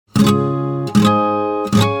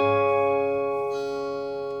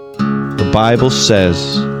Bible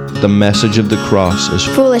says the message of the cross is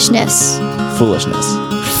foolishness. Foolishness.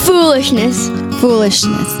 Foolishness.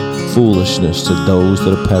 Foolishness. Foolishness to those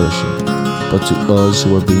that are perishing, but to us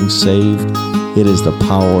who are being saved, it is the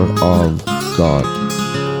power of God.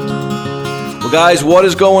 Well, guys, what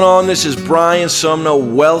is going on? This is Brian Sumner.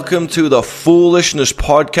 Welcome to the Foolishness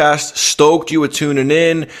Podcast. Stoked you were tuning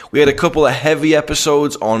in. We had a couple of heavy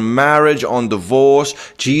episodes on marriage, on divorce.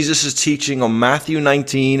 Jesus is teaching on Matthew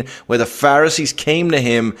 19, where the Pharisees came to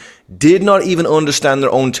him, did not even understand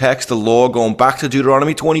their own text, the law, going back to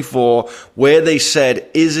Deuteronomy 24, where they said,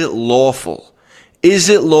 is it lawful? Is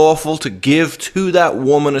it lawful to give to that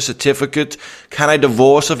woman a certificate? Can I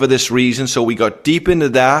divorce her for this reason? So we got deep into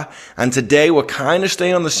that. And today we're kind of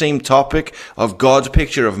staying on the same topic of God's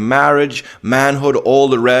picture of marriage, manhood, all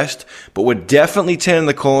the rest. But we're definitely turning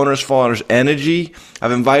the corner as far as energy.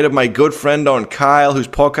 I've invited my good friend on, Kyle, whose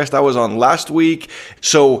podcast I was on last week.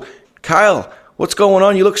 So, Kyle, what's going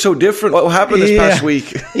on? You look so different. What happened this past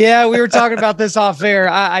week? Yeah, we were talking about this off air.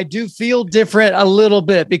 I do feel different a little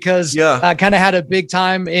bit because I kind of had a big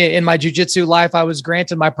time in my jiu-jitsu life. I was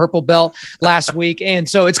granted my purple belt last week. And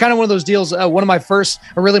so it's kind of one of those deals. One of my first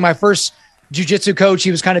jiu-jitsu coach, he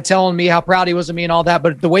was kind of telling me how proud he was of me and all that.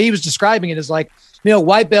 But the way he was describing it is like,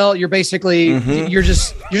 white belt, you're basically, you're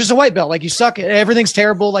just a white belt. Like you suck at everything's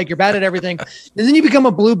terrible. Like you're bad at everything. And then you become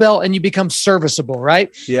a blue belt and you become serviceable,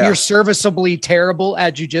 right? Yeah. You're serviceably terrible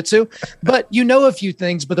at jiu-jitsu, but you know a few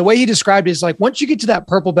things. But the way he described it is like, once you get to that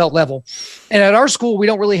purple belt level, and at our school, we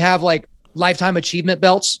don't really have like lifetime achievement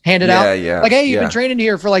belts handed out. Yeah. Like, hey, you've been training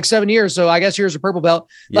here for like 7 years. So I guess here's a purple belt.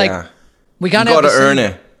 Like we kind of got to earn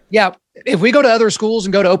it. Yeah. If we go to other schools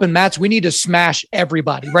and go to open mats, we need to smash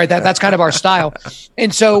everybody, right? That's kind of our style.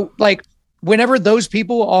 And so like whenever those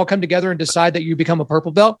people all come together and decide that you become a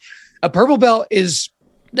purple belt is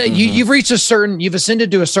you've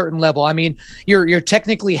ascended to a certain level. I mean, you're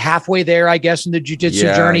technically halfway there, I guess, in the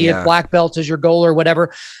jiu-jitsu journey. If black belt is your goal or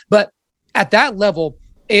whatever. But at that level,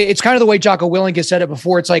 it's kind of the way Jocko Willink has said it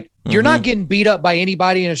before. It's like, you're not getting beat up by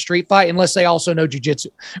anybody in a street fight unless they also know jiu-jitsu,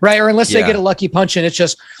 right? Or unless they get a lucky punch in. It's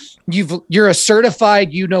just, you're a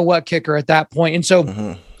certified, what kicker at that point. And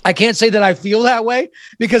so I can't say that I feel that way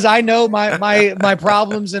because I know my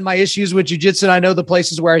problems and my issues with jiu-jitsu. And I know the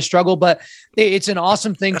places where I struggle, but it's an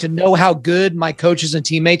awesome thing to know how good my coaches and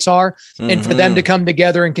teammates are. And for them to come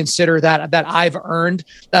together and consider that I've earned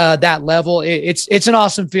that level. It's an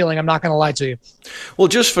awesome feeling. I'm not going to lie to you. Well,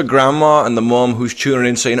 just for grandma and the mom who's tuning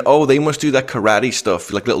in saying, oh, they must do that karate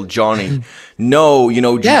stuff like little Johnny. No,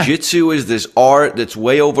 jiu-jitsu is this art that's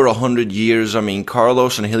way over 100 years. I mean,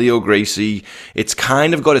 Carlos and Helio Gracie, it's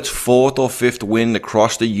kind of got its fourth or fifth win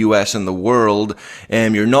across the U.S. and the world.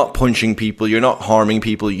 You're not punching people. You're not harming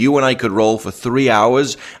people. You and I could roll for 3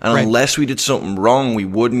 hours, and unless we did something wrong, we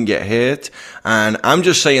wouldn't get hit. And I'm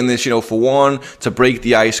just saying this, for one, to break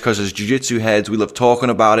the ice, because as jiu-jitsu heads, we love talking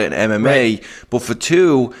about it in MMA. But for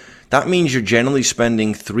two, that means you're generally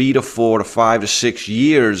spending 3 to 4 to 5 to 6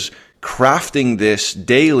 years crafting this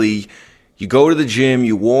daily. You go to the gym,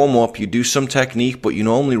 you warm up, you do some technique, but you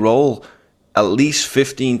normally roll at least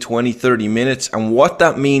 15, 20, 30 minutes. And what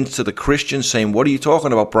that means to the Christian saying, what are you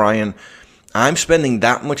talking about, Brian? I'm spending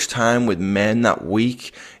that much time with men that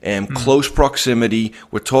week, close proximity.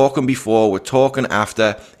 We're talking before, we're talking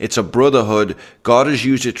after. It's a brotherhood. God has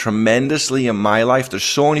used it tremendously in my life. There's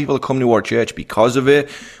so many people that come to our church because of it.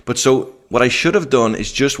 But so what I should have done is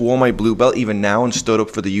just wore my blue belt even now and stood up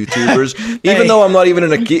for the YouTubers, even though I'm not even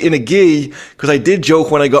in a gi, because I did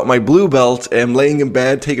joke when I got my blue belt and laying in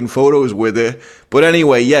bed taking photos with it. But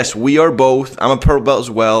anyway, yes, we are both. I'm a purple belt as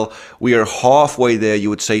well. We are halfway there, you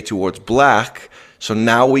would say, towards black. So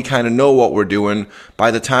now we kind of know what we're doing.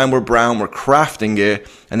 By the time we're brown, we're crafting it.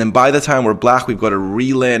 And then by the time we're black, we've got to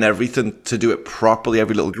relearn everything to do it properly,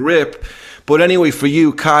 every little grip. But anyway, for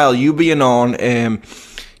you, Kyle, you being on,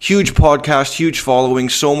 huge podcast, huge following,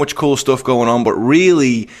 so much cool stuff going on. But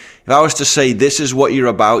really, if I was to say this is what you're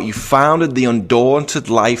about, you founded the Undaunted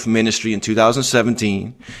Life Ministry in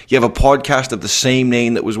 2017. You have a podcast of the same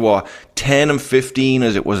name that was 10 and 15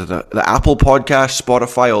 as it was the Apple podcast,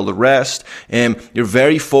 Spotify, all the rest. You're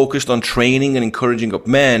very focused on training and encouraging up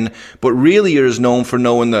men, but really you're known for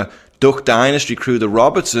knowing the Duck Dynasty crew, the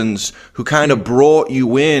Robertsons, who kind of brought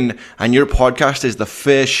you in, and your podcast is the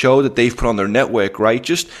first show that they've put on their network, right?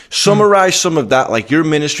 Just summarize some of that, like your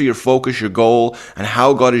ministry, your focus, your goal, and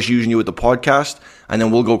how God is using you with the podcast, and then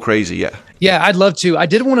we'll go crazy, Yeah, I'd love to. I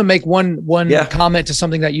did want to make one comment to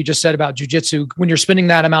something that you just said about jujitsu. When you're spending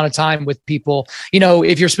that amount of time with people,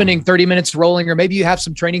 if you're spending 30 minutes rolling, or maybe you have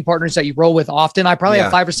some training partners that you roll with often. I probably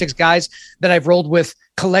have 5 or 6 guys that I've rolled with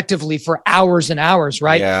collectively for hours and hours,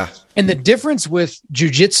 right? Yeah. And the difference with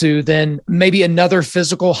jujitsu than maybe another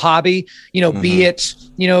physical hobby, be it,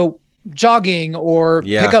 jogging or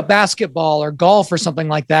pick up basketball or golf or something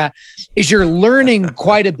like that, is you're learning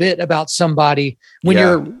quite a bit about somebody when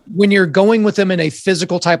you're going with them in a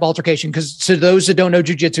physical type altercation. Because to those that don't know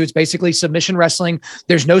jujitsu, it's basically submission wrestling.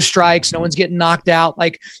 There's no strikes, no one's getting knocked out.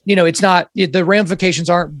 It's not, the ramifications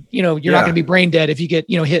aren't, you're not going to be brain dead if you get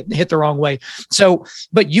hit the wrong way. So,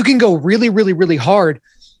 but you can go really, really, really hard.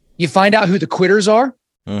 You find out who the quitters are.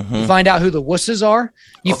 You find out who the wusses are.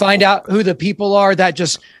 You find out who the people are that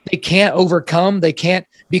they can't overcome. They can't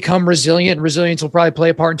become resilient. Resilience will probably play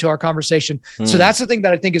a part into our conversation. So that's the thing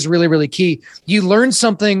that I think is really, really key. You learn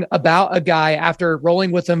something about a guy after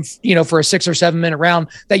rolling with him, for a 6 or 7 minute round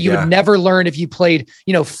that you would never learn if you played,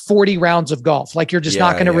 40 rounds of golf. Like, you're just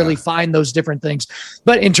not going to really find those different things.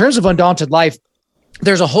 But in terms of Undaunted Life,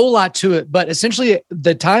 there's a whole lot to it, but essentially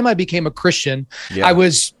the time I became a Christian, I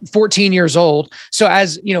was 14 years old. So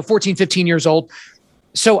 14, 15 years old.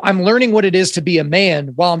 So I'm learning what it is to be a man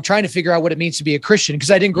while I'm trying to figure out what it means to be a Christian, because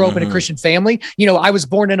I didn't grow up in a Christian family. I was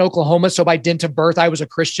born in Oklahoma. So by dint of birth, I was a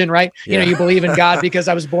Christian, right? Yeah. You believe in God because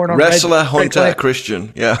I was born on wrestler, hunter,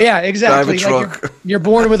 Christian. Yeah. Yeah, exactly. Drive a truck. You're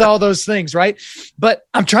born with all those things, right? But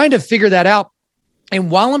I'm trying to figure that out. And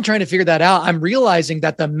while I'm trying to figure that out, I'm realizing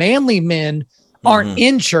that the manly men aren't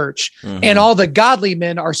in church and all the godly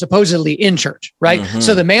men are supposedly in church, right?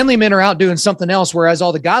 So the manly men are out doing something else, whereas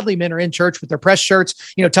all the godly men are in church with their press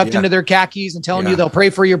shirts, tucked into their khakis and telling you they'll pray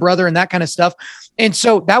for your brother and that kind of stuff. And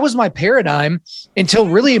so that was my paradigm until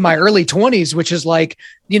really my early 20s, which is like,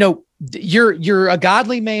 you're a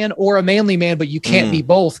godly man or a manly man, but you can't be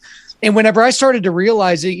both. And whenever I started to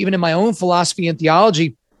realize it, even in my own philosophy and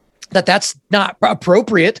theology, that's not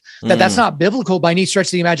appropriate, that's not biblical by any stretch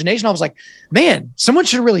of the imagination, I was like, man, someone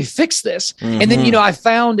should really fix this. And then, I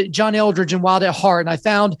found John Eldredge and Wild at Heart, and I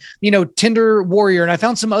found, Tender Warrior, and I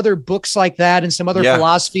found some other books like that and some other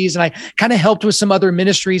philosophies. And I kind of helped with some other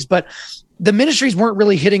ministries, but the ministries weren't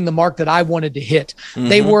really hitting the mark that I wanted to hit.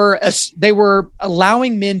 They were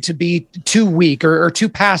allowing men to be too weak or too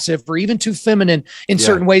passive or even too feminine in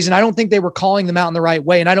certain ways. And I don't think they were calling them out in the right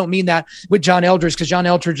way. And I don't mean that with John Eldredge, because John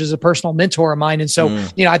Eldredge is a personal mentor of mine. And so,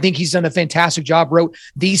 I think he's done a fantastic job, wrote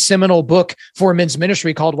the seminal book for men's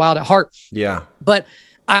ministry called Wild at Heart. Yeah. But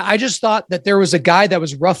I just thought that there was a guy that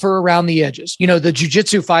was rougher around the edges, the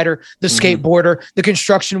jujitsu fighter, the skateboarder, the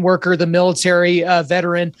construction worker, the military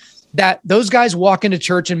veteran, that those guys walk into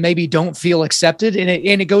church and maybe don't feel accepted. And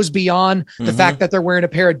it goes beyond the fact that they're wearing a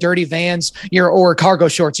pair of dirty Vans, or cargo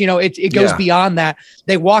shorts. It goes beyond that.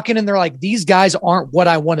 They walk in and they're like, these guys aren't what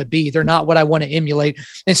I want to be. They're not what I want to emulate.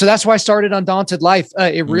 And so that's why I started Undaunted Life.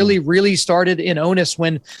 It really, really started in earnest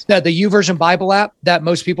when the YouVersion Bible app that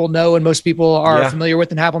most people know and most people are familiar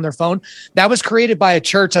with and have on their phone, that was created by a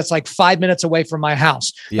church that's like 5 minutes away from my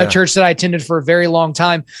house, a church that I attended for a very long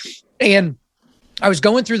time. And I was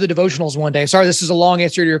going through the devotionals one day. Sorry, this is a long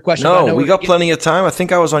answer to your question. No, we got plenty of time. I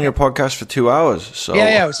think I was on your podcast for 2 hours. So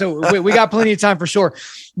yeah. So we got plenty of time for sure.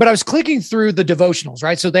 But I was clicking through the devotionals,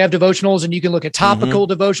 right? So they have devotionals and you can look at topical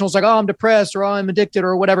devotionals like, oh, I'm depressed or oh, I'm addicted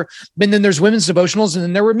or whatever. And then there's women's devotionals and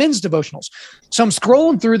then there were men's devotionals. So I'm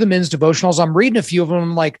scrolling through the men's devotionals. I'm reading a few of them.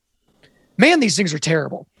 I'm like, man, these things are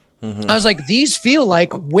terrible. I was like, these feel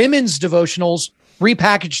like women's devotionals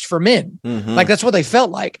repackaged for men. Like that's what they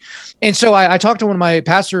felt like. And so I talked to one of my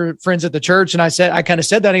pastor friends at the church and I kind of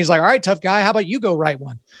said that. And he's like, all right, tough guy, how about you go write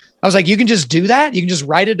one? I was like, you can just do that? You can just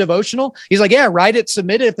write a devotional? He's like, yeah, write it,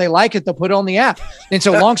 submit it. If they like it, they'll put it on the app. And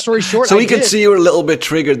so long story short, so he could see you were a little bit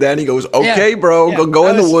triggered then. He goes, okay, bro, go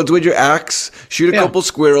in the woods with your axe, shoot a couple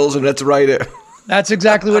squirrels and let's write it. That's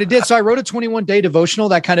exactly what he did. So I wrote a 21-day devotional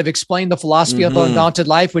that kind of explained the philosophy of Undaunted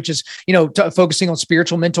Life, which is, focusing on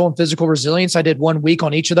spiritual, mental, and physical resilience. I did 1 week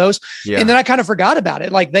on each of those. And then I kind of forgot about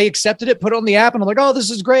it. Like they accepted it, put it on the app and I'm like, oh, this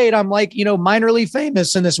is great. I'm like, minorly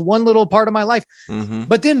famous in this one little part of my life.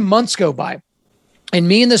 But then months go by. And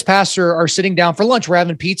me and this pastor are sitting down for lunch. We're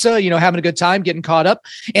having pizza, having a good time, getting caught up.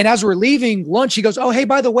 And as we're leaving lunch, he goes, oh, hey,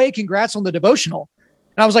 by the way, congrats on the devotional.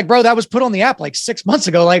 And I was like, bro, that was put on the app like 6 months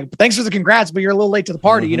ago. Like, thanks for the congrats, but you're a little late to the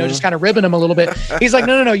party, just kind of ribbing him a little bit. He's like,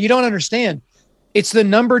 no, you don't understand. It's the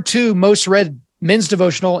number 2 most read men's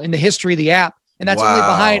devotional in the history of the app. And that's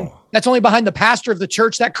only behind the pastor of the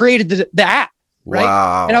church that created the app. Right.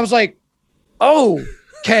 Wow. And I was like, oh,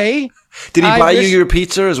 okay. Did he buy you your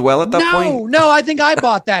pizza as well at that point? No, I think I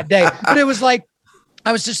bought that day, but it was like,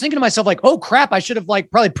 I was just thinking to myself, like, oh crap, I should have like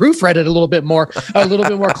probably proofread it a little bit more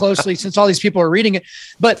closely since all these people are reading it.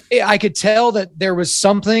 But I could tell that there was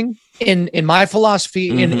something in my philosophy,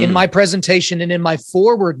 in my presentation, and in my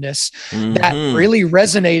forwardness that really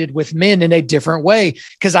resonated with men in a different way.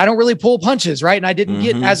 Because I don't really pull punches, right? And I didn't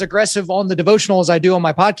get as aggressive on the devotional as I do on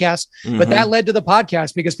my podcast. But that led to the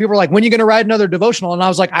podcast because people were like, when are you going to write another devotional? And I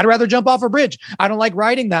was like, I'd rather jump off a bridge. I don't like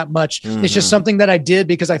writing that much. It's just something that I did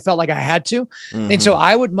because I felt like I had to. And so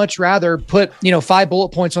I would much rather put, 5 bullet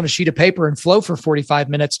points on a sheet of paper and flow for 45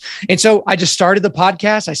 minutes. And so I just started the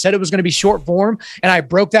podcast. I said it was going to be short form, and I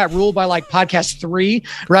broke that rule by like podcast 3,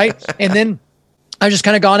 right? And then I just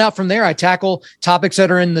kind of gone out from there. I tackle topics that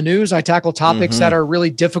are in the news. I tackle topics that are really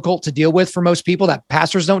difficult to deal with for most people that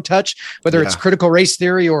pastors don't touch, whether it's critical race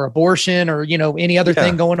theory or abortion or, any other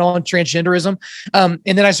thing going on, transgenderism. And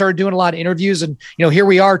then I started doing a lot of interviews, and, here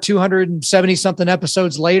we are 270 something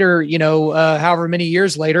episodes later, however many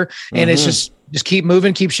years later. And it's just keep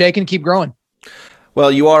moving, keep shaking, keep growing. Well,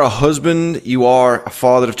 you are a husband, you are a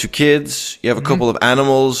father of 2 kids, you have a couple of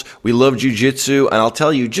animals, we love jiu-jitsu, and I'll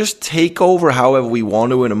tell you, just take over however we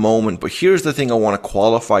want to in a moment. But here's the thing I want to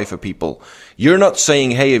qualify for people. You're not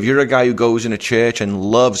saying, hey, if you're a guy who goes in a church and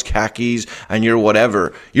loves khakis and you're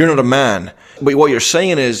whatever, you're not a man. But what you're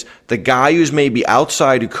saying is the guy who's maybe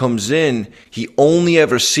outside who comes in, he only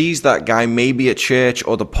ever sees that guy maybe at church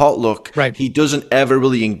or the potluck. Right. He doesn't ever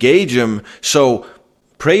really engage him. So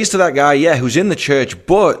praise to that guy, who's in the church,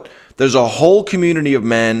 but there's a whole community of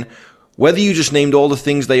men, whether you just named all the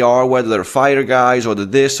things they are, whether they're fighter guys or they're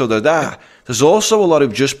this or they're that, there's also a lot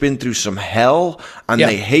who've just been through some hell and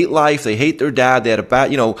they hate life, they hate their dad, they had a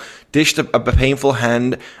bad, dished a painful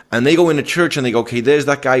hand, and they go into church and they go, okay, there's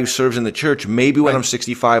that guy who serves in the church. Maybe when I'm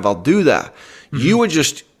 65, I'll do that.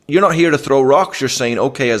 You're not here to throw rocks. You're saying,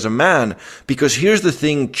 okay, as a man, because here's the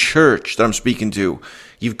thing, church, that I'm speaking to.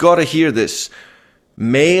 You've got to hear this.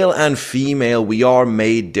 Male and female, we are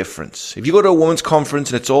made different. If you go to a women's conference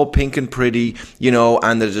and it's all pink and pretty,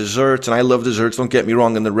 and the desserts, and I love desserts, don't get me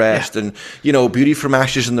wrong, and the rest, and, beauty from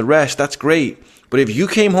ashes and the rest, that's great. But if you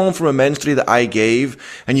came home from a men's study that I gave,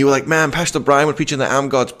 and you were like, man, Pastor Brian was preaching that I'm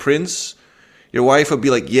God's prince, your wife would be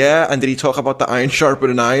like, yeah, and did he talk about the iron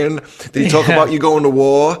sharpening iron? Did he talk about you going to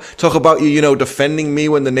war? Talk about you, defending me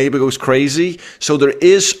when the neighbor goes crazy? So there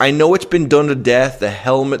is, I know it's been done to death, the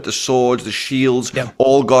helmet, the swords, the shields,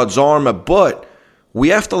 all God's armor, but we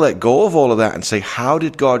have to let go of all of that and say, how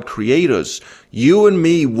did God create us? You and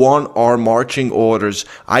me want our marching orders.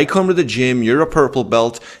 I come to the gym, you're a purple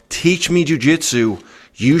belt, teach me jiu-jitsu.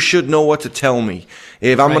 You should know what to tell me.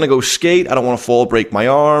 If I'm going to go skate, I don't want to fall, break my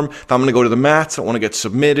arm. If I'm going to go to the mats, I don't want to get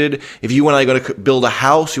submitted. If you and I are going to build a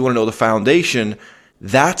house, you want to know the foundation.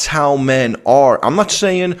 That's how men are. I'm not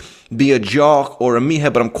saying be a jock or a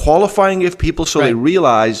meathead, but I'm qualifying if people so they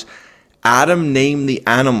realize Adam named the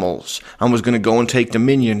animals and was going to go and take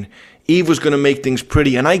dominion. Eve was going to make things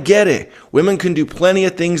pretty, and I get it. Women can do plenty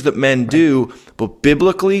of things that men do, but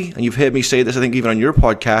biblically, and you've heard me say this, I think even on your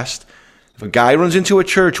podcast, if a guy runs into a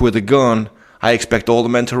church with a gun, I expect all the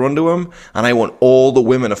men to run to him, and I want all the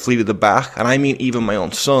women to flee to the back, and I mean even my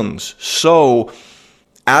own sons. So,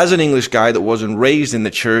 as an English guy that wasn't raised in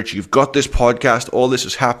the church, you've got this podcast, all this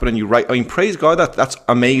is happening, you write, praise God, that's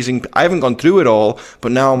amazing. I haven't gone through it all,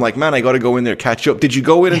 but now I'm like, man, I got to go in there, catch up. Did you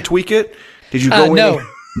go in and tweak it? Did you go in? No.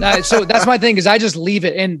 So that's my thing is I just leave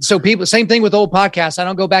it. And so people, same thing with old podcasts. I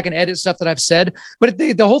don't go back and edit stuff that I've said, but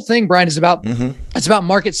the whole thing, Brian, is about, it's about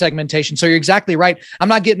market segmentation. So you're exactly right. I'm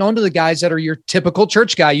not getting onto the guys that are your typical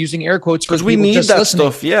church guy, using air quotes, because we need that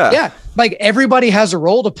stuff. Yeah. Like everybody has a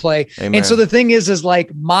role to play. Amen. And so the thing is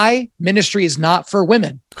like my ministry is not for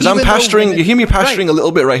women. Because I'm pastoring, you hear me pastoring a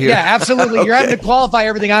little bit right here. Yeah, absolutely. Okay. You're having to qualify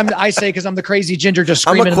everything I say because I'm the crazy ginger just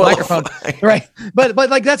screaming in the microphone. Right. But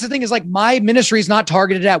like that's the thing is like my ministry is not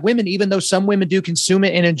targeted at women, even though some women do consume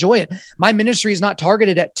it and enjoy it. My ministry is not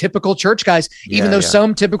targeted at typical church guys, even though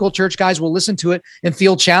some typical church guys will listen to it and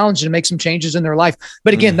feel challenged and make some changes in their life.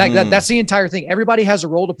 But again, that's the entire thing. Everybody has a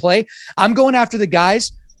role to play. I'm going after the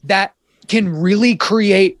guys that can really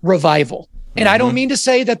create revival. And I don't mean to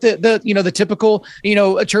say that the typical,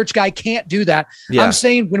 a church guy can't do that. Yeah. I'm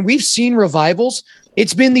saying when we've seen revivals,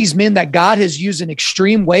 it's been these men that God has used in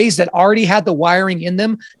extreme ways that already had the wiring in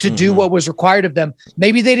them to do what was required of them.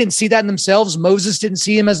 Maybe they didn't see that in themselves. Moses didn't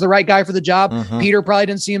see him as the right guy for the job. Peter probably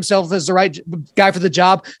didn't see himself as the right guy for the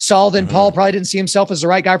job. Saul and Paul probably didn't see himself as the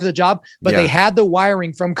right guy for the job, but they had the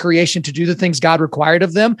wiring from creation to do the things God required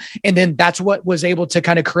of them. And then that's what was able to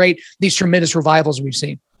kind of create these tremendous revivals we've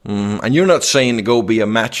seen. And you're not saying to go be a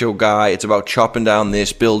macho guy. It's about chopping down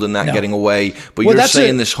this, building that, getting away. But you're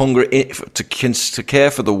saying this hunger to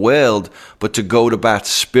care for the world, but to go to bat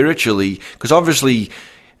spiritually. Because obviously,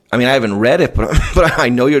 I mean, I haven't read it, but I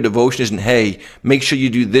know your devotion isn't, hey, make sure you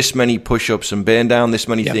do this many push-ups and burn down this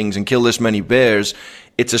many things and kill this many bears.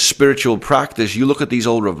 It's a spiritual practice. You look at these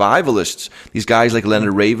old revivalists, these guys like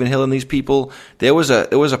Leonard Ravenhill and these people, there was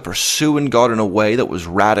a pursuing God in a way that was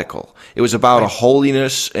radical. It was about a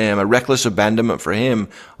holiness, a reckless abandonment for him.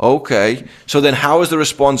 Okay. So then how has the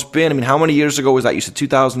response been? I mean, how many years ago was that? You said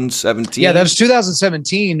 2017? Yeah, that was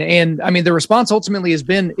 2017. And I mean, the response ultimately is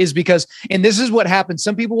because, and this is what happens.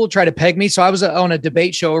 Some people will try to peg me. So I was on a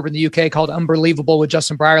debate show over in the UK called Unbelievable with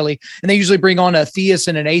Justin Brierley. And they usually bring on a theist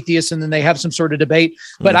and an atheist, and then they have some sort of debate.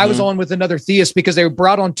 But I was on with another theist because they were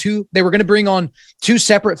going to bring on two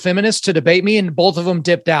separate feminists to debate me, and both of them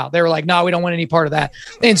dipped out. They were like, no, we don't want any part of that.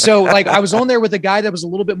 And so like I was on there with a guy that was a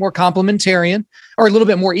little bit more complementarian, or a little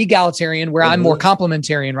bit more egalitarian, where I'm more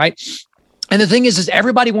complementarian, right? And the thing is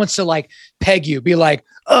everybody wants to like peg you, be like,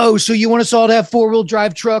 oh, so you want us all to have 4-wheel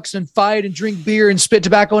drive trucks and fight and drink beer and spit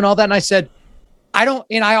tobacco and all that. And I said, I don't,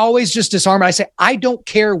 and I always just disarm it. I say, I don't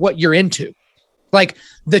care what you're into. Like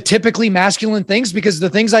the typically masculine things, because the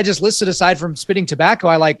things I just listed, aside from spitting tobacco,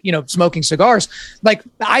 I like, smoking cigars. Like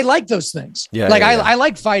I like those things. I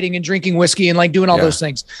like fighting and drinking whiskey and like doing all those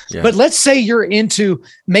things. Yeah. But let's say you're into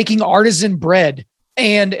making artisan bread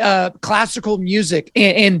and classical music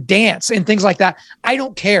and dance and things like that. I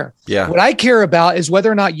don't care. Yeah. What I care about is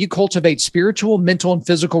whether or not you cultivate spiritual, mental, and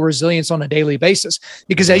physical resilience on a daily basis.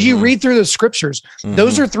 Because as you read through the scriptures,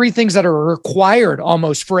 those are 3 things that are required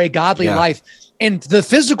almost for a godly life. And the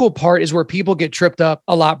physical part is where people get tripped up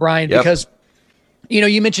a lot, Brian, because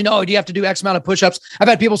you mentioned, oh, do you have to do X amount of push-ups? I've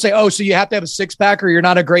had people say, oh, so you have to have a 6-pack or you're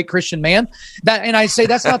not a great Christian man. And I say,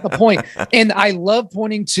 that's not the point. And I love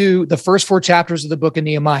pointing to the first 4 chapters of the book of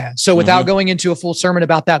Nehemiah. So without going into a full sermon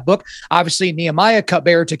about that book, obviously Nehemiah,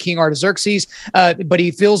 cupbearer to King Artaxerxes, but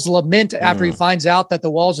he feels lament after he finds out that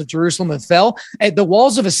the walls of Jerusalem have fell. The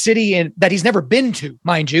walls of a city that he's never been to,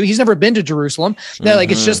 mind you. He's never been to Jerusalem. Like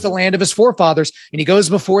it's just the land of his forefathers. And he goes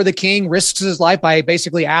before the king, risks his life by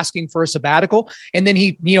basically asking for a sabbatical. And then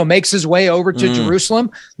he, makes his way over to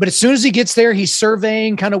Jerusalem. But as soon as he gets there, he's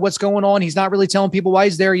surveying kind of what's going on. He's not really telling people why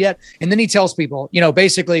he's there yet. And then he tells people,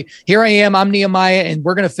 basically, here I am, I'm Nehemiah, and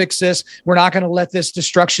we're going to fix this. We're not going to let this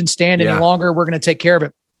destruction stand any longer. We're going to take care of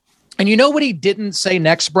it. And you know what he didn't say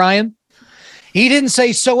next, Brian? He didn't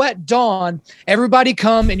say, so at dawn, everybody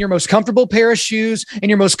come in your most comfortable pair of shoes and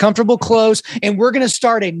your most comfortable clothes, and we're going to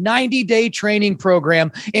start a 90-day training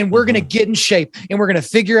program, and we're going to get in shape, and we're going to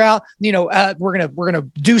figure out, we're going to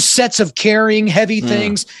do sets of carrying heavy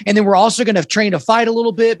things, and then we're also going to train to fight a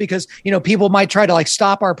little bit because, people might try to like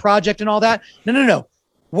stop our project and all that. No.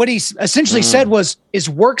 What he essentially said is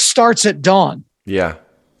work starts at dawn. Yeah.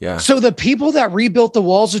 Yeah. So the people that rebuilt the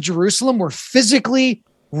walls of Jerusalem were physically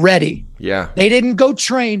ready. Yeah. They didn't go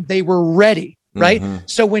train. They were ready. Right.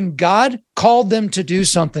 So when God called them to do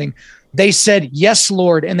something, they said, yes,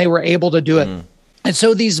 Lord. And they were able to do it. And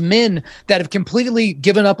so these men that have completely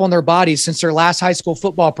given up on their bodies since their last high school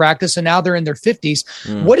football practice, and now they're in their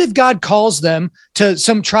 50s. What if God calls them to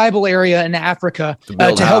some tribal area in Africa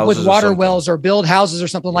to help with water wells or build houses or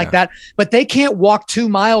something like that? But they can't walk 2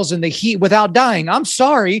 miles in the heat without dying. I'm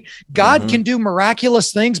sorry. God can do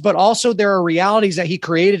miraculous things, but also there are realities that he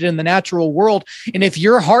created in the natural world. And if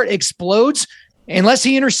your heart explodes, unless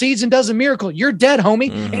he intercedes and does a miracle, you're dead,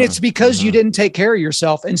 homie. And it's because you didn't take care of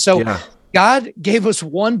yourself. And so God gave us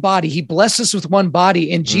one body. He blessed us with one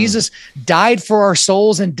body, and Jesus died for our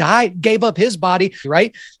souls and gave up his body.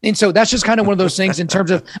 Right. And so that's just kind of one of those things in terms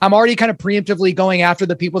of, I'm already kind of preemptively going after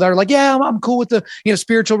the people that are like, yeah, I'm cool with the,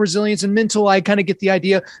 spiritual resilience and mental. I kind of get the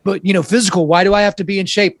idea, but physical, why do I have to be in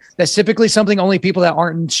shape? That's typically something only people that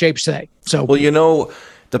aren't in shape say. So, well,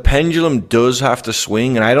 the pendulum does have to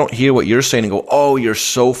swing, and I don't hear what you're saying and go, oh, you're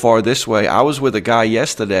so far this way. I was with a guy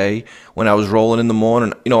yesterday when I was rolling in the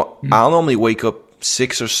morning. I'll normally wake up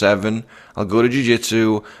 6 or 7. I'll go to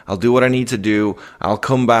jiu-jitsu. I'll do what I need to do. I'll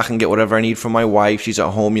come back and get whatever I need from my wife. She's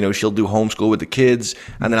at home. She'll do homeschool with the kids,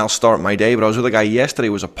 and then I'll start my day. But I was with a guy yesterday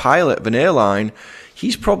who was a pilot of an airline.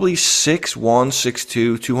 He's probably 6'1",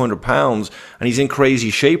 6'2", 200 pounds, and he's in crazy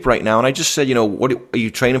shape right now. And I just said, what are you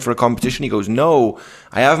training for a competition? He goes, no,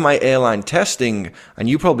 I have my airline testing, and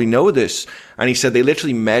you probably know this. And he said they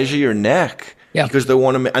literally measure your neck because they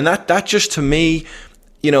want to. And that just to me,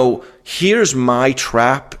 here's my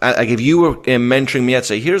trap. Like if you were mentoring me, I'd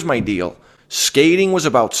say, here's my deal. Skating was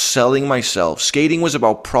about selling myself. Skating was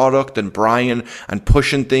about product and Brian and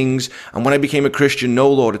pushing things. And when I became a Christian,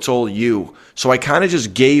 no, Lord, it's all you. So I kind of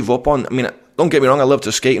just gave up on, I mean, don't get me wrong, I love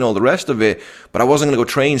to skate and all the rest of it, but I wasn't going to go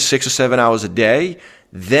train 6 or 7 hours a day.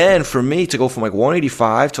 Then for me to go from like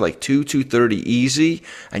 185 to like 230 easy,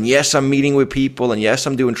 and yes, I'm meeting with people, and yes,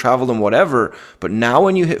 I'm doing travel and whatever, but now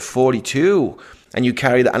when you hit 42 and you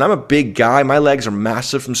carry that, and I'm a big guy, my legs are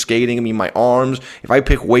massive from skating, I mean, my arms, if I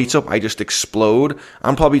pick weights up, I just explode.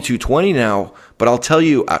 I'm probably 220 now, but I'll tell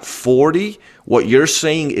you, at 40, what you're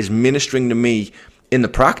saying is ministering to me in the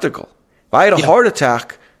practical. If I had a heart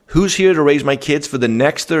attack, who's here to raise my kids for the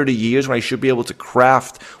next 30 years when I should be able to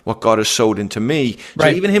craft what God has sowed into me?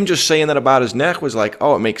 Right. So even him just saying that about his neck was like,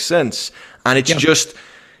 oh, it makes sense. And it's just,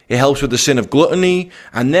 it helps with the sin of gluttony.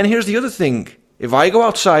 And then here's the other thing. If I go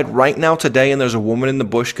outside right now today and there's a woman in the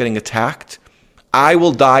bush getting attacked, I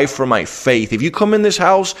will die for my faith. If you come in this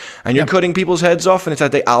house and you're cutting people's heads off and it's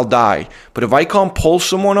that day, I'll die. But if I can't pull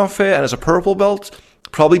someone off it and it's a purple belt,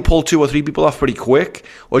 probably pull 2 or 3 people off pretty quick,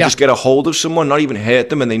 or just get a hold of someone, not even hurt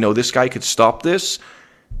them, and they know this guy could stop this.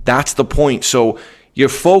 That's the point. So you're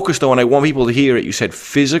focused on, I want people to hear it, you said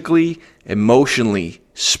physically, emotionally,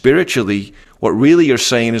 spiritually. What really you're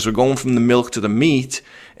saying is we're going from the milk to the meat,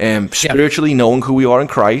 spiritually knowing who we are in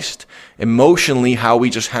Christ, emotionally how we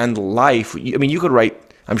just handle life. I mean, you could write,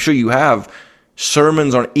 I'm sure you have,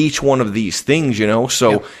 sermons on each one of these things, you know?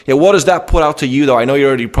 So, what does that put out to you, though? I know you're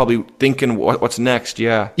already probably thinking what's next.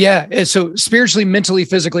 Yeah. So spiritually, mentally,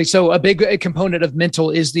 physically. So a big component of mental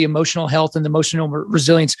is the emotional health and the emotional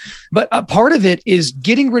resilience. But a part of it is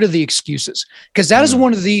getting rid of the excuses, because that is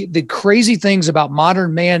one of the crazy things about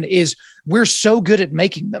modern man is we're so good at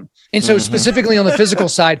making them. And so specifically on the physical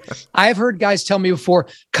side, I've heard guys tell me before,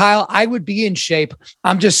 Kyle, I would be in shape.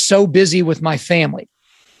 I'm just so busy with my family.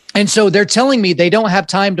 And so they're telling me they don't have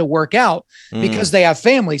time to work out because they have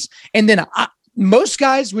families. And then most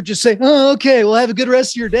guys would just say, oh, okay, well, have a good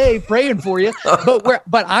rest of your day, praying for you.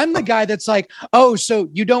 But I'm the guy that's like, oh, so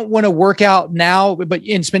you don't want to work out now,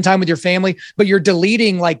 and spend time with your family, but you're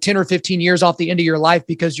deleting like 10 or 15 years off the end of your life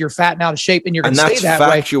because you're fat and out of shape and you're going to stay that way. And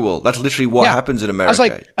that's factual. That's literally what happens in America. I was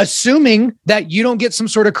like, assuming that you don't get some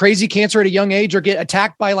sort of crazy cancer at a young age or get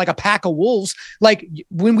attacked by like a pack of wolves. Like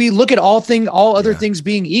when we look at all other things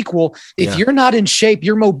being equal, if you're not in shape,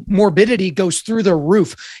 your morbidity goes through the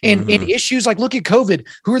roof. And issues like, look at COVID.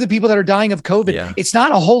 Who are the people that are dying of COVID? Yeah. It's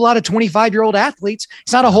not a whole lot of 25-year-old athletes.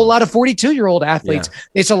 It's not a whole lot of 42-year-old athletes.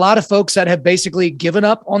 Yeah. It's a lot of folks that have basically given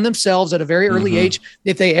up on themselves at a very early age,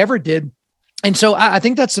 if they ever did. And so I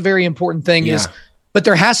think that's the very important thing but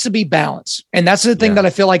there has to be balance. And that's the thing that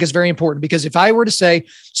I feel like is very important, because if I were to say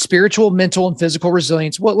spiritual, mental, and physical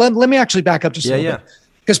resilience, well, let me actually back up just a little bit.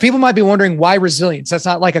 Because people might be wondering why resilience. That's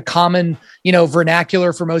not like a common,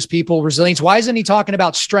 vernacular for most people. Resilience. Why isn't he talking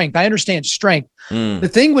about strength? I understand strength. The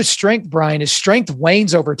thing with strength, Brian, is strength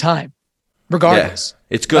wanes over time, regardless. Yeah.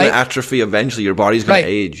 It's going to atrophy eventually. Your body's going to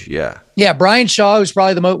age. Yeah. Yeah. Brian Shaw, who's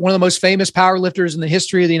probably one of the most famous power lifters in the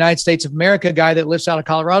history of the United States of America, a guy that lifts out of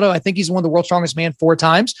Colorado. I think he's one of the world's strongest man 4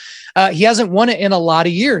 times. He hasn't won it in a lot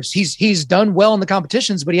of years. He's done well in the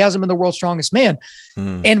competitions, but he hasn't been the world's strongest man.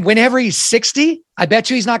 And whenever he's 60, I bet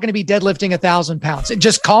you he's not going to be deadlifting 1,000 pounds.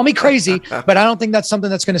 Just call me crazy, but I don't think that's something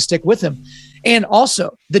that's going to stick with him. And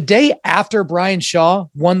also, the day after Brian Shaw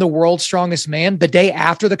won the world's strongest man, the day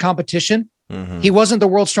after the competition, he wasn't the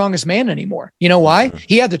world's strongest man anymore. You know why?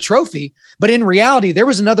 He had the trophy, but in reality, there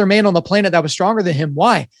was another man on the planet that was stronger than him.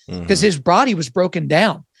 Why? Because his body was broken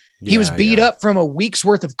down. He was beat up from a week's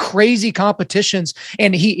worth of crazy competitions,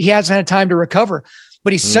 and he hasn't had time to recover.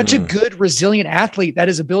 But he's such a good, resilient athlete that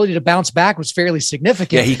his ability to bounce back was fairly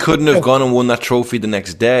significant. Yeah, he couldn't have gone and won that trophy the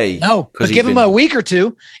next day. No, but give him a week or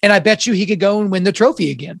two, and I bet you he could go and win the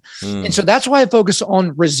trophy again. And so that's why I focus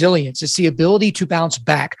on resilience. It's the ability to bounce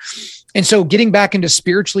back. And so getting back into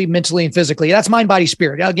spiritually, mentally, and physically, that's mind, body,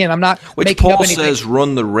 spirit. Again, I'm not making Paul up anything. says,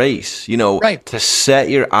 run the race, to set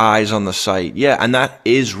your eyes on the sight. Yeah, and that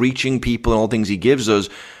is reaching people and all things he gives us.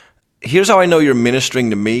 Here's how I know you're ministering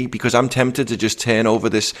to me, because I'm tempted to just turn over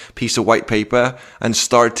this piece of white paper and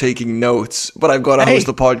start taking notes, but I've got to host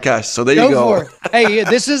the podcast. So there you go. Hey,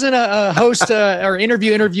 this isn't a host or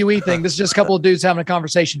interviewee thing. This is just a couple of dudes having a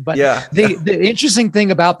conversation. But the interesting thing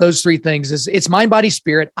about those 3 things is it's mind, body,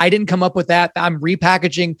 spirit. I didn't come up with that. I'm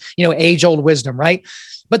repackaging, age-old wisdom, right?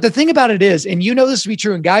 But the thing about it is, and this to be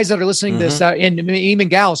true, and guys that are listening to this, and even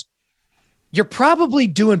gals, you're probably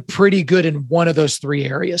doing pretty good in one of those 3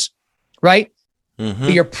 areas. Right?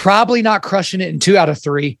 But you're probably not crushing it in 2 out of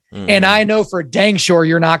 3. And I know for dang sure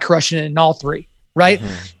you're not crushing it in all 3. right?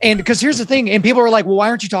 And because here's the thing, and people are like, well, why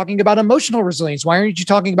aren't you talking about emotional resilience? Why aren't you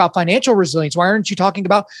talking about financial resilience? Why aren't you talking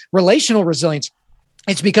about relational resilience?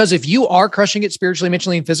 It's because if you are crushing it spiritually,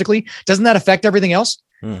 mentally, and physically, doesn't that affect everything else?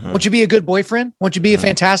 Won't you be a good boyfriend? Won't you be a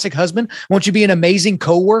fantastic husband? Won't you be an amazing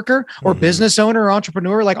coworker or business owner or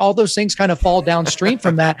entrepreneur? Like all those things kind of fall downstream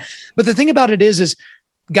from that. But the thing about it is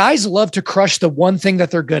guys love to crush the one thing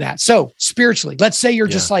that they're good at. So spiritually, let's say you're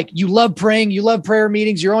just like, you love praying, you love prayer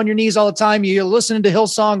meetings, you're on your knees all the time, you're listening to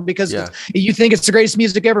Hillsong because you think it's the greatest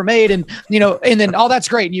music ever made. And, and then all that's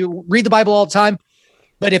great. And you read the Bible all the time.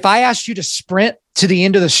 But if I asked you to sprint to the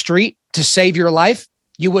end of the street to save your life,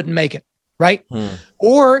 you wouldn't make it. Right.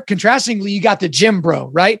 Or contrastingly, you got the gym bro,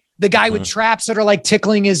 right? The guy with traps that are like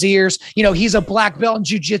tickling his ears. He's a black belt in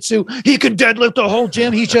jujitsu. He can deadlift the whole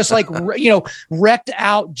gym. He's just like, wrecked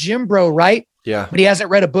out gym bro. Right. Yeah. But he hasn't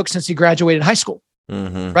read a book since he graduated high school.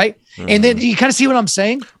 Right. And then you kind of see what I'm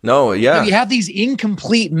saying? No. Yeah. You have these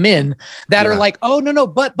incomplete men that are like, oh, no,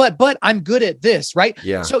 but I'm good at this. Right.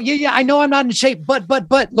 Yeah. So I know I'm not in shape, but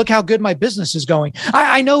look how good my business is going.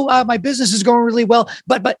 I know my business is going really well,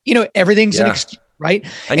 but everything's an excuse. Right.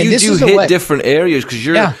 And you do hit different areas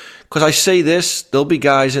because I say this, there'll be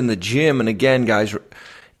guys in the gym. And again, guys,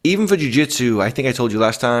 even for jiu-jitsu, I think I told you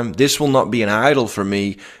last time, this will not be an idol for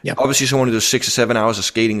me. Yep. Obviously, someone who does 6 or 7 hours of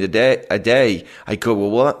skating a day, I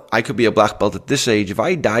could be a black belt at this age. If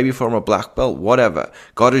I die before I'm a black belt, whatever.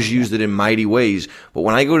 God has used it in mighty ways. But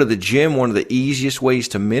when I go to the gym, one of the easiest ways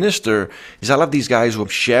to minister is I'll have these guys who are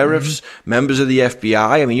sheriffs, members of the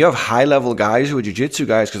FBI. I mean, you have high-level guys who are jiu-jitsu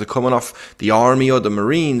guys because they're coming off the Army or the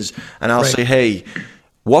Marines. And I'll say, hey,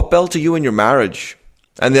 what belt are you in your marriage?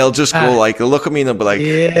 And they'll just go they'll look at me and they'll be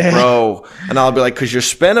like, bro. And I'll be like, because you're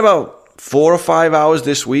spent about 4 or 5 hours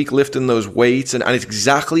this week lifting those weights. And it's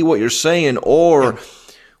exactly what you're saying. Or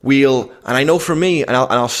and I know for me, and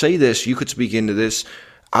I'll say this, you could speak into this.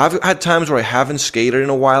 I've had times where I haven't skated in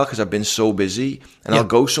a while because I've been so busy. And I'll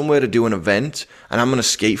go somewhere to do an event and I'm going to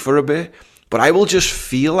skate for a bit. But I will just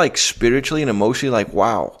feel like spiritually and emotionally like,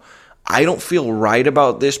 wow. I don't feel right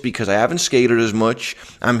about this because I haven't skated as much.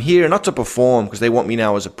 I'm here not to perform because they want me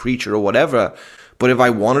now as a preacher or whatever. But if I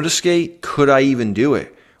wanted to skate, could I even do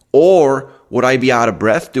it? Or would I be out of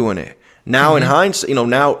breath doing it? Now in hindsight,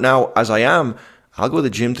 now as I am, I'll go to the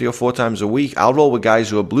gym 3 or 4 times a week. I'll roll with guys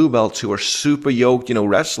who are blue belts, who are super yoked,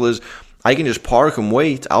 wrestlers. I can just park and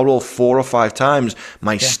wait. I'll roll 4 or 5 times.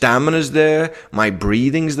 My stamina's there. My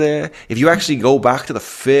breathing's there. If you actually go back to the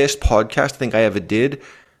first podcast I think I ever did,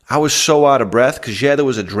 I was so out of breath because, there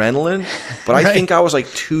was adrenaline, but I think I was like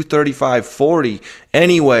 235, 40.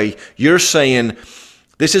 Anyway, you're saying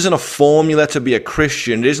this isn't a formula to be a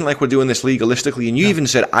Christian. It isn't like we're doing this legalistically. And you even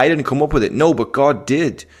said, I didn't come up with it. No, but God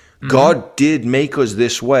did. God did make us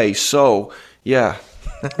this way. So, yeah.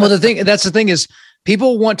 Well, that's the thing is,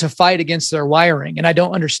 people want to fight against their wiring, and I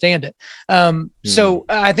don't understand it. So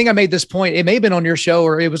I think I made this point. It may have been on your show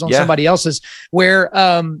or it was on somebody else's, where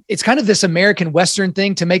it's kind of this American Western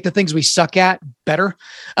thing to make the things we suck at better.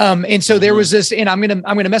 And so there was this, and I'm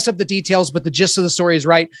gonna mess up the details, but the gist of the story is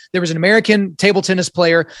right. There was an American table tennis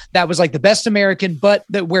player that was like the best American, but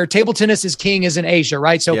where table tennis is king is in Asia,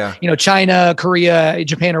 right? So China, Korea,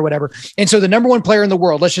 Japan, or whatever. And so the number one player in the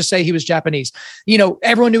world, let's just say he was Japanese.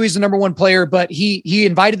 Everyone knew he's the number one player, but he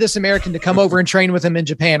invited this American to come over and train with him in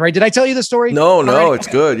Japan, right? Did I tell you the story? No, it's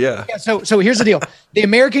good. Yeah. So here's the deal. The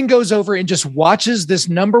American goes over and just watches this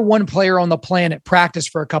number one player on the planet practice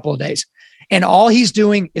for a couple of days. And all he's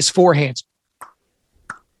doing is forehands.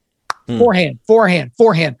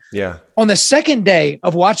 Forehand. Yeah. On the second day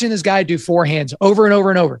of watching this guy do forehands over and over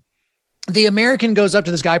and over, the American goes up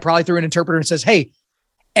to this guy, probably through an interpreter, and says, hey,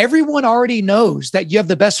 everyone already knows that you have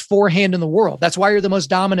the best forehand in the world. That's why you're the most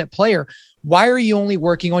dominant player. Why are you only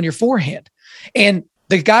working on your forehand? And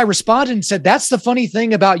the guy responded and said, that's the funny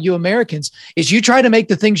thing about you Americans is you try to make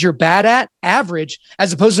the things you're bad at average,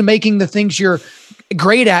 as opposed to making the things you're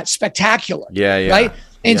great at spectacular. Yeah. Right.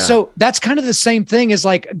 And so that's kind of the same thing as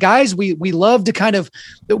like, guys, we love to kind of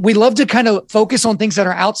focus on things that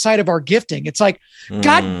are outside of our gifting. It's like,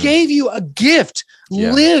 God gave you a gift,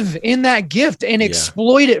 live in that gift and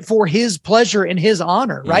exploit it for his pleasure and his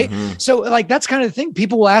honor. Right. So like, that's kind of the thing.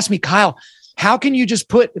 People will ask me, Kyle, how can you just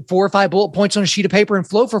put 4 or 5 bullet points on a sheet of paper and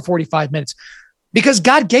flow for 45 minutes? Because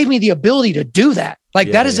God gave me the ability to do that.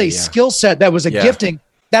 Like that is a skill set that was a gifting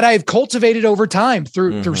that I've cultivated over time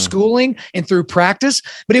through schooling and through practice,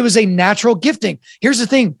 but it was a natural gifting. Here's the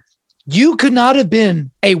thing. You could not have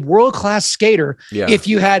been a world-class skater if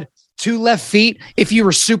you had 2 left feet, if you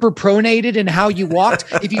were super pronated in how you walked,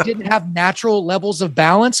 if you didn't have natural levels of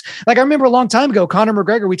balance. Like I remember a long time ago, Conor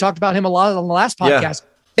McGregor, we talked about him a lot on the last podcast.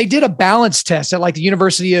 they did a balance test at like the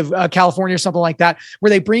University of California or something like that, where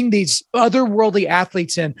they bring these otherworldly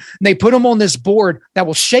athletes in and they put them on this board that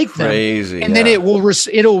will shake them. Crazy, and then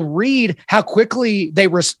it'll read how quickly they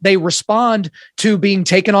respond to being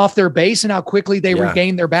taken off their base and how quickly they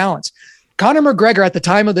regain their balance. Conor McGregor at the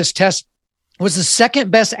time of this test was the second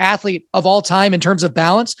best athlete of all time in terms of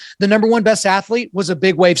balance. The number one best athlete was a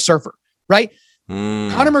big wave surfer, right?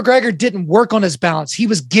 Conor McGregor didn't work on his balance. He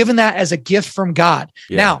was given that as a gift from God.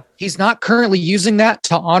 Yeah. Now, he's not currently using that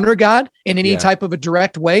to honor God in any type of a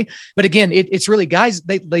direct way. But again, it's really, guys,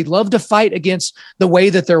 they love to fight against the way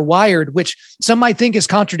that they're wired, which some might think is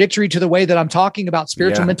contradictory to the way that I'm talking about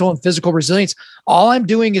spiritual, mental, and physical resilience. All I'm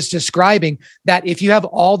doing is describing that if you have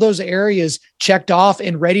all those areas checked off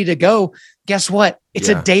and ready to go, guess what? It's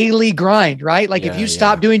a daily grind, right? Like if you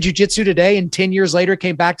stop doing jujitsu today and 10 years later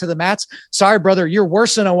came back to the mats, sorry, brother, you're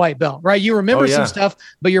worse than a white belt, right? You remember some stuff,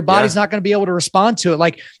 but your body's not going to be able to respond to it.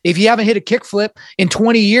 Like if you haven't hit a kickflip in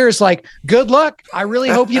 20 years, like good luck. I really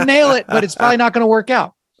hope you nail it, but it's probably not going to work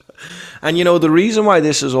out. And you know, the reason why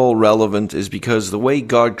this is all relevant is because the way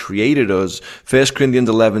God created us, 1 Corinthians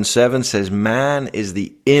 11:7 says, man is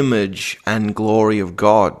the image and glory of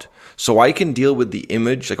God. So I can deal with the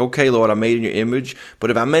image, like, okay, Lord, I'm made in your image, but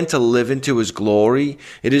if I'm meant to live into his glory,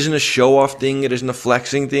 it isn't a show-off thing, it isn't a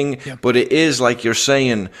flexing thing, but it is, like you're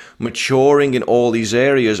saying, maturing in all these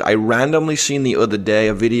areas. I randomly seen the other day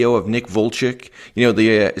a video of Nick Vulchik, you know,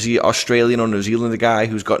 is he Australian or New Zealand, the guy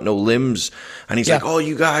who's got no limbs, and he's like, oh,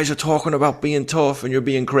 you guys are talking about being tough and you're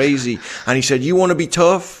being crazy, and he said, you want to be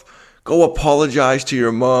tough? Go apologize to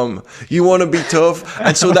your mom. You want to be tough.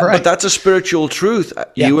 And so that, but that's a spiritual truth.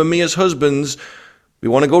 You and me as husbands, we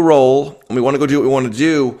want to go roll and we want to go do what we want to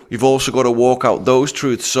do. You've also got to walk out those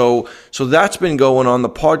truths. So that's been going on the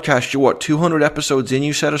podcast. You're 200 episodes in,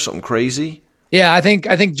 you said, or something crazy? Yeah, I think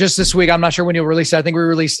just this week, I'm not sure when you'll release it. I think we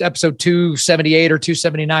released episode 278 or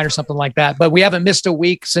 279 or something like that. But we haven't missed a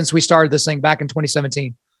week since we started this thing back in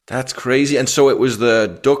 2017. That's crazy. And so it was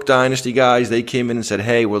the Duck Dynasty guys. They came in and said,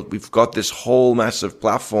 hey, well, we've got this whole massive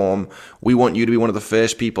platform. We want you to be one of the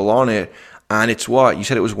first people on it. And it's what? You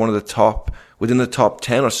said it was one of the top, within the top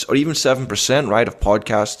 10 or even 7%, right, of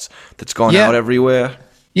podcasts that's gone out everywhere.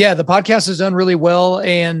 Yeah, the podcast has done really well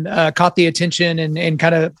and caught the attention and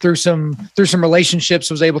kind of through some relationships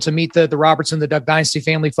was able to meet the Robertson, the Duck Dynasty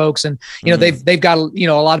family folks. And, you know, they've got, you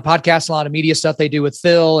know, a lot of podcasts, a lot of media stuff they do with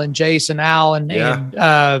Phil and Jace and Al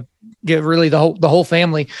and get really the whole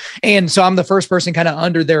family. And so I'm the first person kind of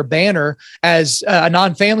under their banner as a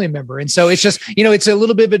non-family member. And so it's just, you know, it's a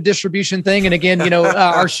little bit of a distribution thing. And again, you know,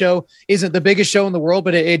 our show isn't the biggest show in the world,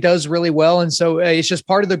 but it does really well. And so it's just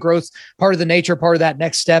part of the growth, part of the nature, part of that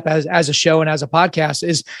next step as a show and as a podcast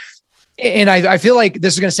is. And I feel like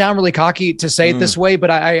this is going to sound really cocky to say it this way,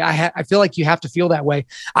 but I feel like you have to feel that way.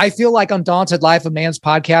 I feel like Undaunted Life of Man's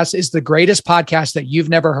podcast is the greatest podcast that you've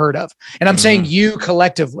never heard of. And I'm saying you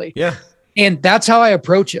collectively. Yeah. And that's how I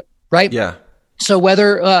approach it. Right. Yeah. So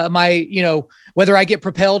whether whether I get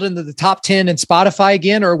propelled into the top 10 in Spotify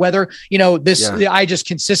again, or whether, you know, I just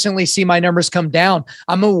consistently see my numbers come down,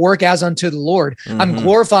 I'm going to work as unto the Lord. I'm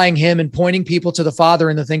glorifying him and pointing people to the Father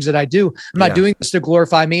in the things that I do. I'm not doing this to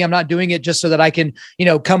glorify me. I'm not doing it just so that I can, you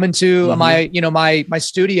know, come into my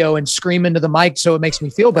studio and scream into the mic so it makes me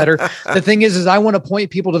feel better. The thing is I want to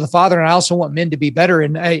point people to the Father, and I also want men to be better.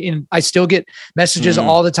 And I still get messages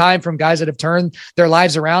all the time from guys that have turned their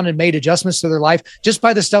lives around and made adjustments to their life just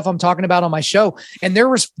by the stuff I'm talking about on my show. And they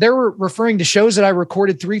were referring to shows that I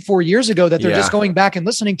recorded 3-4 years ago that they're just going back and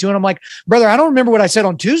listening to. And I'm like, brother, I don't remember what I said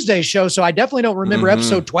on Tuesday's show. So I definitely don't remember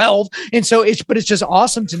episode 12. And so it's just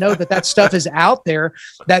awesome to know that stuff is out there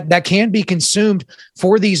that can be consumed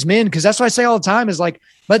for these men. Cause that's what I say all the time is like,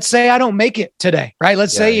 let's say I don't make it today, right?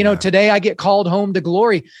 Let's say, today I get called home to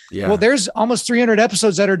glory. Yeah. Well, there's almost 300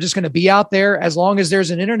 episodes that are just going to be out there as long as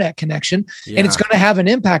there's an internet connection, and it's going to have an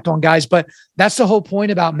impact on guys. But that's the whole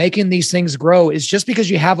point about making these things grow is just because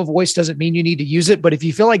you have a voice doesn't mean you need to use it. But if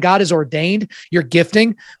you feel like God has ordained your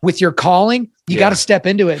gifting with your calling, you got to step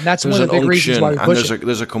into it. And that's one of the big reasons why we push it.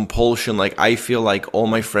 There's a compulsion. Like I feel like all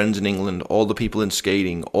my friends in England, all the people in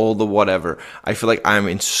skating, all the whatever, I feel like I'm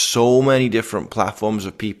in so many different platforms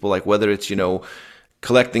of people, like whether it's, you know,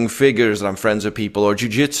 collecting figures that I'm friends with people, or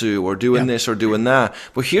jiu-jitsu, or doing this or doing that.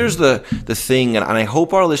 But here's the thing, and I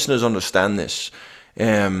hope our listeners understand this.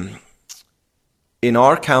 In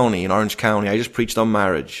our county, in Orange County, I just preached on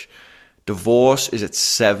marriage. Divorce is at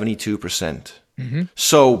 72%.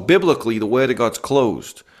 So biblically, the word of God's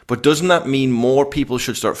closed. But doesn't that mean more people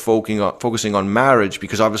should start focusing on marriage?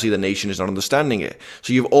 Because obviously the nation is not understanding it.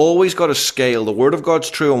 So you've always got to scale. The word of God's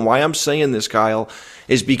true. And why I'm saying this, Kyle,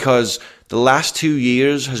 is because the last 2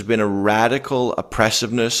 years has been a radical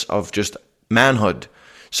oppressiveness of just manhood.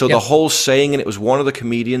 So the whole saying, and it was one of the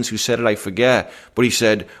comedians who said it, I forget, but he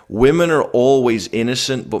said, women are always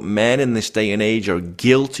innocent, but men in this day and age are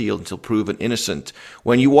guilty until proven innocent.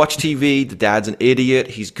 When you watch TV, the dad's an idiot,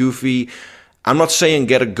 he's goofy. I'm not saying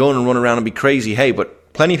get a gun and run around and be crazy. Hey,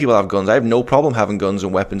 but plenty of people have guns. I have no problem having guns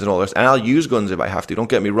and weapons and all this. And I'll use guns if I have to, don't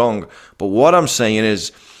get me wrong. But what I'm saying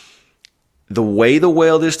is, the way the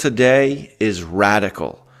world is today is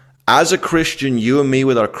radical. As a Christian, you and me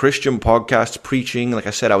with our Christian podcasts, preaching, like I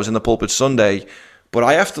said, I was in the pulpit Sunday, but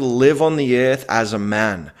I have to live on the earth as a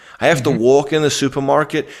man. I have to walk in the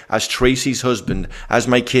supermarket as Tracy's husband, as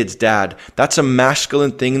my kid's dad. That's a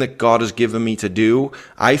masculine thing that God has given me to do.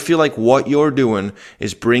 I feel like what you're doing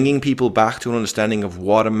is bringing people back to an understanding of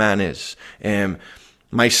what a man is.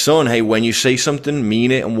 My son, hey, when you say something,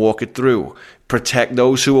 mean it and walk it through. Protect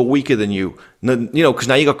those who are weaker than you. Because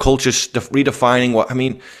now you got culture redefining what,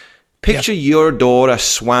 picture your daughter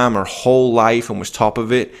swam her whole life and was top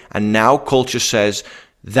of it, and now culture says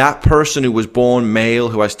that person who was born male,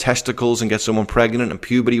 who has testicles and gets someone pregnant and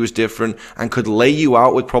puberty was different and could lay you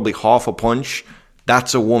out with probably half a punch,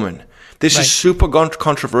 that's a woman. This is super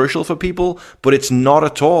controversial for people, but it's not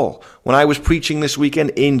at all. When I was preaching this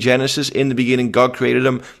weekend in Genesis, in the beginning, God created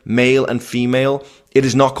them male and female. It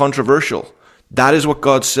is not controversial. That is what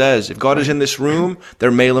God says. If God is in this room, they're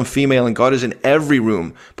male and female, and God is in every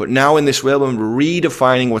room. But now in this world, when we're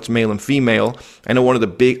redefining what's male and female, I know one of the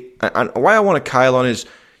big, and why I want to Kyle on is,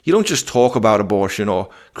 you don't just talk about abortion or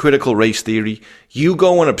critical race theory. You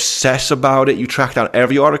go and obsess about it. You track down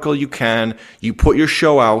every article you can. You put your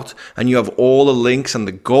show out, and you have all the links, and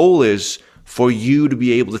the goal is for you to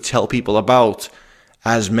be able to tell people about,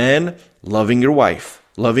 as men, loving your wife,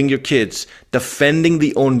 loving your kids, defending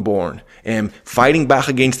the unborn, and fighting back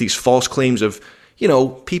against these false claims of,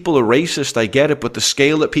 people are racist, I get it, but the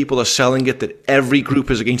scale that people are selling it, that every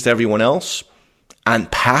group is against everyone else.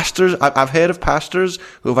 And pastors, I've heard of pastors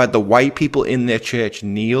who have had the white people in their church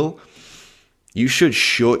kneel. You should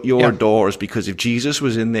shut your doors, because if Jesus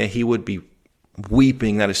was in there, he would be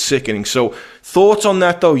weeping. That is sickening. So thoughts on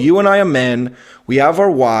that, though? You and I are men. We have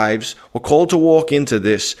our wives. We're called to walk into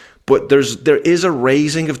this. But there is a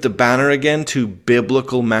raising of the banner again to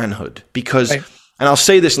biblical manhood. Because, and I'll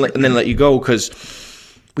say this and then let you go, because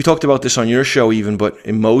we talked about this on your show even, but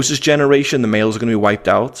in Moses' generation, the males are going to be wiped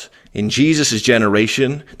out. In Jesus'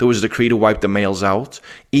 generation, there was a decree to wipe the males out.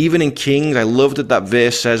 Even in Kings, I love that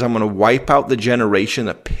verse says, I'm going to wipe out the generation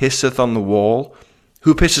that pisseth on the wall.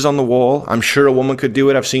 Who pisses on the wall? I'm sure a woman could do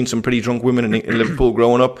it. I've seen some pretty drunk women in Liverpool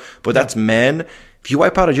growing up, but that's men. If you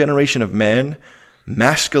wipe out a generation of men,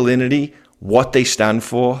 masculinity, what they stand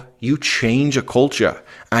for, you change a culture.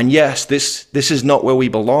 And yes, this is not where we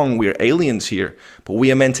belong. We're aliens here, but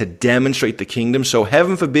we are meant to demonstrate the kingdom. So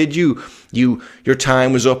heaven forbid your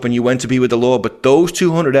time was up and you went to be with the Lord. But those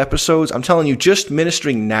 200 episodes, I'm telling you, just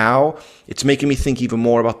ministering now, it's making me think even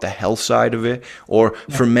more about the health side of it. Or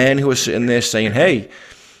for men who are sitting there saying, hey,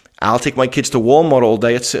 I'll take my kids to Walmart all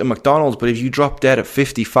day, I'd sit at McDonald's. But if you drop dead at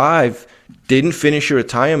 55, didn't finish your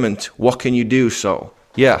retirement, what can you do? So,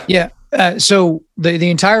 yeah. Yeah. So the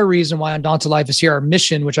entire reason why Undaunted Life is here, our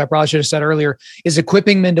mission, which I probably should have said earlier, is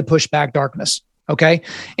equipping men to push back darkness. Okay.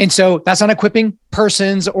 And so that's not equipping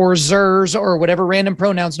persons or zers or whatever random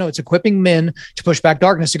pronouns. No, it's equipping men to push back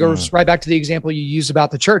darkness. It goes right back to the example you used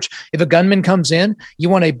about the church. If a gunman comes in, you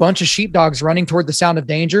want a bunch of sheepdogs running toward the sound of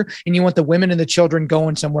danger, and you want the women and the children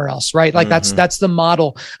going somewhere else, right? Like that's the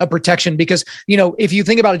model of protection. Because, if you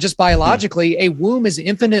think about it just biologically, a womb is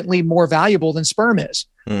infinitely more valuable than sperm is,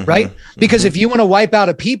 right? Because if you want to wipe out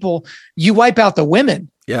a people, you wipe out the women.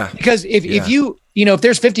 Yeah. Because if you, if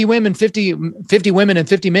there's 50 women, 50 women and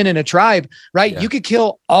 50 men in a tribe, right? Yeah. You could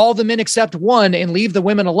kill all the men except one and leave the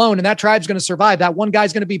women alone, and that tribe's going to survive. That one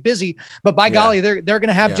guy's going to be busy, but by golly, they're going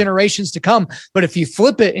to have generations to come. But if you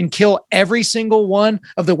flip it and kill every single one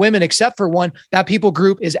of the women except for one, that people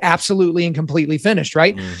group is absolutely and completely finished,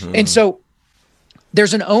 right? And so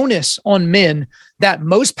there's an onus on men that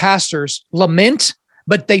most pastors lament,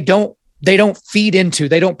 but they don't feed into,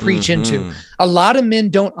 they don't preach into. A lot of men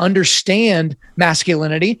don't understand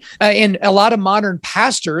masculinity. And a lot of modern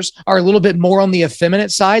pastors are a little bit more on the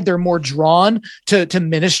effeminate side. They're more drawn to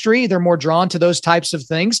ministry. They're more drawn to those types of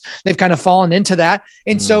things. They've kind of fallen into that.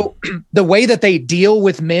 And so the way that they deal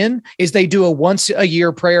with men is they do a once a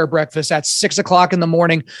year prayer breakfast at 6 o'clock in the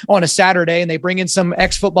morning on a Saturday. And they bring in some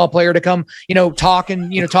ex-football player to come, talk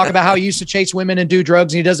about how he used to chase women and do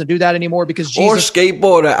drugs. And he doesn't do that anymore because Jesus. Or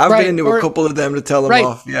skateboarder. I've been into a couple of them to tell them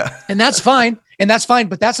off. Yeah. And that's fine. And that's fine,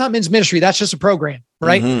 but that's not men's ministry. That's just a program,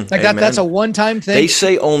 right? Like that's a one-time thing. They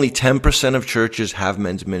say only 10% of churches have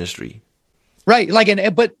men's ministry. Right. Like,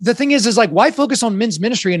 but the thing is like, why focus on men's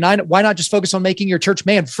ministry and why not just focus on making your church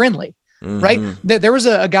man friendly? Right. There was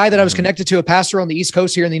a guy that I was connected to, a pastor on the East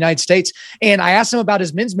Coast here in the United States. And I asked him about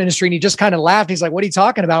his men's ministry and he just kind of laughed. He's like, what are you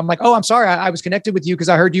talking about? I'm like, oh, I'm sorry. I was connected with you because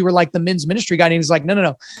I heard you were like the men's ministry guy. And he's like,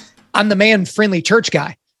 no. I'm the man friendly church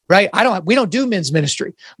guy. Right. we don't do men's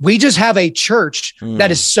ministry. We just have a church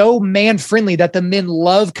that is so man friendly that the men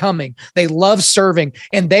love coming. They love serving,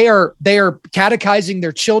 and they are catechizing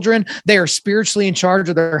their children. They are spiritually in charge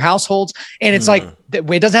of their households. And it's like,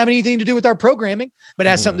 it doesn't have anything to do with our programming, but it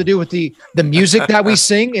has something to do with the music that we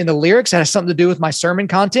sing and the lyrics. It has something to do with my sermon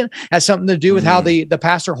content. It has something to do with how the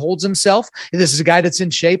pastor holds himself. This is a guy that's in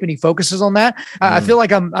shape and he focuses on that. I feel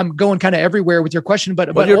like I'm going kind of everywhere with your question,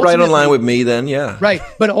 but you're right on line with me then. Yeah. Right.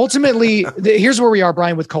 But ultimately, here's where we are,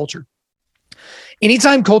 Brian, with culture.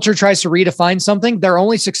 Anytime culture tries to redefine something, they're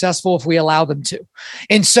only successful if we allow them to.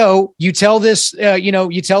 And so you tell this,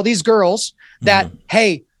 you tell these girls that,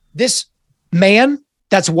 hey, this man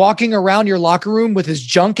that's walking around your locker room with his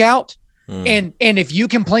junk out, and if you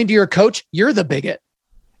complain to your coach, you're the bigot.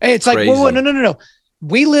 It's like, whoa, no.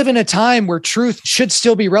 We live in a time where truth should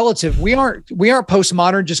still be relative. We aren't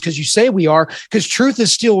postmodern just because you say we are, because truth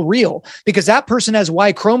is still real, because that person has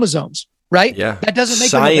Y chromosomes, right? Yeah. That doesn't make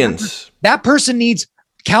science. That person needs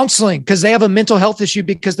counseling because they have a mental health issue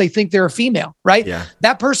because they think they're a female, right? Yeah.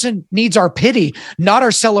 That person needs our pity, not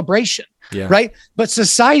our celebration. Yeah. Right. But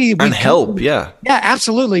society and help. Yeah. Yeah,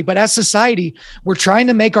 absolutely. But as society, we're trying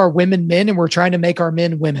to make our women men and we're trying to make our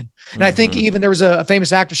men women. And I think even there was a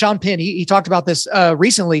famous actor, Sean Penn, he talked about this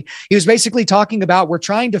recently. He was basically talking about we're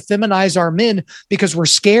trying to feminize our men because we're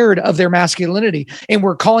scared of their masculinity and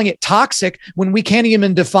we're calling it toxic when we can't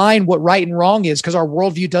even define what right and wrong is because our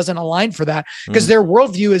worldview doesn't align for that because their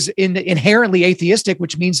worldview is inherently atheistic,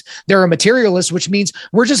 which means they're a materialist, which means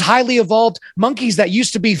we're just highly evolved monkeys that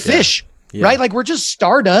used to be fish. Yeah. Right? Like we're just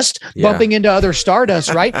stardust bumping into other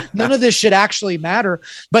stardust, right? None of this should actually matter.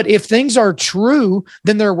 But if things are true,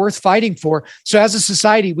 then they're worth fighting for. So as a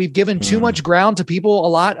society, we've given too much ground to people, a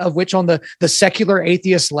lot of which on the secular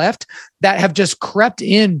atheist left that have just crept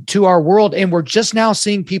into our world. And we're just now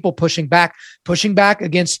seeing people pushing back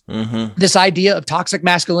against this idea of toxic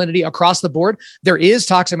masculinity across the board. There is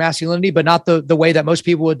toxic masculinity, but not the way that most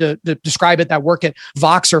people would describe it that work at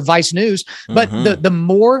Vox or Vice News. But the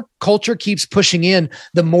more culture keeps pushing in,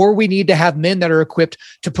 the more we need to have men that are equipped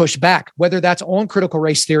to push back, whether that's on critical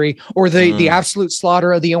race theory or the absolute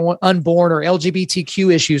slaughter of the unborn or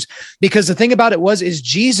LGBTQ issues. Because the thing about it is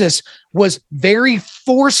Jesus was very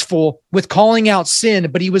forceful with calling out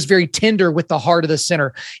sin, but he was very tender with the heart of the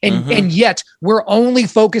sinner. And yet we're only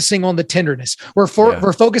focusing on the tenderness. We're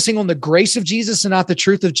focusing on the grace of Jesus and not the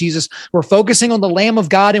truth of Jesus. We're focusing on the Lamb of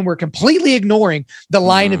God and we're completely ignoring the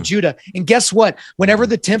Lion of Judah. And guess what? Whenever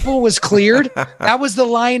the temple was cleared, that was the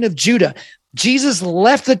Lion of Judah. Jesus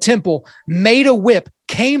left the temple, made a whip,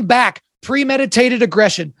 came back, premeditated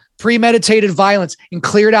aggression, premeditated violence, and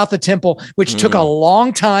cleared out the temple, which took a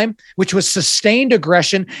long time, which was sustained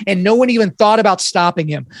aggression, and no one even thought about stopping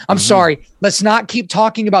him. I'm sorry. Let's not keep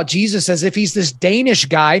talking about Jesus as if he's this Danish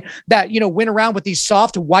guy that, went around with these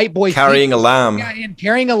soft white boy carrying a lamb. Yeah, and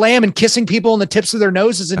carrying a lamb and kissing people on the tips of their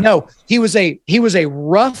noses. And no, he was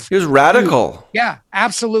rough. He was radical. Dude. Yeah,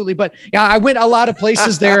 absolutely. But yeah, I went a lot of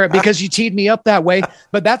places there because you teed me up that way.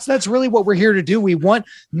 But that's really what we're here to do. We want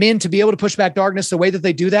men to be able to push back darkness. The way that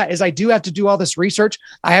they do that is I do have to do all this research.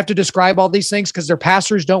 I have to describe all these things because their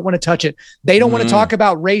pastors don't want to touch it. They don't want to talk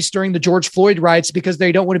about race during the George Floyd riots because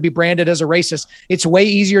they don't want to be branded as a racist. It's way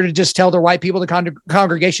easier to just tell the white people, the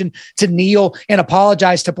congregation, to kneel and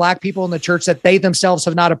apologize to black people in the church that they themselves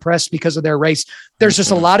have not oppressed because of their race. There's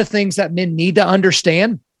just a lot of things that men need to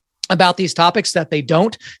understand about these topics that they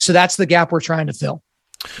don't. So that's the gap we're trying to fill.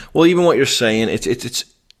 Well, even what you're saying, it's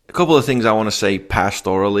a couple of things I want to say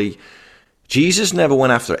pastorally. Jesus never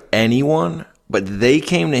went after anyone, but they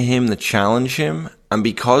came to him to challenge him. And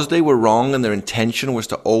because they were wrong and their intention was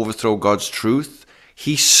to overthrow God's truth,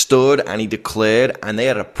 he stood and he declared, and they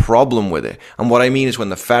had a problem with it. And what I mean is when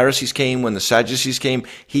the Pharisees came, when the Sadducees came,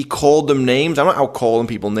 he called them names. I'm not out calling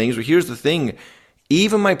people names, but here's the thing.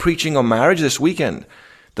 Even my preaching on marriage this weekend,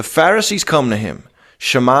 the Pharisees come to him.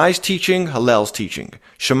 Shammai's teaching, Hillel's teaching.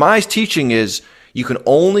 Shammai's teaching is you can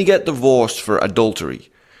only get divorced for adultery.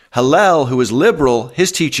 Hillel, who is liberal,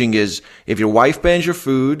 his teaching is if your wife burns your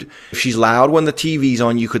food, if she's loud when the TV's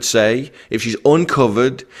on, you could say, if she's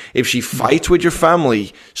uncovered, if she fights with your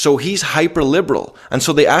family. So he's hyper liberal. And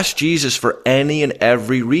so they ask Jesus for any and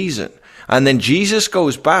every reason. And then Jesus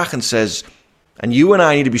goes back and says, and you and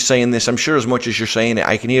I need to be saying this, I'm sure as much as you're saying it,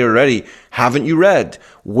 I can hear already. Haven't you read?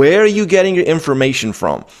 Where are you getting your information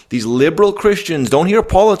from? These liberal Christians, don't hear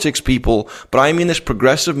politics, people, but I mean this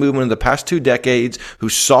progressive movement in the past 2 decades who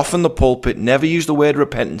softened the pulpit, never used the word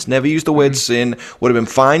repentance, never used the word sin, would have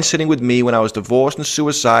been fine sitting with me when I was divorced and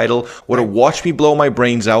suicidal, would have watched me blow my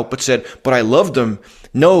brains out, but said, but I loved them.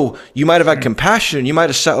 No, you might have had compassion. You might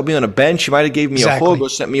have sat with me on a bench. You might have gave me a hug or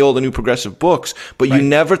sent me all the new progressive books. But you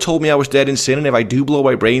never told me I was dead in sin. And if I do blow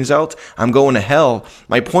my brains out, I'm going to hell.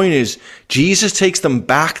 My point is, Jesus takes them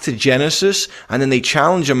back to Genesis, and then they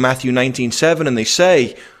challenge him, Matthew 19:7, and they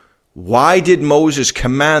say, why did Moses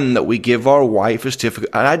command that we give our wife a certificate?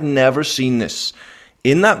 And I'd never seen this.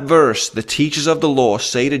 In that verse, the teachers of the law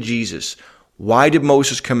say to Jesus, why did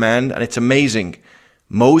Moses command? And it's amazing.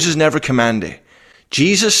 Moses never commanded.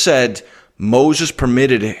 Jesus said Moses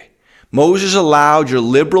permitted it. Moses allowed your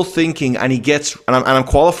liberal thinking, and he gets, and I'm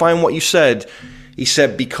qualifying what you said. He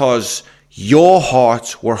said, because your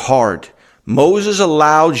hearts were hard. Moses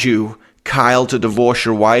allowed you, Kyle, to divorce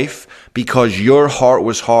your wife because your heart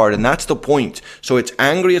was hard. And that's the point. So it's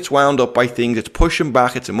angry, it's wound up by things, it's pushing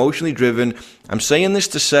back, it's emotionally driven. I'm saying this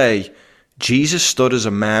to say, Jesus stood as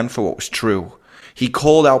a man for what was true. He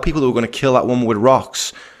called out people who were going to kill that woman with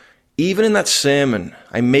rocks. Even in that sermon,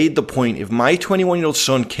 I made the point, if my 21-year-old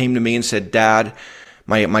son came to me and said, Dad,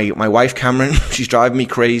 my wife Cameron, she's driving me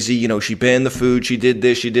crazy, you know, she burned the food, she did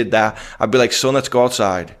this, she did that, I'd be like, son, let's go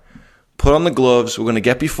outside. Put on the gloves, we're going to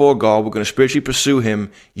get before God, we're going to spiritually pursue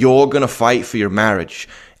him, you're going to fight for your marriage.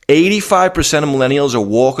 85% of millennials are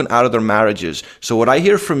walking out of their marriages. So what I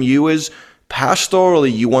hear from you is,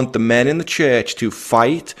 pastorally, you want the men in the church to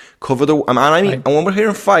fight, cover the... And when we're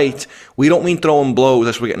hearing fight, we don't mean throwing blows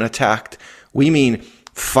as we're getting attacked. We mean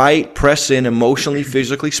fight, press in emotionally,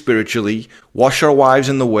 physically, spiritually, wash our wives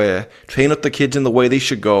in the way, train up the kids in the way they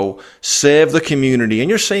should go, serve the community. And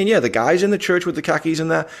you're saying, yeah, the guys in the church with the khakis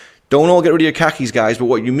and that, don't all get rid of your khakis, guys. But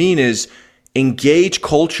what you mean is engage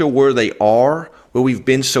culture where they are, where we've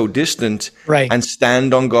been so distant, and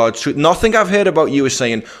stand on God's truth. Nothing I've heard about you is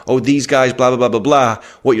saying, oh, these guys, blah, blah, blah, blah, blah.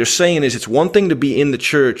 What you're saying is it's one thing to be in the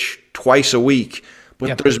church twice a week,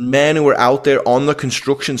 but there's men who are out there on the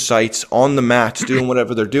construction sites, on the mats, doing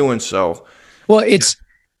whatever they're doing. So, well,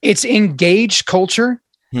 it's engaged culture,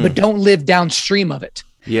 but don't live downstream of it.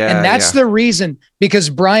 Yeah, and that's the reason,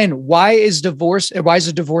 because Brian, why is the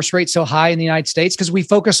divorce rate so high in the United States? Because we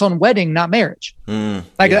focus on wedding, not marriage.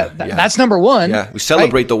 That's number one. Yeah, we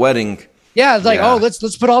celebrate the wedding. Yeah, it's like, oh,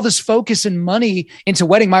 let's put all this focus and money into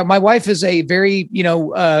wedding. My wife is a very,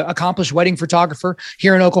 accomplished wedding photographer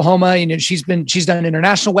here in Oklahoma. You know, she's done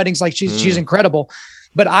international weddings. Like she's incredible.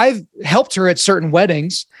 But I've helped her at certain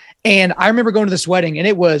weddings. And I remember going to this wedding, and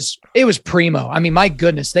it was primo. I mean, my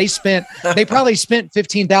goodness, they probably spent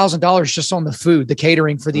 $15,000 just on the food, the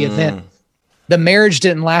catering for the event. The marriage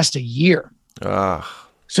didn't last a year.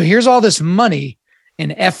 So here's all this money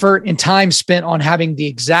and effort and time spent on having the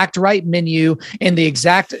exact right menu and the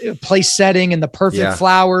exact place setting and the perfect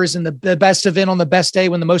flowers and the best event on the best day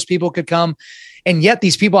when the most people could come. And yet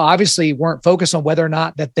these people obviously weren't focused on whether or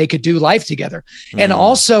not that they could do life together. And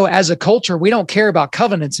also as a culture, we don't care about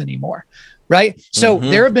covenants anymore. Right. So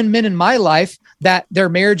there have been men in my life that their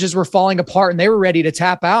marriages were falling apart and they were ready to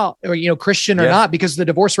tap out, or, Christian or not, because the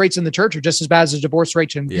divorce rates in the church are just as bad as the divorce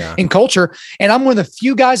rates in culture. And I'm one of the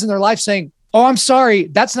few guys in their life saying, oh, I'm sorry,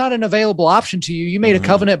 that's not an available option to you. You made a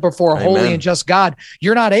covenant before a holy and just God.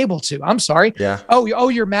 You're not able to. I'm sorry. Yeah. Oh,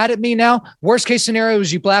 you're mad at me now? Worst case scenario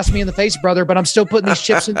is you blast me in the face, brother, but I'm still putting these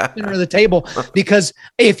chips in the center of the table, because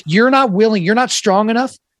if you're not willing, you're not strong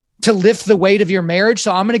enough to lift the weight of your marriage.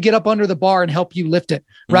 So I'm going to get up under the bar and help you lift it.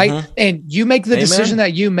 Right. And you make the decision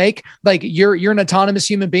that you make. Like you're an autonomous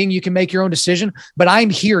human being. You can make your own decision, but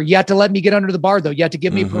I'm here. You have to let me get under the bar though. You have to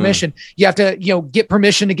give me permission. You have to, get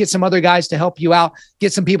permission to get some other guys to help you out,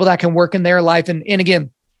 get some people that can work in their life. And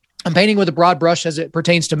again, I'm painting with a broad brush as it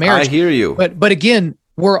pertains to marriage. I hear you. But again,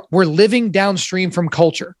 we're living downstream from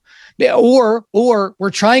culture. Or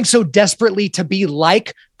we're trying so desperately to be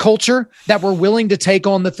like culture that we're willing to take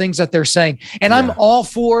on the things that they're saying. And I'm all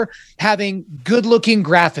for having good looking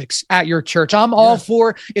graphics at your church. I'm all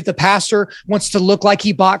for if the pastor wants to look like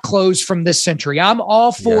he bought clothes from this century. I'm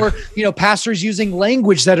all for, pastors using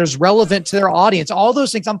language that is relevant to their audience. All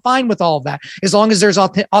those things. I'm fine with all of that as long as there's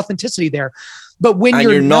authenticity there. But when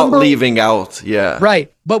you're not leaving out,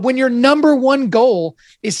 right. But when your number one goal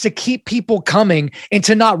is to keep people coming and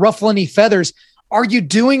to not ruffle any feathers, are you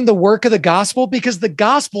doing the work of the gospel? Because the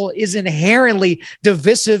gospel is inherently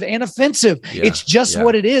divisive and offensive. Yeah, it's just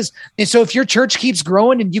what it is. And so if your church keeps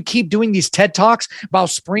growing and you keep doing these TED Talks while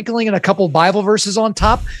sprinkling in a couple Bible verses on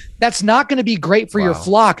top, that's not going to be great for your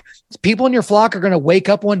flock. People in your flock are going to wake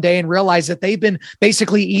up one day and realize that they've been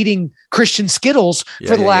basically eating Christian Skittles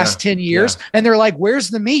for the last 10 years. Yeah. And they're like, where's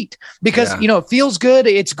the meat? Because, it feels good.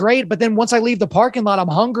 It's great. But then once I leave the parking lot, I'm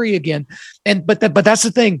hungry again. But that's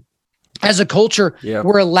the thing. As a culture,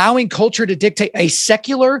 we're allowing culture to dictate, a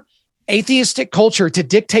secular, atheistic culture to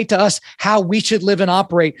dictate to us how we should live and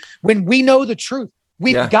operate when we know the truth.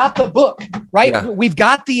 We've got the book, right? Yeah. We've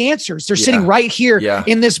got the answers. They're sitting right here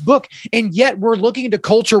in this book. And yet we're looking to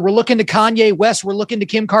culture. We're looking to Kanye West. We're looking to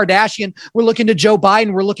Kim Kardashian. We're looking to Joe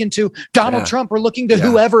Biden. We're looking to Donald Trump. We're looking to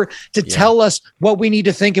whoever to tell us what we need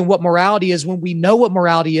to think and what morality is. When we know what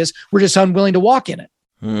morality is, we're just unwilling to walk in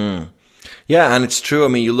it. Yeah, and it's true. I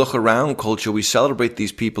mean, you look around culture, we celebrate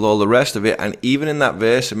these people, all the rest of it. And even in that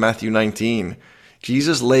verse in Matthew 19,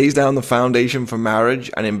 Jesus lays down the foundation for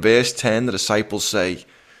marriage. And in verse 10, the disciples say,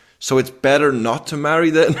 so it's better not to marry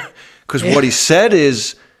then? Because what he said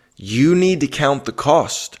is, you need to count the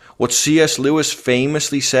cost. What C.S. Lewis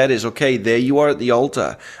famously said is, okay, there you are at the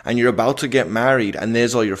altar and you're about to get married and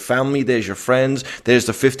there's all your family, there's your friends, there's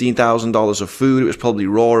the $15,000 of food. It was probably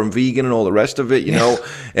raw and vegan and all the rest of it, you know.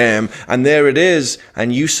 And there it is.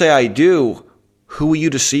 And you say, I do. Who are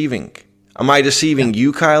you deceiving? Am I deceiving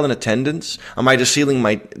you, Kyle, in attendance? Am I deceiving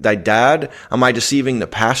my dad? Am I deceiving the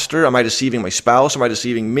pastor? Am I deceiving my spouse? Am I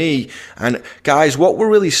deceiving me? And guys, what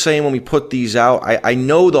we're really saying when we put these out, I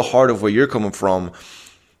know the heart of where you're coming from.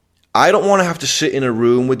 I don't want to have to sit in a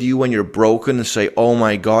room with you when you're broken and say, oh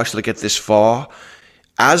my gosh, did I get this far?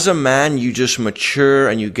 As a man, you just mature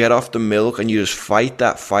and you get off the milk and you just fight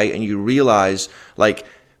that fight and you realize, like,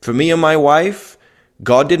 for me and my wife,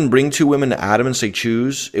 God didn't bring two women to Adam and say,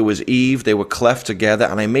 choose. It was Eve. They were cleft together.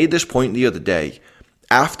 And I made this point the other day.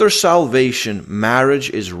 After salvation, marriage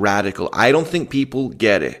is radical. I don't think people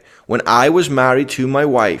get it. When I was married to my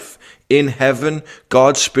wife, in heaven,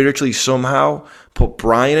 God spiritually somehow put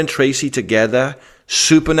Brian and Tracy together,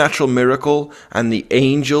 supernatural miracle, and the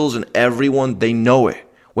angels and everyone, they know it.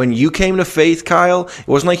 When you came to faith, Kyle, it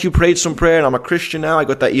wasn't like you prayed some prayer and I'm a Christian now. I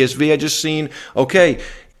got that ESV I just seen. Okay.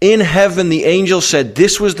 In heaven, the angel said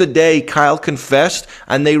this was the day Kyle confessed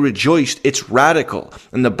and they rejoiced. It's radical.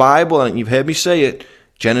 And the Bible, and you've heard me say it,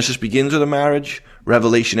 Genesis begins with a marriage,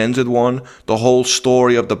 Revelation ends with one, the whole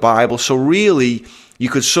story of the Bible. So really, you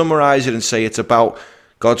could summarize it and say it's about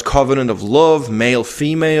God's covenant of love, male,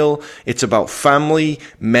 female. It's about family,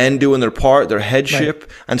 men doing their part, their headship.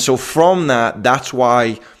 Right. And so from that, that's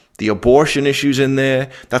why the abortion issue's in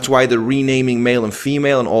there. That's why the renaming male and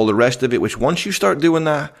female and all the rest of it, which once you start doing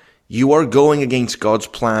that, you are going against God's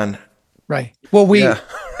plan. Right. Well,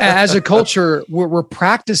 as a culture, we're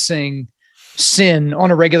practicing sin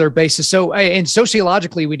on a regular basis. So, and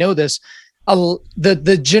sociologically, we know this.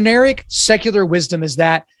 The generic secular wisdom is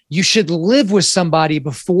that you should live with somebody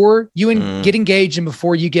before you get engaged and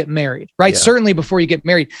before you get married, right? Yeah. Certainly before you get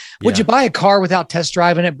married. Would you buy a car without test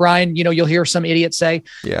driving it, Brian? You know, you'll hear some idiot say.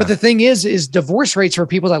 Yeah. But the thing is divorce rates for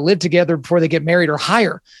people that live together before they get married are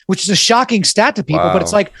higher, which is a shocking stat to people. Wow. But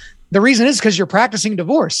it's like, the reason is because you're practicing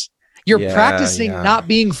divorce. You're practicing not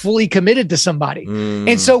being fully committed to somebody.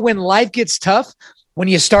 And so when life gets tough, when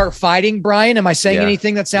you start fighting, Brian, am I saying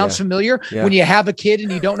anything that sounds familiar? Yeah. When you have a kid and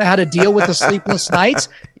you don't know how to deal with the sleepless nights,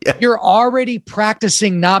 you're already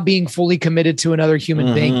practicing not being fully committed to another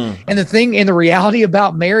human being. And the reality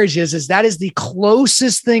about marriage is that is the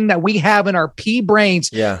closest thing that we have in our pea brains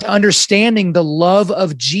to understanding the love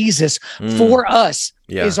of Jesus for us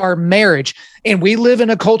is our marriage. And we live in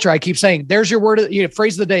a culture. I keep saying, there's your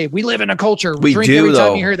phrase of the day. We live in a culture. We do,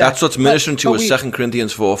 though. That's what's ministering to us, 2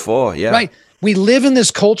 Corinthians 4:4. Yeah. Right. We live in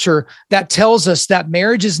this culture that tells us that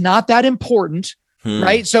marriage is not that important,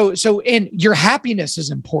 right? So, and your happiness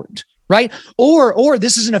is important, right? Or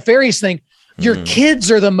this is a nefarious thing. Your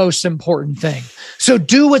kids are the most important thing. So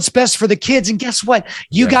do what's best for the kids. And guess what?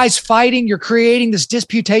 You guys fighting, you're creating this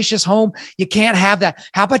disputatious home. You can't have that.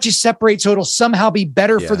 How about you separate so it'll somehow be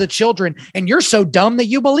better for the children? And you're so dumb that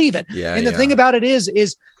you believe it. And the thing about it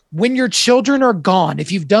is when your children are gone,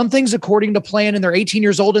 if you've done things according to plan and they're 18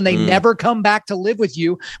 years old and they never come back to live with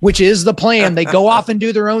you, which is the plan, they go off and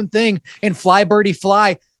do their own thing and fly, birdie,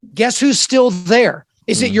 fly. Guess who's still there?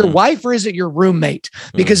 Is it your wife or is it your roommate?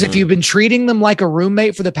 Because if you've been treating them like a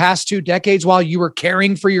roommate for the past 2 decades while you were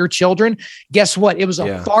caring for your children, guess what? It was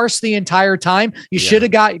a farce the entire time. You should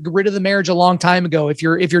have got rid of the marriage a long time ago if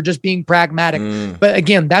you're just being pragmatic. But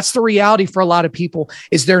again, that's the reality for a lot of people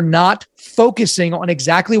is they're not focusing on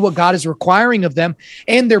exactly what God is requiring of them.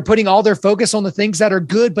 And they're putting all their focus on the things that are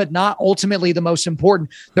good, but not ultimately the most important.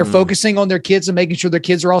 They're focusing on their kids and making sure their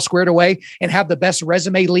kids are all squared away and have the best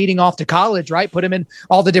resume leading off to college, right? Put them in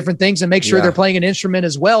all the different things and make sure they're playing an instrument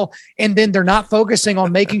as well. And then they're not focusing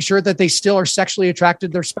on making sure that they still are sexually attracted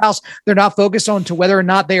to their spouse. They're not focused on to whether or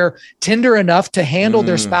not they are tender enough to handle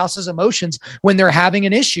their spouse's emotions when they're having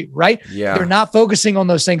an issue, right? They're not focusing on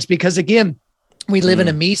those things because again, we live in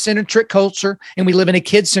a me-centric culture and we live in a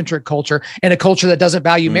kid-centric culture and a culture that doesn't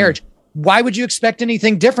value marriage. Why would you expect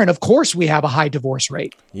anything different? Of course, we have a high divorce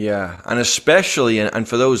rate. Yeah. And especially, and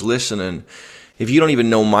for those listening, if you don't even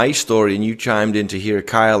know my story and you chimed in to hear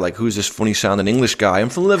Kyle, like, who's this funny sounding English guy? I'm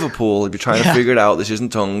from Liverpool. If you're trying to figure it out, this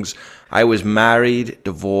isn't tongues. I was married,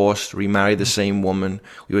 divorced, remarried the same woman.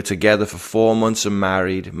 We were together for 4 months and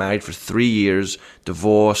married for 3 years,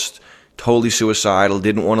 divorced, totally suicidal,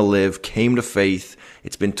 didn't want to live, came to faith.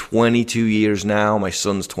 It's been 22 years now. My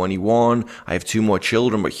son's 21. I have 2 more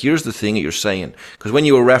children. But here's the thing that you're saying. Because when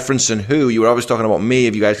you were referencing who, you were always talking about me,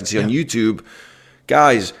 if you guys can see on YouTube.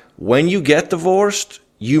 Guys, when you get divorced,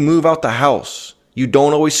 you move out the house. You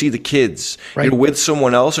don't always see the kids. Right. You're with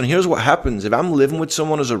someone else. And here's what happens. If I'm living with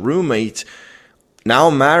someone as a roommate, now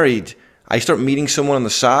I'm married, I start meeting someone on the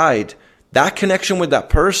side. That connection with that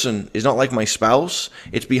person is not like my spouse.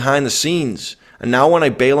 It's behind the scenes. And now when I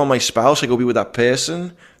bail on my spouse, I go be with that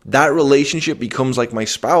person. That relationship becomes like my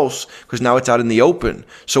spouse because now it's out in the open.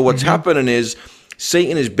 So what's happening is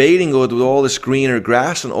Satan is baiting God with all this greener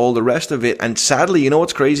grass and all the rest of it. And sadly, you know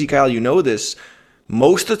what's crazy, Kyle? You know this.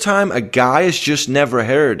 Most of the time, a guy has just never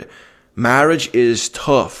heard. Marriage is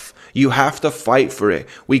tough. You have to fight for it.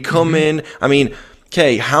 We come in, I mean,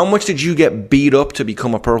 okay, how much did you get beat up to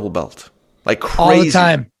become a purple belt? Like crazy. All the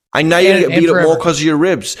time. I know you get beat up more because of your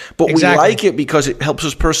ribs, but we like it because it helps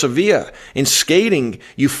us persevere. In skating,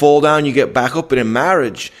 you fall down, you get back up, but in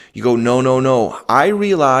marriage, you go, no. I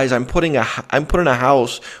realize I'm putting a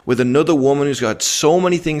house with another woman who's got so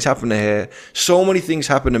many things happen to her, so many things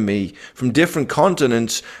happen to me from different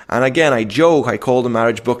continents. And again, I joke, I call the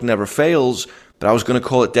marriage book Never Fails, but I was going to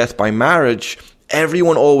call it Death by Marriage.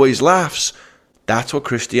 Everyone always laughs. That's what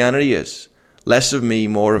Christianity is. Less of me,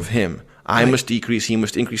 more of him. I must decrease, he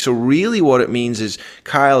must increase. So really what it means is,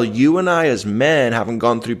 Kyle, you and I as men, having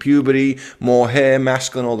gone through puberty, more hair,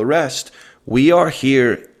 masculine, all the rest, we are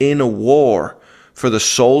here in a war for the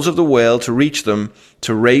souls of the world, to reach them,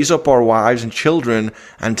 to raise up our wives and children,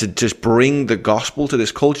 and to just bring the gospel to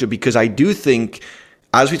this culture. Because I do think,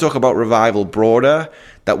 as we talk about revival broader,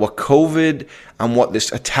 that what COVID and what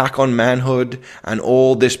this attack on manhood and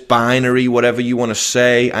all this binary, whatever you want to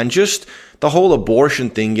say, and just the whole abortion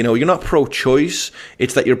thing, you know, you're not pro-choice.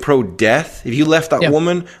 It's that you're pro-death. If you left that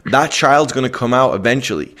woman, that child's going to come out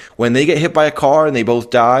eventually. When they get hit by a car and they both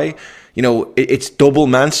die, you know, it's double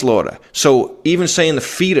manslaughter. So even saying the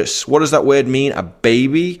fetus, what does that word mean? A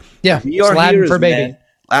baby? Yeah, we are Latin here for as baby. Men,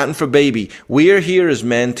 Latin for baby. We are here as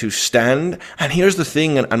men to stand. And here's the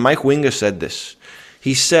thing, and Mike Winger said this.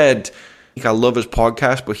 He said, I love his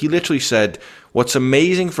podcast, but he literally said, what's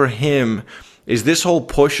amazing for him is this whole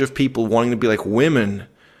push of people wanting to be like women.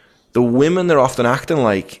 The women they're often acting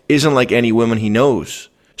like isn't like any women he knows.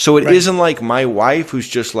 So it isn't like my wife who's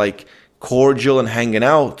just like cordial and hanging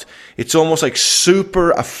out. It's almost like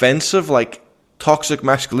super offensive, like toxic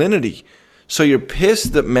masculinity. So you're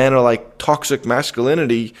pissed that men are like toxic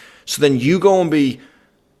masculinity. So then you go and be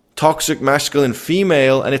toxic masculine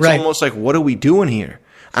female, and it's almost like, what are we doing here?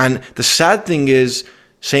 And the sad thing is,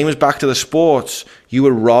 same as back to the sports, you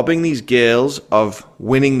were robbing these girls of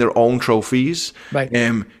winning their own trophies. Right.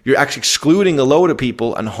 You're actually excluding a load of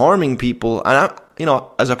people and harming people. And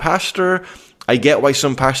as a pastor, I get why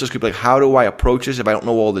some pastors could be like, how do I approach this if I don't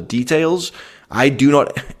know all the details? I do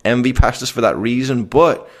not envy pastors for that reason,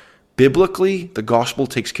 but biblically, the gospel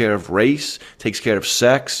takes care of race, takes care of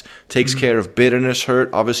sex, takes care of bitterness,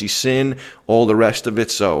 hurt, obviously sin, all the rest of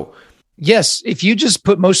it. So yes, if you just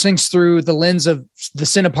put most things through the lens of the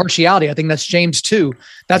sin of partiality, I think that's James 2.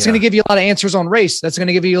 That's going to give you a lot of answers on race. That's going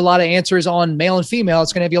to give you a lot of answers on male and female.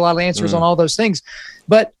 It's going to give you a lot of answers on all those things.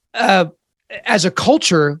 But as a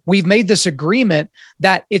culture, we've made this agreement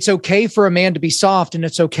that it's okay for a man to be soft and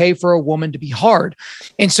it's okay for a woman to be hard.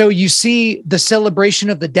 And so you see the celebration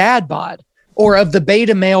of the dad bod, or of the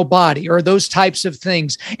beta male body or those types of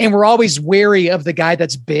things. And we're always wary of the guy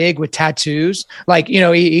that's big with tattoos. Like,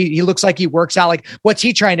 he looks like he works out. Like, what's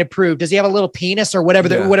he trying to prove? Does he have a little penis or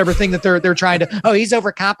whatever, whatever thing that they're trying to, oh, he's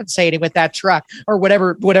overcompensating with that truck or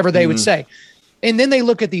whatever they would say. And then they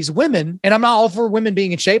look at these women, and I'm not all for women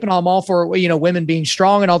being in shape, and I'm all for, women being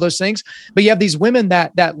strong and all those things. But you have these women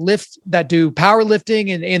that lift, that do powerlifting,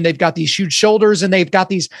 and they've got these huge shoulders, and they've got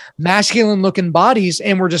these masculine looking bodies.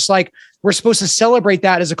 And we're just like, we're supposed to celebrate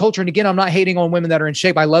that as a culture. And again, I'm not hating on women that are in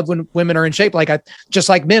shape. I love when women are in shape. Like, just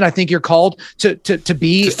like men, I think you're called to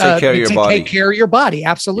take care of your body.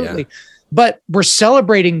 Absolutely. Yeah. But we're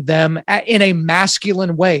celebrating them in a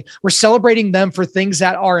masculine way. We're celebrating them for things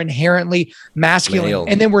that are inherently masculine. Male.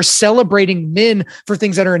 And then we're celebrating men for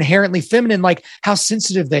things that are inherently feminine, like how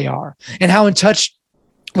sensitive they are and how in touch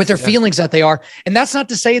with their feelings that they are. And that's not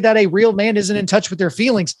to say that a real man isn't in touch with their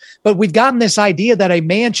feelings, but we've gotten this idea that a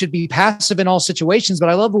man should be passive in all situations. But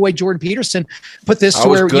I love the way Jordan Peterson put this. I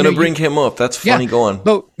was going to bring him up. That's funny going.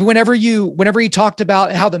 But whenever he talked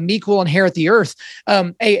about how the meek will inherit the earth,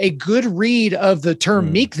 a good read of the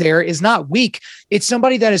term meek there is not weak. It's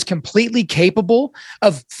somebody that is completely capable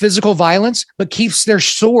of physical violence, but keeps their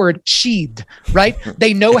sword sheathed, right?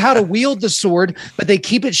 They know how to wield the sword, but they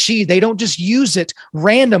keep it sheathed. They don't just use it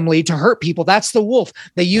randomly to hurt people. That's the wolf.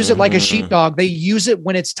 They use it like a sheepdog. They use it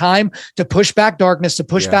when it's time to push back darkness, to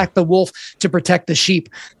push back the wolf, to protect the sheep.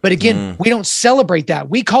 But again, we don't celebrate that.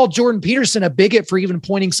 We call Jordan Peterson a bigot for even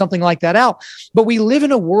pointing something like that out. But we live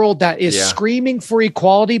in a world that is screaming for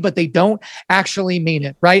equality, but they don't actually mean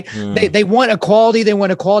it, right? They want equality. They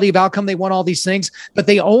want equality of outcome. They want all these things, but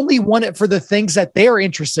they only want it for the things that they're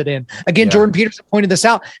interested in. Again, Jordan Peterson pointed this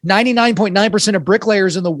out. 99.9% of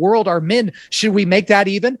bricklayers in the world are men. Should we make that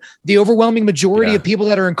even? The overwhelming majority of people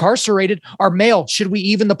that are incarcerated are male. Should we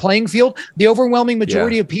even the playing field? The overwhelming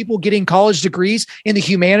majority of people getting college degrees in the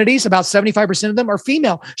humanities, about 75% of them are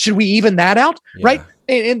female. Should we even that out? Right.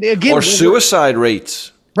 And again, or suicide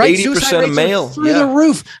rates. Right. 80% of male through the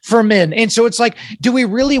roof for men. And so it's like, do we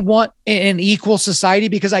really want an equal society?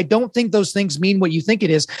 Because I don't think those things mean what you think it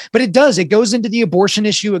is, but it does. It goes into the abortion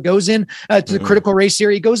issue. It goes in to the critical race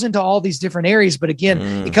theory. It goes into all these different areas. But again,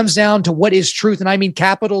 it comes down to what is truth. And I mean,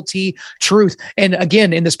 capital T truth. And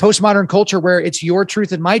again, in this postmodern culture where it's your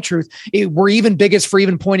truth and my truth, we're even biggest for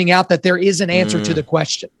even pointing out that there is an answer to the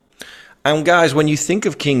question. And guys, when you think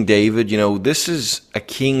of King David, this is a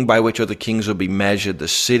king by which other kings will be measured. The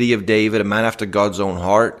city of David, a man after God's own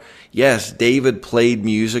heart. Yes, David played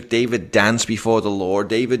music. David danced before the Lord.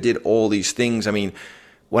 David did all these things. I mean,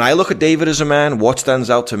 when I look at David as a man, what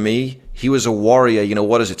stands out to me? He was a warrior.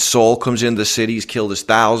 What is it? Saul comes into the city, he's killed his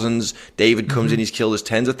thousands. David comes in, he's killed his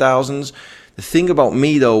tens of thousands. The thing about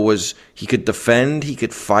me, though, was he could defend, he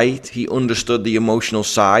could fight, he understood the emotional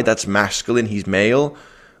side. That's masculine, he's male.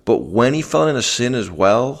 But when he fell into sin as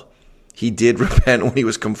well, he did repent when he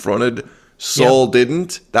was confronted. Saul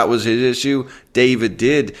didn't. That was his issue. David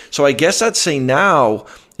did. So I guess I'd say now,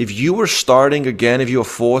 if you were starting again, if you were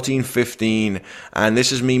 14, 15, and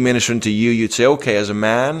this is me ministering to you, you'd say, okay, as a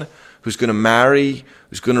man who's going to marry,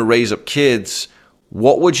 who's going to raise up kids,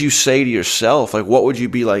 what would you say to yourself? Like, what would you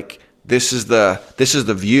be like, this is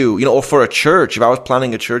the view, or for a church, if I was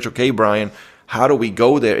planning a church, okay, Brian, how do we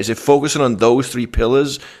go there? Is it focusing on those three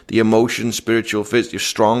pillars, the emotion, spiritual, physical,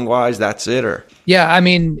 strong wise, that's it? Or yeah, I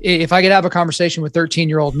mean, if I could have a conversation with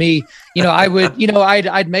 13-year-old me, I would,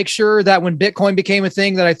 I'd make sure that when Bitcoin became a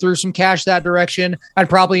thing, that I threw some cash that direction. I'd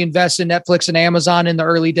probably invest in Netflix and Amazon in the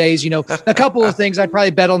early days. A couple of things. I'd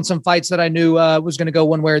probably bet on some fights that I knew was going to go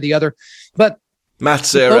one way or the other. But Matt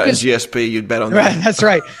Serra and GSP, you'd bet on that. Right, that's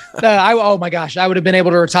right. Oh my gosh, I would have been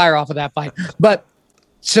able to retire off of that fight. But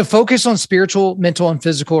to focus on spiritual, mental, and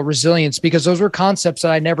physical resilience, because those were concepts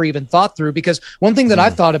that I never even thought through. Because one thing that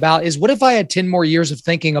I've thought about is, what if I had 10 more years of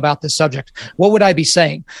thinking about this subject? What would I be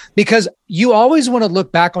saying? Because you always want to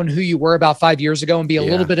look back on who you were about 5 years ago and be a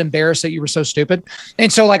little bit embarrassed that you were so stupid.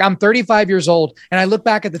 And so I'm 35 years old, and I look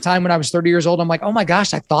back at the time when I was 30 years old. I'm like, oh my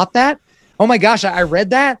gosh, I thought that. Oh my gosh, I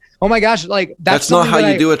read that. Oh my gosh, that's not how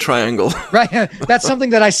you do a triangle. Right. That's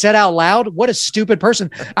something that I said out loud. What a stupid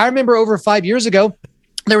person. I remember over 5 years ago,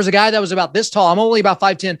 there was a guy that was about this tall. I'm only about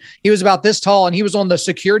 5'10". He was about this tall, and he was on the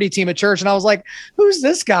security team at church. And I was like, who's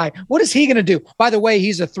this guy? What is he going to do? By the way,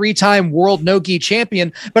 he's a 3-time world no-gi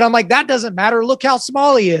champion. But I'm like, that doesn't matter. Look how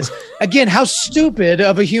small he is. Again, how stupid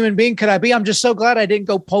of a human being could I be? I'm just so glad I didn't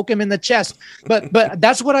go poke him in the chest. But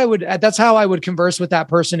that's how I would converse with that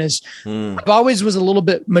person is I've always was a little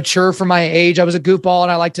bit mature for my age. I was a goofball,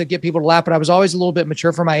 and I like to get people to laugh, but I was always a little bit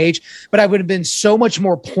mature for my age. But I would have been so much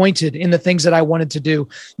more pointed in the things that I wanted to do.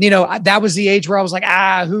 that was the age where I was like,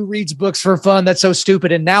 who reads books for fun? That's so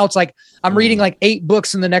stupid. And now it's like, I'm reading like 8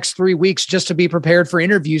 books in the next 3 weeks just to be prepared for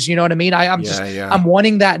interviews. You know what I mean? I'm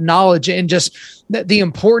wanting that knowledge and just the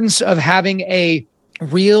importance of having a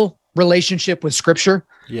real relationship with scripture.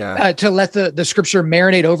 To let the scripture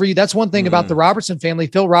marinate over you. That's one thing about the Robertson family.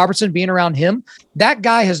 Phil Robertson, being around him, that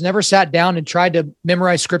guy has never sat down and tried to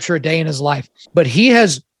memorize scripture a day in his life, but he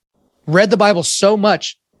has read the Bible so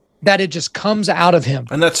much that it just comes out of him.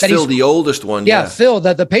 And that's Phil, the oldest one. Yeah, Phil,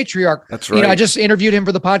 the patriarch. That's right. I just interviewed him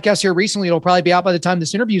for the podcast here recently. It'll probably be out by the time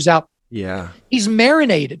this interview's out. Yeah. He's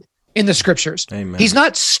marinated in the scriptures. Amen. He's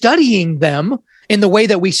not studying them in the way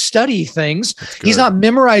that we study things. He's not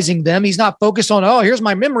memorizing them. He's not focused on, here's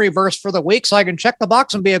my memory verse for the week so I can check the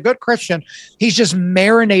box and be a good Christian. He's just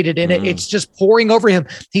marinated in it. It's just pouring over him.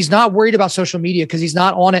 He's not worried about social media because he's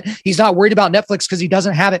not on it. He's not worried about Netflix because he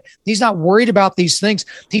doesn't have it. He's not worried about these things.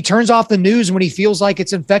 He turns off the news when he feels like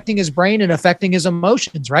it's infecting his brain and affecting his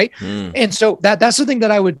emotions, right? And so that's the thing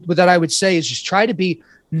that I would say is just try to be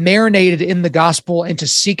marinated in the gospel and to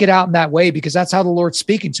seek it out in that way, because that's how the Lord's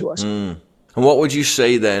speaking to us. And what would you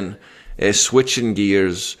say then, switching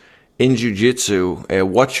gears in jiu-jitsu,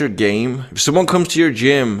 what's your game? If someone comes to your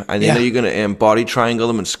gym and you know you're going to body triangle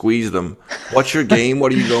them and squeeze them, what's your game?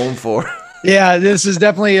 What are you going for? Yeah, this is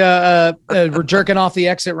definitely we're jerking off the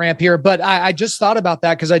exit ramp here. But I just thought about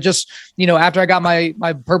that because I just, after I got my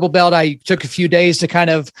purple belt, I took a few days to kind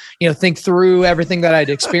of, think through everything that I'd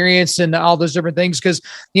experienced and all those different things. Because,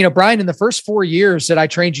 Brian, in the first 4 years that I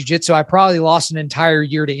trained jiu-jitsu, I probably lost an entire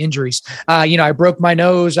year to injuries. I broke my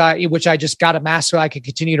nose, which I just got a mask so I could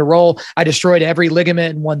continue to roll. I destroyed every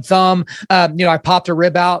ligament in one thumb. I popped a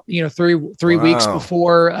rib out, three weeks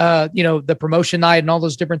before, the promotion night and all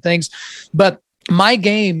those different things. But my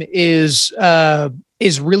game is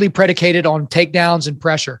really predicated on takedowns and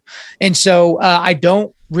pressure. And so I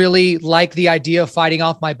don't really like the idea of fighting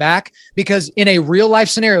off my back, because in a real life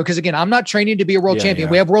scenario, because again, I'm not training to be a world champion.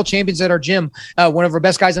 We have world champions at our gym. One of our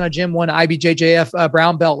best guys in our gym won IBJJF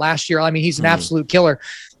brown belt last year. I mean, he's an absolute killer.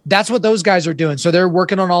 That's what those guys are doing. So they're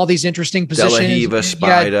working on all these interesting positions. De La Riva,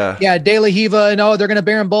 Spider. De La Riva. And they're going to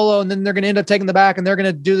Berimbolo, and then they're going to end up taking the back, and they're going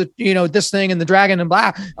to do the, this thing and the dragon and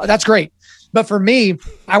blah. That's great. But for me,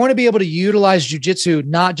 I want to be able to utilize jiu-jitsu,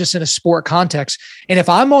 not just in a sport context. And if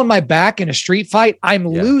I'm on my back in a street fight, I'm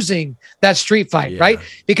losing that street fight, right?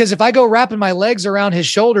 Because if I go wrapping my legs around his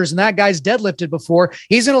shoulders and that guy's deadlifted before,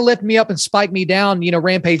 he's going to lift me up and spike me down,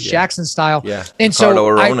 Rampage Jackson style. Yeah. And Ricardo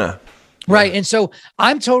Arona. Right. And so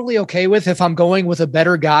I'm totally okay with, if I'm going with a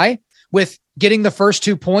better guy, with getting the first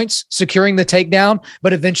 2 points, securing the takedown,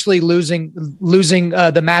 but eventually losing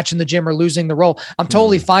the match in the gym or losing the roll. I'm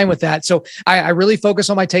totally fine with that. So I really focus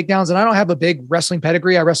on my takedowns, and I don't have a big wrestling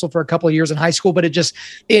pedigree. I wrestled for a couple of years in high school, but it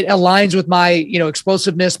aligns with my,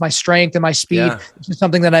 explosiveness, my strength, and my speed. Yeah. It's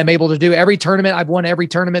something that I'm able to do. Every tournament, I've won every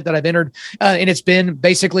tournament that I've entered. And it's been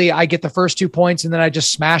basically, I get the first 2 points and then I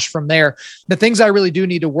just smash from there. The things I really do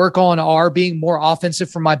need to work on are being more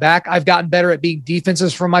offensive from my back. I've gotten better at being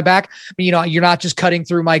defensive from my back. You're not just cutting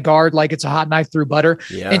through my guard like it's a hot knife through butter.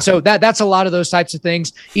 Yeah. And so that's a lot of those types of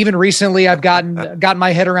things. Even recently, I've gotten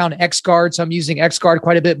my head around X guard. So I'm using X guard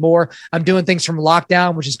quite a bit more. I'm doing things from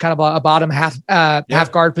lockdown, which is kind of a bottom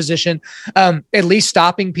half guard position, at least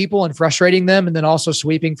stopping people and frustrating them, and then also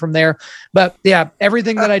sweeping from there. But yeah,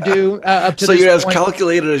 everything that I do up to so this you're point, as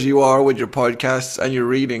calculated as you are with your podcasts and your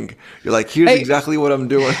reading. You're like, here's exactly what I'm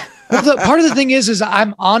doing. Well, part of the thing is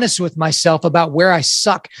I'm honest with myself about where I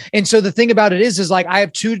suck. And so the thing about it is like, I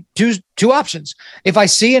have two options. If I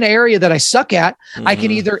see an area that I suck at, I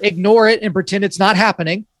can either ignore it and pretend it's not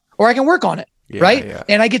happening, or I can work on it. Right. Yeah.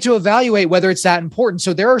 And I get to evaluate whether it's that important.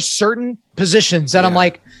 So there are certain positions that I'm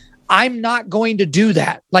like, I'm not going to do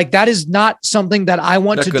that. Like, that is not something that I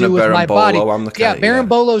want to do with my body.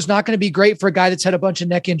 Berimbolo is not going to be great for a guy that's had a bunch of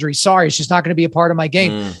neck injuries. Sorry, it's just not going to be a part of my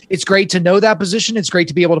game. It's great to know that position. It's great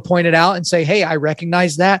to be able to point it out and say, hey, I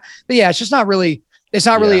recognize that. But yeah, it's just not really,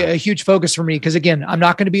 a huge focus for me. Because again, I'm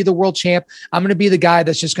not going to be the world champ. I'm going to be the guy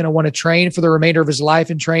that's just going to want to train for the remainder of his life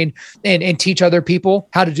and train and teach other people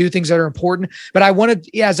how to do things that are important. But I want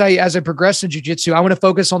to, as I progress in jiu-jitsu, I want to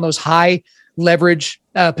focus on those high leverage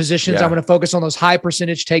positions. I'm going to focus on those high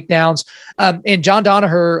percentage takedowns. And John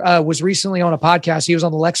Danaher was recently on a podcast. He was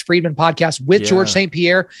on the Lex Friedman podcast with George St.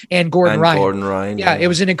 Pierre and Gordon Ryan. Yeah, it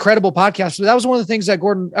was an incredible podcast. So that was one of the things that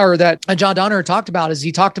John Danaher talked about. Is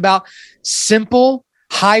he talked about simple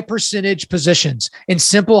high percentage positions and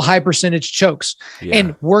simple high percentage chokes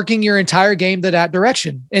and working your entire game that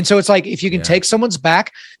direction. And so it's like, if you can take someone's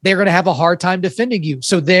back, they're going to have a hard time defending you.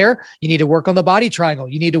 So there, you need to work on the body triangle.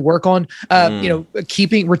 You need to work on,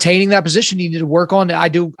 retaining that position. You need to work on, I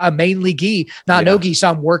do a mainly gi, not no gi. So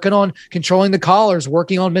I'm working on controlling the collars,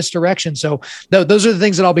 working on misdirection. So those are the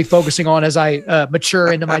things that I'll be focusing on as I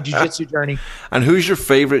mature into my jiu-jitsu journey. And who's your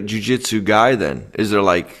favorite jiu-jitsu guy then? Is there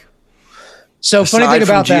like, so funny thing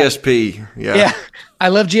about GSP, that. Yeah, I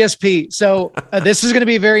love GSP. So this is going to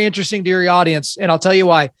be very interesting to your audience, and I'll tell you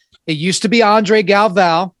why. It used to be Andre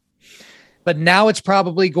Galvao, but now it's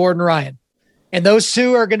probably Gordon Ryan, and those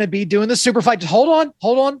two are going to be doing the super fight. Just hold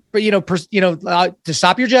on, but to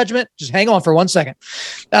stop your judgment, just hang on for 1 second.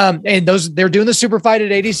 And they're doing the super fight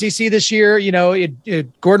at ADCC this year.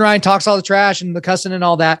 Gordon Ryan talks all the trash and the cussing and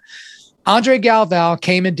all that. Andre Galvao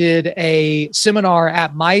came and did a seminar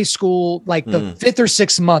at my school, like the 5th or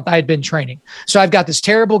 6th month I had been training. So I've got this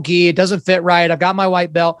terrible gi. It doesn't fit right. I've got my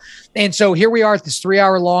white belt. And so here we are at this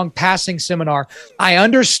 3-hour long passing seminar. I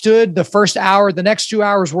understood the first hour. The next 2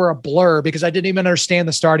 hours were a blur because I didn't even understand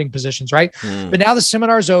the starting positions. Right. But now the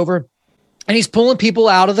seminar is over. And he's pulling people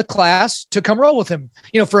out of the class to come roll with him,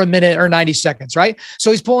 for a minute or 90 seconds, right? So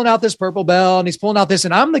he's pulling out this purple belt and he's pulling out this,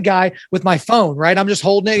 and I'm the guy with my phone, right? I'm just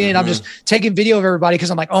holding it and I'm just taking video of everybody because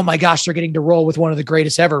I'm like, oh my gosh, they're getting to roll with one of the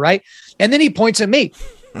greatest ever, right? And then he points at me,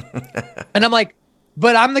 and I'm like,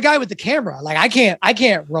 but I'm the guy with the camera. Like I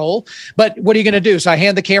can't roll. But what are you going to do? So I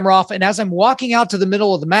hand the camera off, and as I'm walking out to the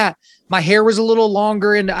middle of the mat, my hair was a little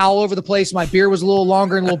longer and all over the place. My beard was a little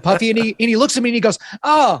longer and a little puffy, and he looks at me and he goes,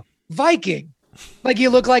 "Oh, Viking, like you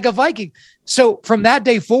look like a Viking." So from that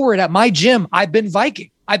day forward at my gym, I've been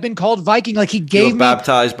Viking. I've been called Viking. Like he gave me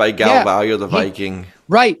baptized by Galvao. You're the Viking,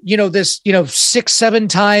 right? This 6-7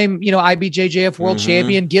 time IBJJF world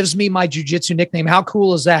champion gives me my jiu-jitsu nickname. How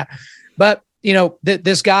cool is that? But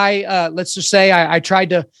this guy, let's just say I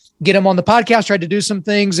tried to get him on the podcast, tried to do some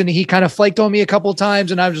things, and he kind of flaked on me a couple of times,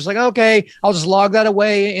 and I was just like, okay, I'll just log that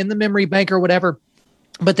away in the memory bank or whatever.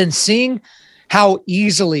 But then seeing how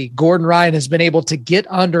easily Gordon Ryan has been able to get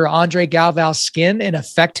under Andre Galvao's skin and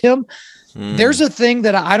affect him. There's a thing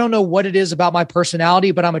that I don't know what it is about my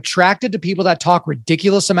personality, but I'm attracted to people that talk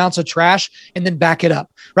ridiculous amounts of trash and then back it up,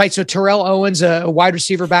 right? So Terrell Owens, a wide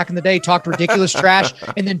receiver back in the day, talked ridiculous trash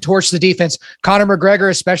and then torched the defense. Conor McGregor,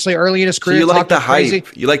 especially early in his career, so you like the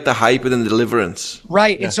hype. You like the hype and then the deliverance.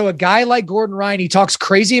 Right. Yeah. And so a guy like Gordon Ryan, he talks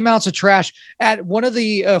crazy amounts of trash. At one of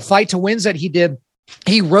the fight to wins that he did,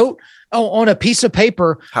 he wrote on a piece of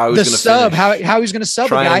paper how he's going to sub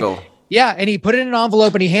Triangle. A guy. Yeah, and he put it in an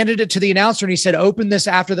envelope and he handed it to the announcer and he said, "Open this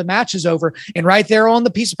after the match is over." And right there on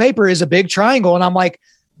the piece of paper is a big triangle. And I'm like,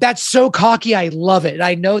 that's so cocky. I love it.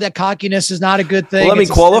 I know that cockiness is not a good thing. Well, let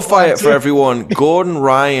me qualify it for everyone. Gordon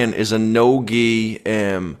Ryan is a no-gi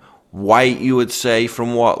white, you would say,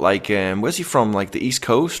 from what? Like, where's he from? Like the East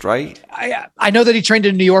Coast, right? I know that he trained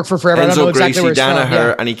in New York for forever. Enzo I don't know exactly Gracie where he's from.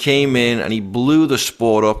 Yeah. And he came in and he blew the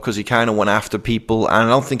sport up because he kind of went after people. And I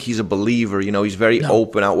don't think he's a believer. He's very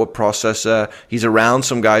open, outward processor. He's around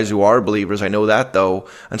some guys who are believers. I know that, though.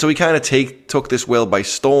 And so he kind of took this world by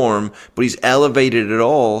storm, but he's elevated it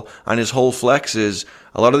all. And his whole flex is,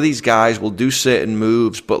 a lot of these guys will do certain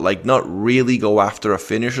moves, but like not really go after a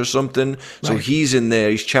finish or something. So he's in there,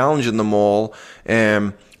 he's challenging them all.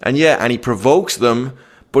 And he provokes them.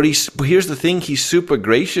 But here's the thing, he's super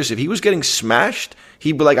gracious. If he was getting smashed,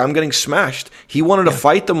 he'd be like, I'm getting smashed. He wanted to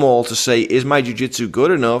fight them all to say, is my jiu-jitsu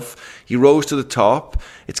good enough? He rose to the top.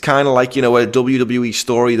 It's kind of like, a WWE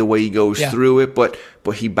story, the way he goes through it, but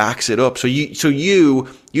he backs it up. So you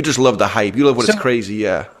just love the hype. You love when it's crazy,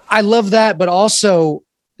 yeah. I love that, but also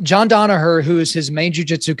John Danaher, who is his main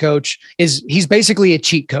jiu-jitsu coach, he's basically a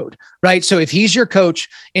cheat code, right? So if he's your coach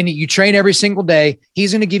and you train every single day,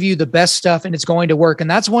 he's going to give you the best stuff and it's going to work.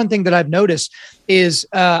 And that's one thing that I've noticed is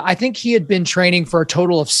I think he had been training for a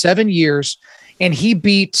total of 7 years, and he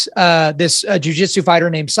beat this jiu-jitsu fighter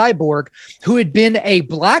named Cyborg, who had been a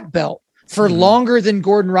black belt for longer than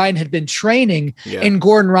Gordon Ryan had been training, and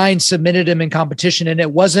Gordon Ryan submitted him in competition. And it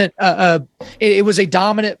wasn't it was a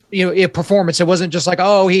dominant, performance. It wasn't just like,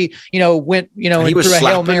 he went, and he was threw a slapping,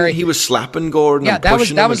 Hail Mary. He was slapping Gordon. Yeah, and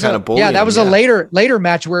pushing him and kind of bullying him. That was a later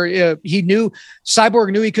match where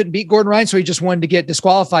Cyborg knew he couldn't beat Gordon Ryan, so he just wanted to get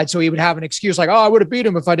disqualified. So he would have an excuse like, I would have beat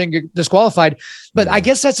him if I didn't get disqualified. But I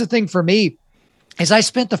guess that's the thing for me, is I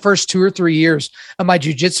spent the first 2 or 3 years of my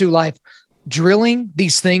jiu-jitsu life drilling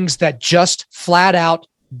these things that just flat out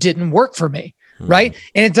didn't work for me, right?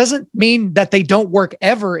 And it doesn't mean that they don't work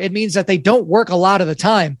ever. It means that they don't work a lot of the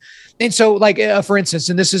time. And so, like, for instance,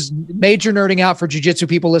 and this is major nerding out for jiu-jitsu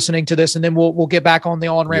people listening to this, and then we'll get back on the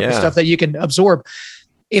on-ramp and stuff that you can absorb.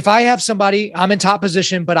 If I have somebody, I'm in top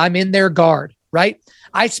position, but I'm in their guard, right?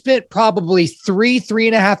 I spent probably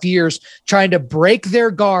 3.5 years trying to break their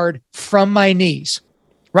guard from my knees.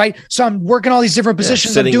 Right. So I'm working all these different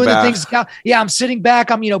positions. I'm doing the things. Yeah. I'm sitting back.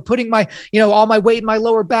 I'm, putting my, all my weight in my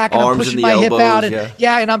lower back, and I'm pushing my hip out, and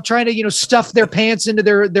and I'm trying to, stuff their pants into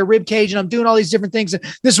their rib cage, and I'm doing all these different things. And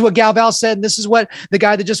this is what Galval said. And this is what the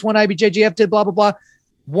guy that just won IBJJF did, blah, blah, blah.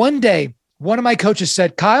 One day, one of my coaches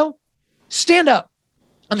said, Kyle, stand up.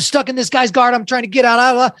 I'm stuck in this guy's guard. I'm trying to get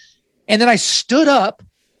out. And then I stood up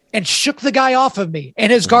and shook the guy off of me, and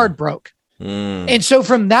his guard broke. And so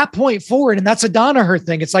from that point forward, and that's a Danaher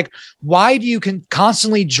thing, it's like, why do you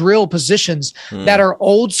constantly drill positions that are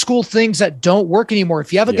old school things that don't work anymore?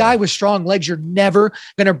 If you have a guy with strong legs, you're never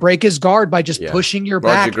going to break his guard by just pushing your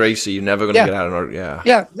back. Roger Gracie, you're never going to get out of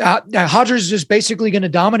it. Hodgers is just basically going to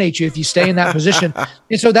dominate you if you stay in that position.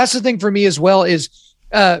 And so that's the thing for me as well is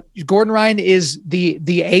Gordon Ryan is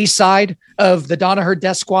the A side of the Danaher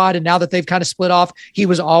Death Squad. And now that they've kind of split off, he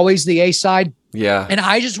was always the A side. Yeah. And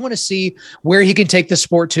I just want to see where he can take the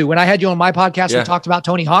sport to. When I had you on my podcast, we talked about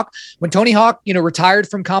Tony Hawk. When Tony Hawk, retired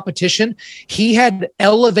from competition, he had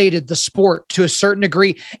elevated the sport to a certain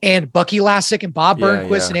degree. And Bucky Lasek and Bob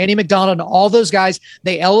Burnquist and Andy McDonald and all those guys,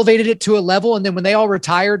 they elevated it to a level. And then when they all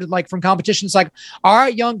retired, like from competition, it's like, all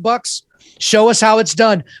right, young bucks, show us how it's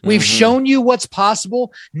done. We've shown you what's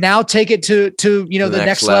possible. Now take it to the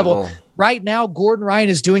next level. Right now, Gordon Ryan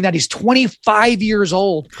is doing that. He's 25 years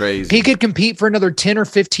old. Crazy. He could compete for another 10 or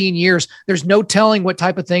 15 years. There's no telling what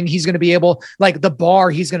type of thing he's going to be able, like the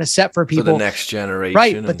bar he's going to set for people. For the next generation.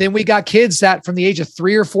 Right. But then we got kids that from the age of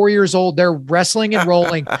 3 or 4 years old, they're wrestling and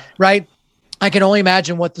rolling, right? I can only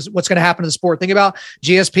imagine what's going to happen to the sport. Think about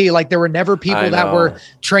GSP. Like there were never people that were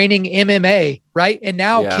training MMA, right? And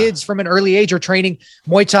now kids from an early age are training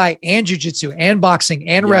Muay Thai and Jiu-Jitsu and boxing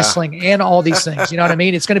and wrestling and all these things. You know what I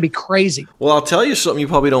mean? It's going to be crazy. Well, I'll tell you something you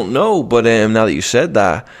probably don't know, but now that you said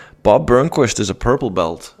that, Bob Burnquist is a purple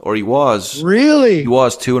belt, or he was. Really? He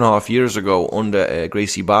was 2.5 years ago under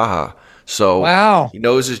Gracie Barra. So he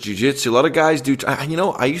knows his jiu-jitsu. A lot of guys do.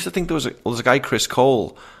 I used to think there was a guy, Chris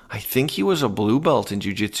Cole. I think he was a blue belt in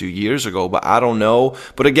jiu-jitsu years ago, but I don't know.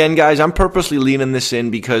 But again, guys, I'm purposely leaning this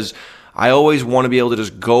in because I always want to be able to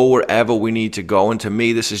just go wherever we need to go. And to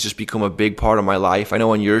me, this has just become a big part of my life. I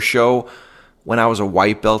know on your show, when I was a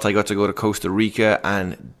white belt, I got to go to Costa Rica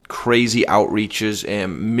and crazy outreaches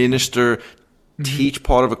and minister, teach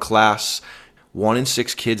part of a class. 1 in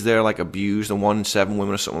 6 kids there like abused, and 1 in 7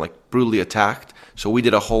 women or something like brutally attacked. So we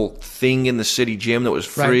did a whole thing in the city gym that was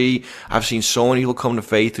free. Right. I've seen so many people come to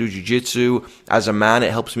faith through jiu-jitsu. As a man,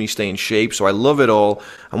 it helps me stay in shape. So I love it all.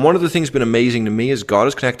 And one of the things that's been amazing to me is God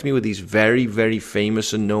has connected me with these very, very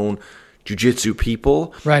famous and known jiu-jitsu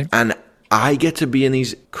people. Right. And I get to be in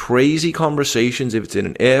these crazy conversations, if it's in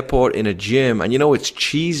an airport, in a gym. And it's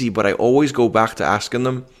cheesy, but I always go back to asking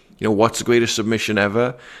them, what's the greatest submission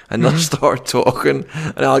ever? And they'll start talking,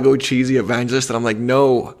 and I'll go cheesy evangelist, and I'm like,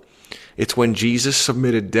 no, it's when Jesus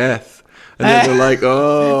submitted death. And then they're like,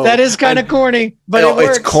 oh. That is kind of corny, but it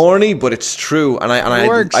works. It's corny, but it's true. And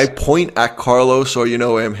I point at Carlos or,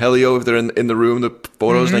 Helio, if they're in the room, the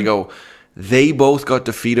photos, and I go, they both got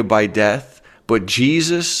defeated by death. But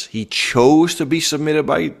Jesus, he chose to be submitted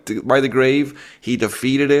by the grave. He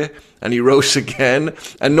defeated it, and he rose again.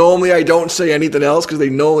 And normally I don't say anything else because they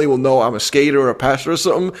normally will know I'm a skater or a pastor or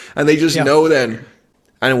something, and they just know then.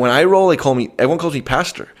 And when I roll, everyone calls me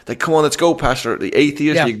pastor. They come on, let's go, pastor. The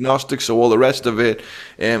atheist, the agnostic, so all the rest of it.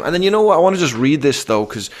 And then I want to just read this though,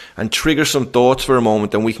 and trigger some thoughts for a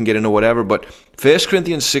moment, then we can get into whatever. But 1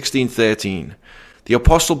 Corinthians 16:13, the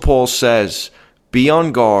Apostle Paul says, be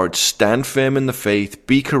on guard, stand firm in the faith,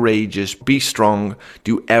 be courageous, be strong,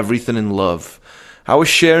 do everything in love. I was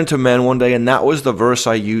sharing to men one day, and that was the verse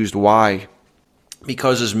I used. Why?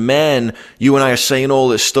 Because as men, you and I are saying all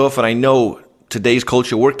this stuff, and I know today's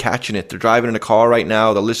culture, we're catching it. They're driving in a car right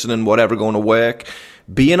now, they're listening, whatever, going to work.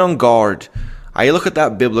 Being on guard, I look at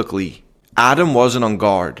that biblically. Adam wasn't on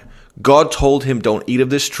guard. God told him, don't eat of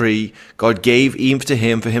this tree. God gave Eve to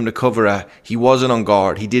him for him to cover her. He wasn't on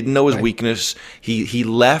guard. He didn't know his weakness. He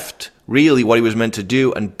left really what he was meant to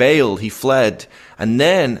do and bailed. He fled. And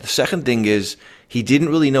then the second thing is he didn't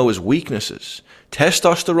really know his weaknesses.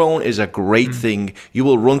 Testosterone is a great thing. You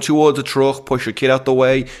will run towards a truck, push your kid out the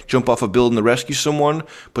way, jump off a building to rescue someone.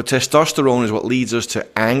 But testosterone is what leads us to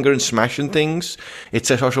anger and smashing things.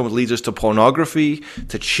 It's testosterone that leads us to pornography,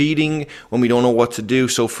 to cheating when we don't know what to do.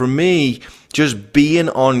 So for me, just being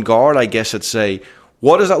on guard, I guess I'd say,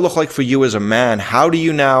 what does that look like for you as a man? How do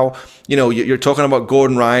you now, you're talking about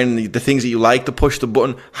Gordon Ryan, the things that you like to push the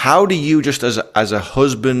button. How do you just as a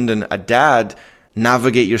husband and a dad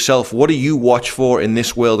navigate yourself? What do you watch for in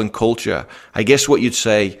this world and culture? I guess what you'd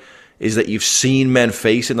say is that you've seen men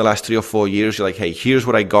face in the last 3 or 4 years. You're like, hey, here's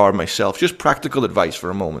what I guard myself. Just practical advice for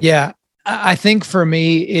a moment. Yeah. I think for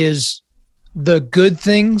me is the good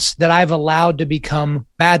things that I've allowed to become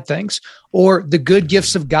bad things, or the good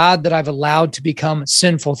gifts of God that I've allowed to become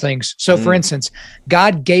sinful things. So for instance,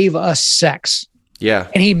 God gave us sex. Yeah.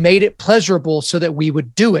 And he made it pleasurable so that we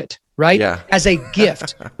would do it, right? Yeah. As a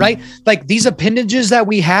gift, right? Like these appendages that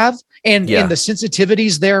we have and the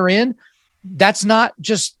sensitivities therein, that's not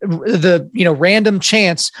just the, random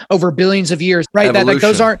chance over billions of years, right?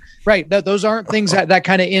 Those aren't things that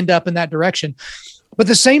kind of end up in that direction. But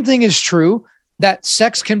the same thing is true that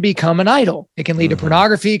sex can become an idol. It can lead to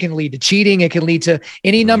pornography. It can lead to cheating. It can lead to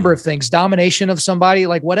any number of things, domination of somebody,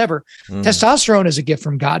 like whatever. Testosterone is a gift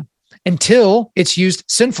from God until it's used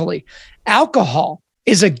sinfully. Alcohol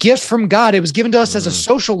is a gift from God. It was given to us as a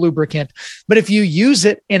social lubricant. But if you use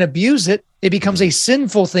it and abuse it, it becomes a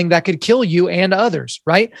sinful thing that could kill you and others,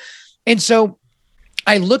 right? And so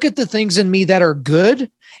I look at the things in me that are good,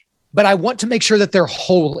 but I want to make sure that they're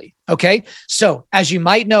holy. Okay. So as you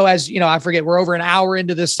might know, I forget, we're over an hour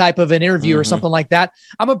into this type of an interview or something like that.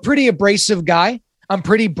 I'm a pretty abrasive guy. I'm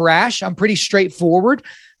pretty brash. I'm pretty straightforward.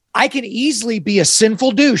 I can easily be a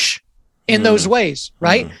sinful douche in those ways,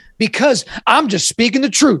 right? Because I'm just speaking the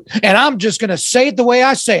truth and I'm just going to say it the way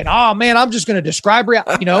I say it. Oh man, I'm just going to describe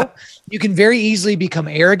reality. You can very easily become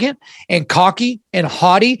arrogant and cocky and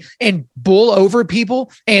haughty and bull over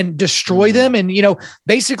people and destroy them. And,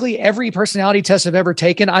 basically every personality test I've ever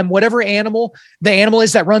taken, I'm whatever animal the animal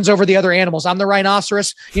is that runs over the other animals. I'm the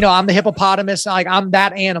rhinoceros, I'm the hippopotamus. Like I'm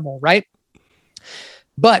that animal, right?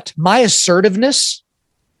 But my assertiveness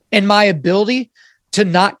and my ability to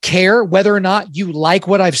not care whether or not you like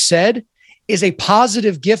what I've said is a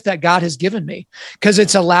positive gift that God has given me, because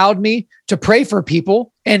it's allowed me to pray for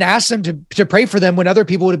people and ask them to pray for them when other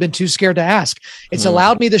people would have been too scared to ask. It's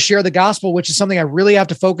allowed me to share the gospel, which is something I really have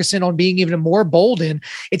to focus in on being even more bold in.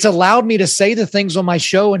 It's allowed me to say the things on my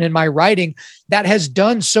show and in my writing that has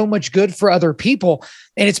done so much good for other people.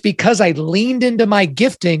 And it's because I leaned into my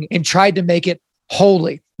gifting and tried to make it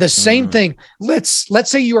holy. The same thing. Let's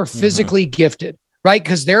say you are physically gifted, right?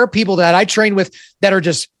 Because there are people that I train with that are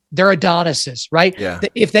they're Adonises, right? Yeah.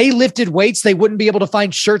 If they lifted weights, they wouldn't be able to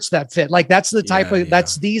find shirts that fit. Like that's the type of,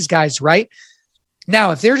 that's these guys, right?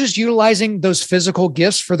 Now, if they're just utilizing those physical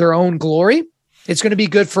gifts for their own glory, it's going to be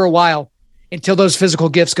good for a while until those physical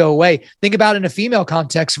gifts go away. Think about it in a female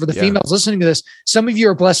context for the females listening to this. Some of you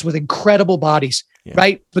are blessed with incredible bodies,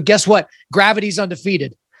 right? But guess what? Gravity's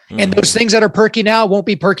undefeated. And those things that are perky now won't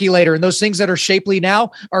be perky later. And those things that are shapely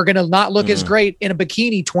now are going to not look as great in a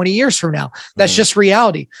bikini 20 years from now. That's just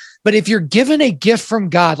reality. But if you're given a gift from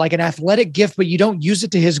God, like an athletic gift, but you don't use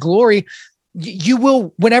it to his glory, you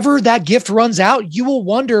will, whenever that gift runs out, you will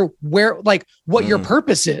wonder what your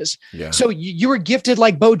purpose is. Yeah. So you were gifted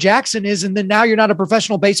like Bo Jackson is, and then now you're not a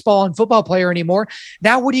professional baseball and football player anymore.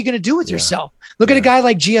 Now, what are you going to do with yourself? Look at a guy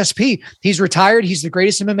like GSP. He's retired. He's the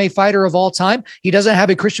greatest MMA fighter of all time. He doesn't have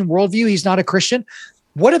a Christian worldview. He's not a Christian.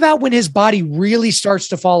 What about when his body really starts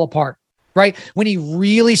to fall apart? Right? When he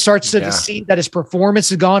really starts to see that his performance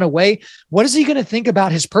has gone away, what is he going to think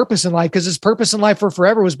about his purpose in life? Because his purpose in life for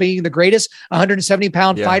forever was being the greatest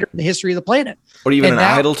 170-pound fighter in the history of the planet. Or even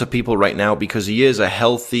idol to people right now, because he is a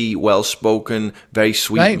healthy, well-spoken, very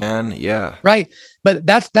sweet man. Yeah. Right. But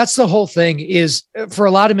that's the whole thing is for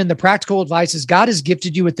a lot of men, the practical advice is God has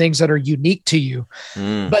gifted you with things that are unique to you,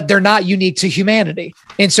 but they're not unique to humanity.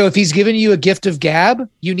 And so if he's given you a gift of gab,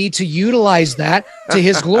 you need to utilize that to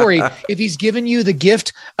his glory. If he's given you the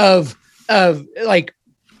gift of like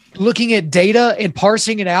looking at data and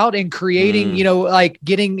parsing it out and creating,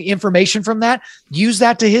 getting information from that, use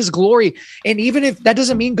that to his glory. And even if that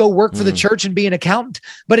doesn't mean go work for the church and be an accountant,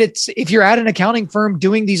 but if you're at an accounting firm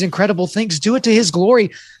doing these incredible things, do it to his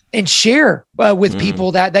glory and share with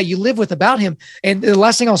people that you live with about him. And the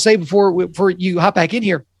last thing I'll say before you hop back in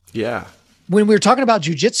here. Yeah. When we were talking about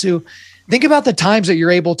jujitsu, Think about the times that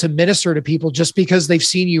you're able to minister to people just because they've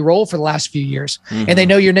seen you roll for the last few years and they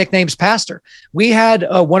know your nickname's pastor. We had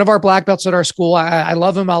one of our black belts at our school. I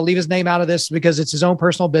love him. I'll leave his name out of this because it's his own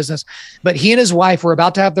personal business, but he and his wife were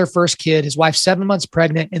about to have their first kid. His wife's 7 months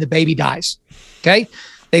pregnant and the baby dies. Okay.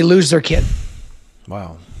 They lose their kid.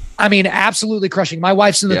 Wow. I mean, absolutely crushing. My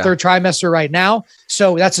wife's in the third trimester right now.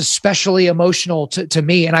 So that's especially emotional to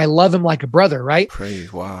me. And I love him like a brother. Right.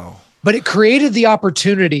 Praise. Wow. But it created the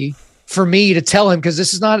opportunity for me to tell him, because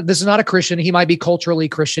this is not a Christian. He might be culturally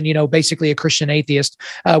Christian, basically a Christian atheist,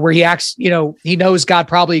 where he acts, he knows God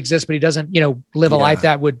probably exists, but he doesn't, live a life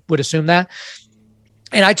that would assume that.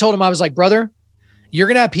 And I told him, I was like, brother, you're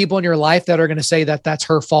going to have people in your life that are going to say that that's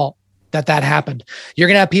her fault, that happened. You're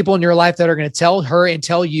going to have people in your life that are going to tell her and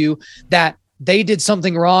tell you that they did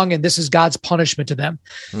something wrong and this is God's punishment to them.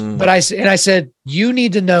 But I said, you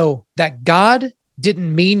need to know that God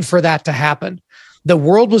didn't mean for that to happen. The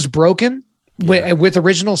world was broken with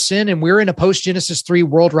original sin, and we're in a post-Genesis 3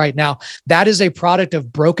 world right now. That is a product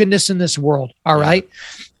of brokenness in this world, all right?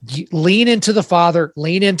 Lean into the Father,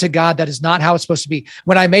 lean into God. That is not how it's supposed to be.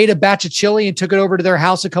 When I made a batch of chili and took it over to their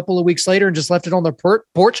house a couple of weeks later and just left it on their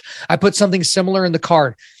porch, I put something similar in the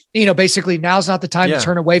card. Basically, now's not the time to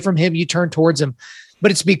turn away from him. You turn towards him. But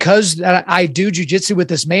it's because that I do jujitsu with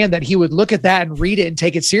this man that he would look at that and read it and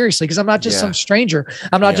take it seriously. Because I'm not just some stranger.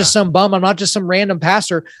 I'm not just some bum. I'm not just some random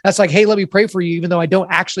pastor that's like, hey, let me pray for you, even though I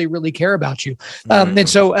don't actually really care about you. And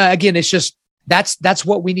so again, it's just that's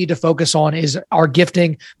what we need to focus on, is our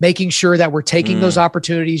gifting, making sure that we're taking those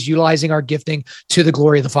opportunities, utilizing our gifting to the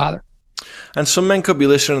glory of the Father. And some men could be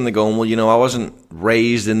listening and they're going, well, I wasn't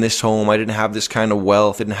raised in this home. I didn't have this kind of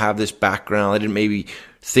wealth. I didn't have this background. I didn't maybe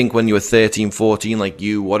think when you were 13, 14, like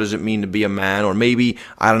you, what does it mean to be a man? Or maybe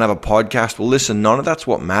I don't have a podcast. Well, listen, none of that's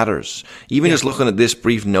what matters. Even just looking at this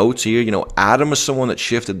brief notes here, Adam was someone that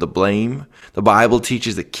shifted the blame. The Bible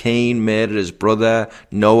teaches that Cain murdered his brother.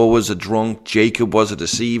 Noah was a drunk. Jacob was a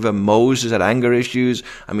deceiver. Moses had anger issues.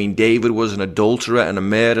 David was an adulterer and a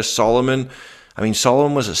murderer. Solomon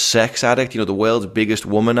was a sex addict, the world's biggest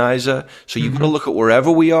womanizer. So you've got to look at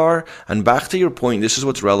wherever we are. And back to your point, this is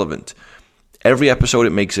what's relevant. Every episode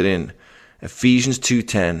it makes it in. Ephesians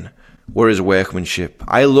 2:10, we're his workmanship.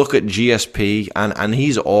 I look at GSP and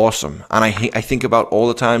he's awesome. And I think about all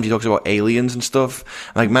the times he talks about aliens and stuff.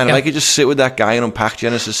 I'm like, man, if I could just sit with that guy and unpack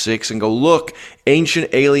Genesis 6 and go, look,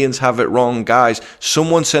 ancient aliens have it wrong. Guys,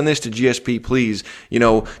 someone send this to GSP, please.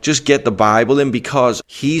 Just get the Bible in, because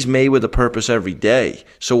he's made with a purpose every day.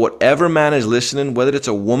 So whatever man is listening, whether it's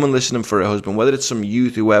a woman listening for a husband, whether it's some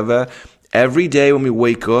youth, whoever, every day when we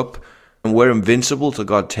wake up, and we're invincible till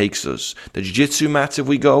God takes us. The jiu-jitsu mats, if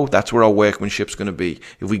we go, that's where our workmanship's going to be.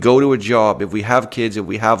 If we go to a job, if we have kids, if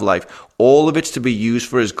we have life, all of it's to be used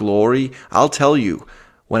for his glory. I'll tell you,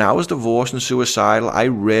 when I was divorced and suicidal, I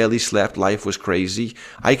rarely slept. Life was crazy.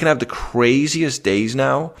 I can have the craziest days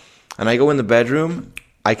now, and I go in the bedroom,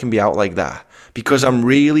 I can be out like that, because I'm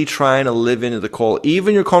really trying to live into the call.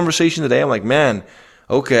 Even your conversation today, I'm like, man,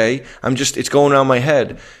 okay, it's going around my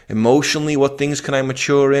head. Emotionally, what things can I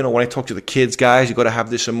mature in? Or when I talk to the kids, guys, you got to have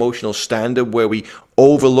this emotional standard where we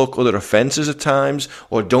overlook other offenses at times,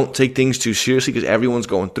 or don't take things too seriously because everyone's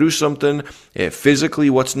going through something. Physically,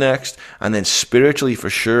 what's next? And then spiritually, for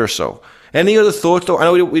sure. So any other thoughts, though? I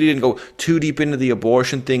know we didn't go too deep into the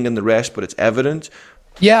abortion thing and the rest, but it's evident.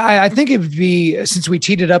 Yeah, I think it would be, since we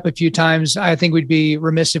teed it up a few times, I think we'd be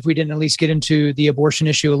remiss if we didn't at least get into the abortion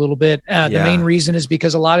issue a little bit. The main reason is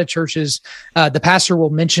because a lot of churches, the pastor will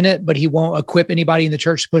mention it, but he won't equip anybody in the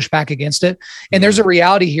church to push back against it. And there's a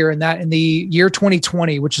reality here in that in the year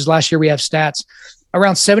 2020, which is last year, we have stats,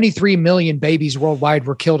 around 73 million babies worldwide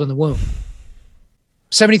were killed in the womb.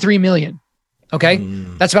 73 million. Okay.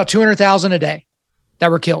 That's about 200,000 a day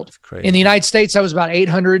that were killed. In the United States, that was about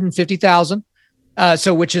 850,000.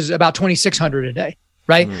 So which is about 2,600 a day,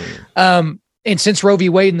 right? And since Roe v.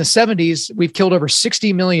 Wade in the 70s, we've killed over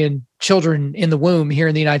 60 million children in the womb here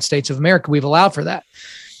in the United States of America. We've allowed for that.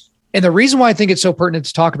 And the reason why I think it's so pertinent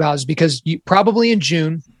to talk about is because probably in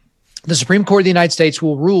June, the Supreme Court of the United States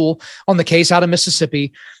will rule on the case out of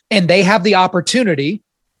Mississippi, and they have the opportunity,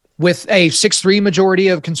 with a 6-3 majority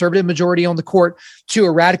of conservative majority on the court, to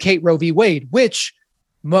eradicate Roe v. Wade, which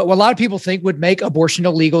what a lot of people think would make abortion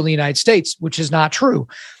illegal in the United States, which is not true.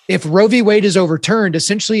 If Roe v. Wade is overturned,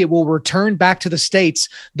 essentially it will return back to the states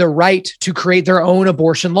the right to create their own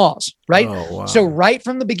abortion laws, right? Oh, wow. So right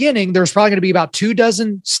from the beginning, there's probably going to be about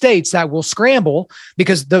 24 states that will scramble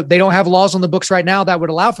because they don't have laws on the books right now that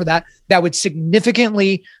would allow for that, that would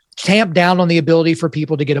significantly tamp down on the ability for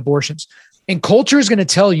people to get abortions. And culture is going to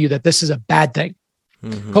tell you that this is a bad thing.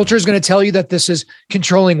 Culture is going to tell you that this is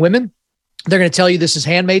controlling women. They're going to tell you this is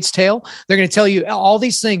Handmaid's Tale. They're going to tell you all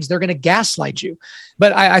these things. They're going to gaslight you.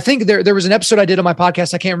 But I think there was an episode I did on my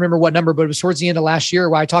podcast. I can't remember what number, but it was towards the end of last year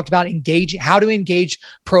where I talked about how to engage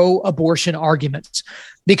pro-abortion arguments,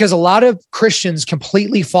 because a lot of Christians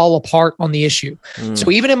completely fall apart on the issue. So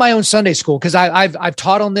even in my own Sunday school, because I've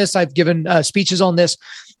taught on this, I've given speeches on this.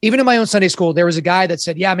 Even in my own Sunday school, there was a guy that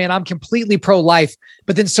said, yeah, man, I'm completely pro-life.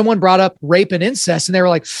 But then someone brought up rape and incest, and they were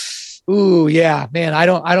like, ooh, yeah, man, I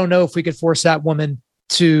don't know if we could force that woman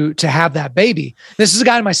to have that baby. This is a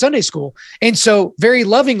guy in my Sunday school. And so very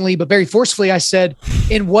lovingly, but very forcefully, I said,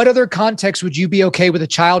 in what other context would you be okay with a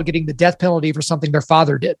child getting the death penalty for something their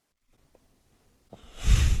father did?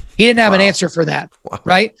 He didn't have an answer for that,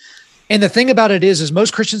 right? And the thing about it is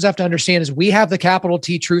most Christians have to understand is we have the capital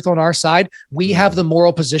T truth on our side. We have the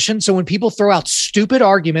moral position. So when people throw out stupid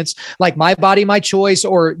arguments like my body, my choice,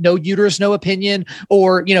 or no uterus, no opinion,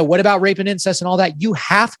 or, what about rape and incest and all that, you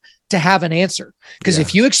have to have an answer. Because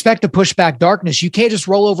if you expect to push back darkness, you can't just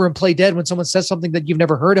roll over and play dead when someone says something that you've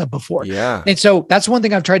never heard of before. Yeah. And so that's one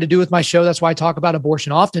thing I've tried to do with my show. That's why I talk about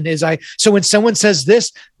abortion often so when someone says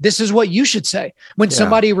this is what you should say. When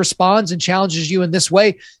somebody responds and challenges you in this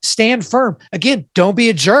way, stand firm. Again, don't be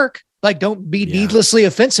a jerk. Like, don't be needlessly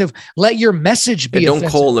offensive. Let your message be offensive.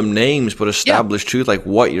 Don't call them names, but establish truth, like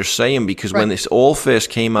what you're saying. Because when this all first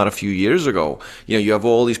came out a few years ago, you have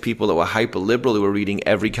all these people that were hyper liberal who were reading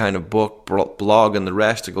every kind of book, blog, and the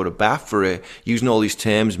rest to go to bat for it, using all these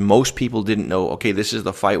terms. Most people didn't know, okay, this is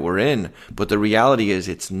the fight we're in. But the reality is,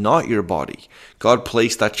 it's not your body. God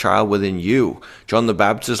placed that child within you. John the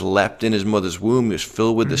Baptist leapt in his mother's womb. He was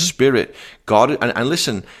filled with the Spirit. God, and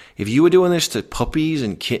listen, if you were doing this to puppies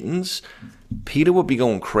and kittens, Peter would be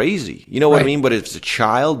going crazy. You know what I mean? But it's a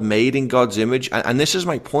child made in God's image. And this is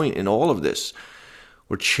my point in all of this.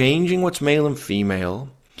 We're changing what's male and female.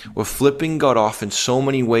 We're flipping God off in so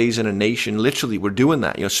many ways in a nation. Literally, we're doing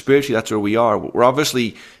that. Spiritually, that's where we are. We're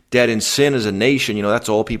obviously dead in sin as a nation. That's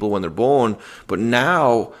all people when they're born. But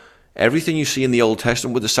now, everything you see in the Old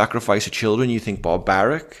Testament with the sacrifice of children, you think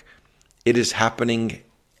barbaric. It is happening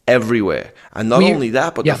everywhere. And not only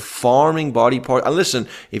that, but the farming body part. And listen,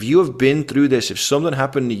 if you have been through this, if something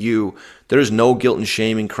happened to you, there is no guilt and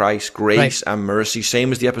shame in Christ, grace and mercy.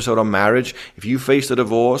 Same as the episode on marriage. If you face a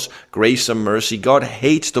divorce, grace and mercy. God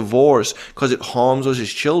hates divorce because it harms us as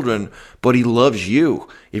children, but he loves you.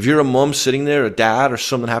 If you're a mom sitting there, a dad, or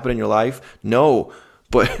something happened in your life, no.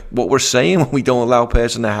 But what we're saying when we don't allow a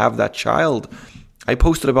person to have that child, I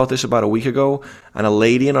posted about this about a week ago, and a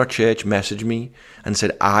lady in our church messaged me and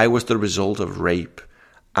said, I was the result of rape,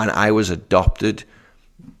 and I was adopted.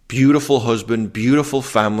 Beautiful husband, beautiful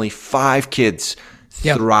family, 5 kids,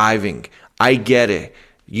 thriving. I get it.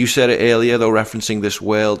 You said it earlier, though, referencing this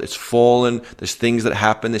world. It's fallen. There's things that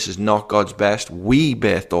happen. This is not God's best. We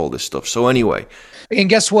birthed all this stuff. So anyway. And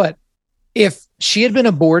guess what? If she had been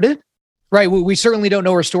aborted, right, we certainly don't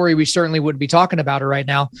know her story. We certainly wouldn't be talking about her right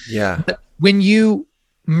now. Yeah. But when you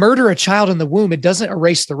murder a child in the womb, it doesn't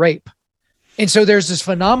erase the rape. And so there's this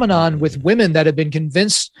phenomenon with women that have been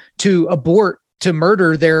convinced to abort, to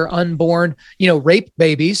murder their unborn, rape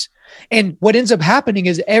babies. And what ends up happening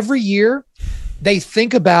is every year they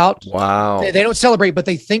think about, they don't celebrate, but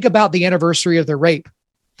they think about the anniversary of their rape.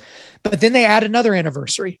 But then they add another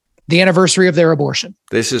anniversary, the anniversary of their abortion.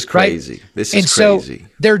 This is crazy. Right? This is crazy. So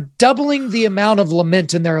they're doubling the amount of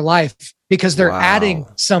lament in their life because they're adding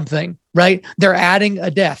something, right? They're adding a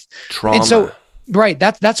death. Trauma. And so,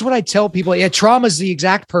 that's what I tell people. Yeah, trauma is the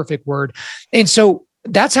exact perfect word. And so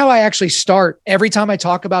that's how I actually start every time I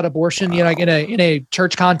talk about abortion, in a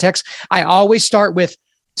church context. I always start with,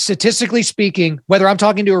 statistically speaking, whether I'm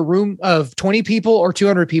talking to a room of 20 people or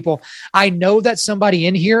 200 people, I know that somebody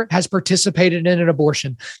in here has participated in an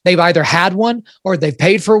abortion. They've either had one, or they've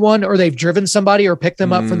paid for one, or they've driven somebody or picked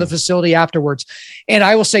them up from the facility afterwards. And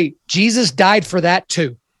I will say, Jesus died for that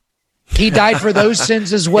too. He died for those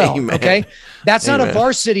sins as well. Amen. Okay. That's not a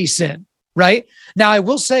varsity sin, right? Now, I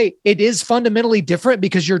will say it is fundamentally different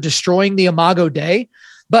because you're destroying the Imago Dei.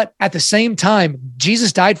 But at the same time,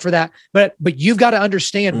 Jesus died for that. But you've got to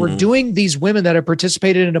understand, we're doing these women that have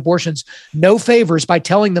participated in abortions no favors by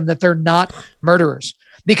telling them that they're not murderers.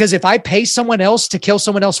 Because if I pay someone else to kill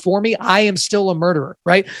someone else for me, I am still a murderer,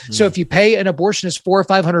 right? So if you pay an abortionist $400 or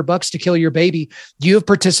 $500 to kill your baby, you have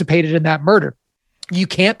participated in that murder. You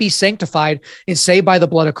can't be sanctified and saved by the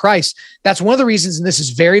blood of Christ. That's one of the reasons, and this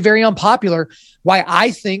is very, very unpopular, why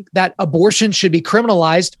I think that abortion should be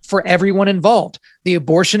criminalized for everyone involved. The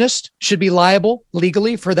abortionist should be liable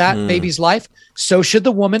legally for that baby's life. So should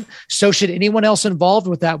the woman. So should anyone else involved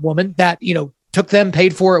with that woman that, took them,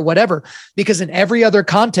 paid for it, whatever. Because in every other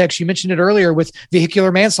context, you mentioned it earlier with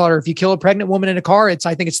vehicular manslaughter. If you kill a pregnant woman in a car, I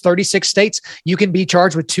think it's 36 states, you can be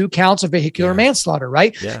charged with 2 counts of vehicular manslaughter,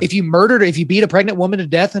 right? Yeah. If you beat a pregnant woman to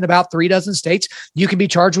death in about 3 dozen states, you can be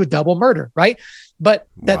charged with double murder, right? But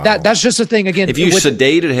that's just the thing. Again, if you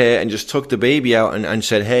sedated her and just took the baby out and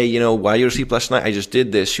said, hey, while you were asleep last night, I just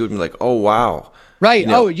did this, she would be like, oh, wow. Right.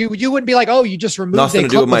 You wouldn't be like, oh, you just removed nothing a to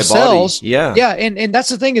do with my cells. Body. Yeah. Yeah. And that's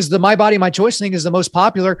the thing is the My Body, My Choice thing is the most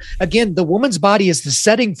popular. Again, the woman's body is the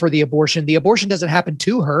setting for the abortion. The abortion doesn't happen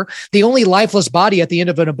to her. The only lifeless body at the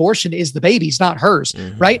end of an abortion is the baby's, not hers.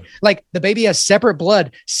 Right. Like the baby has separate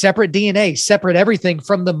blood, separate DNA, separate everything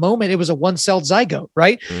from the moment it was a 1-celled zygote.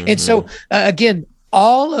 Right. And so again,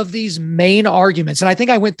 all of these main arguments, and I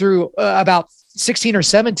think I went through about 16 or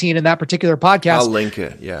 17 in that particular podcast. I'll link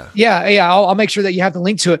it. Yeah. I'll make sure that you have the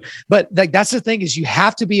link to it. But that's the thing is you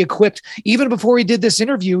have to be equipped. Even before we did this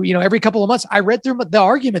interview, every couple of months, I read through the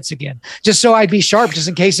arguments again, just so I'd be sharp, just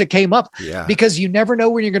in case it came up. Yeah. Because you never know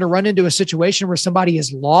when you're going to run into a situation where somebody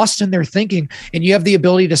is lost in their thinking and you have the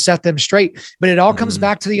ability to set them straight. But it all comes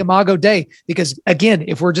back to the Imago Dei, because again,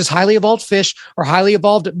 if we're just highly evolved fish or highly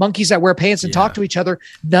evolved monkeys that wear pants and talk to each other,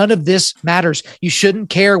 none of this matters. You shouldn't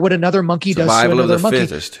care what another monkey does. Survival of the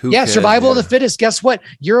fittest. Survival of the fittest. Guess what?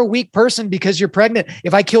 You're a weak person because you're pregnant.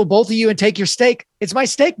 If I kill both of you and take your steak, it's my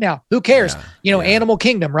steak now. Who cares? Animal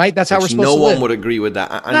kingdom, right? That's how we're supposed to live. No one would agree with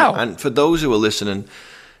that. And for those who are listening,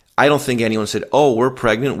 I don't think anyone said, oh, we're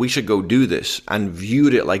pregnant, we should go do this, and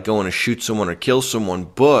viewed it like going to shoot someone or kill someone.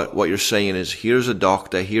 But what you're saying is, here's a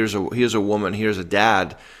doctor, here's a woman, here's a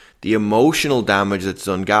dad. The emotional damage that's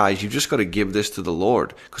done, guys, you've just got to give this to the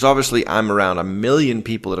Lord. Because obviously I'm around 1 million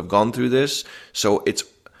people that have gone through this. So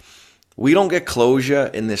we don't get closure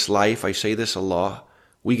in this life. I say this a lot.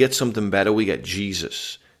 We get something better. We get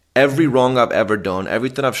Jesus. Every wrong I've ever done,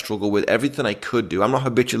 everything I've struggled with, everything I could do. I'm not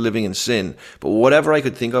habitually living in sin. But whatever I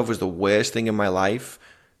could think of was the worst thing in my life,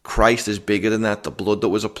 Christ is bigger than that. The blood that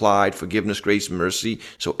was applied, forgiveness, grace, and mercy.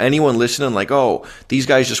 So anyone listening like, oh, these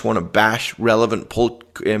guys just want to bash relevant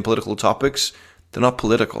political topics, they're not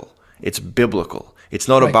political. It's biblical. It's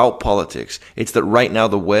not about politics. It's that right now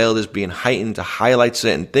the world is being heightened to highlight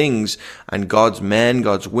certain things, and God's men,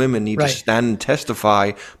 God's women need to stand and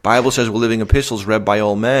testify. Bible says we're living epistles read by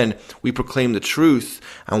all men. We proclaim the truth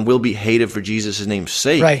and will be hated for Jesus' name's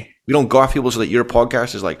sake. Right. We don't go after people so that your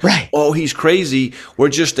podcast is like, oh, he's crazy. We're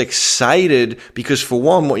just excited because, for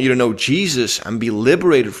one, want you to know Jesus and be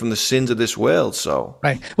liberated from the sins of this world. So,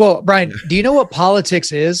 Well, Brian, do you know what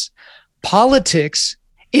politics is? Politics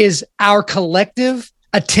is our collective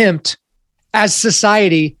attempt as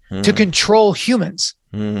society to control humans.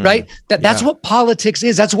 Right? That's what politics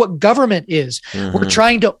is. That's what government is. We're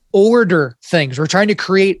trying to order things. We're trying to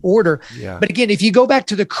create order. But again, if you go back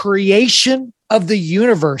to the creation of the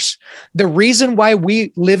universe, the reason why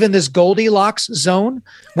we live in this Goldilocks zone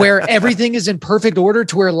where everything is in perfect order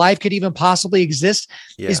to where life could even possibly exist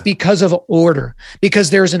is because of order. Because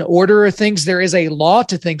there's an order of things, there is a law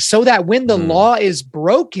to things, so that when the law is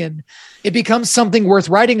broken, it becomes something worth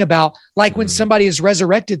writing about. Like when somebody is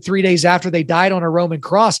resurrected 3 days after they died on a Roman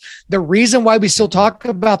cross. The reason why we still talk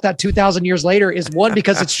about that 2,000 years later is, one,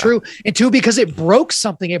 because it's true, and two, because it broke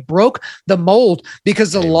something. It broke the mold,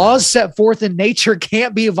 because the laws set forth in nature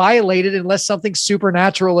can't be violated unless something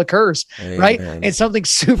supernatural occurs, right? And something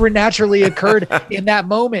supernaturally occurred in that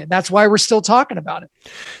moment. That's why we're still talking about it.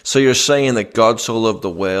 So you're saying that God so loved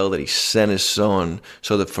the world that he sent his son,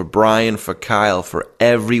 so that for Brian, for Kyle, for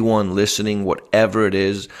everyone listening, whatever it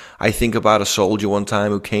is. I think about a soldier one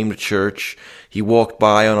time who came to church. He walked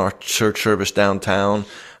by on our church service downtown,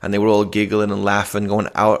 and they were all giggling and laughing, going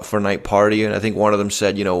out for a night party. And I think one of them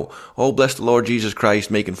said, oh, bless the Lord Jesus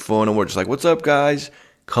Christ, making fun. And we're just like, what's up, guys?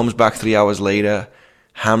 Comes back 3 hours later,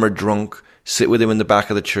 hammered drunk, sit with him in the back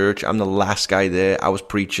of the church. I'm the last guy there. I was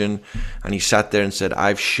preaching, and he sat there and said,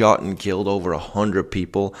 I've shot and killed over 100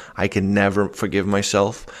 people. I can never forgive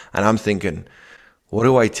myself. And I'm thinking, what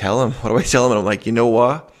do I tell him? And I'm like, you know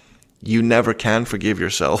what? You never can forgive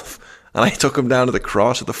yourself. And I took him down to the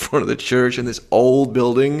cross at the front of the church in this old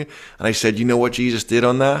building. And I said, you know what Jesus did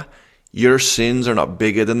on that? Your sins are not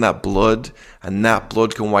bigger than that blood, and that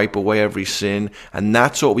blood can wipe away every sin. And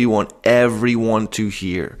that's what we want everyone to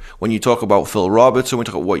hear. When you talk about Phil Robertson, we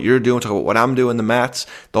talk about what you're doing, talk about what I'm doing, the Mats,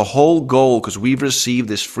 the whole goal, because we've received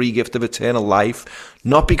this free gift of eternal life,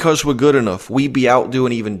 not because we're good enough. We'd be out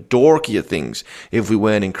doing even dorkier things if we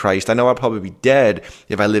weren't in Christ. I know I'd probably be dead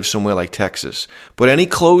if I lived somewhere like Texas. But any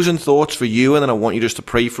closing thoughts for you? And then I want you just to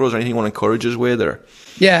pray for us, or anything you want to encourage us with? Or?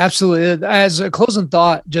 Yeah, absolutely. As a closing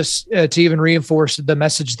thought, just to even reinforce the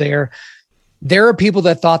message there, There are people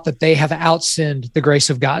that thought that they have outsinned the grace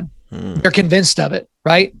of God. They're convinced of it,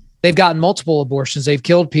 right? They've gotten multiple abortions. They've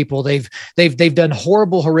killed people. They've done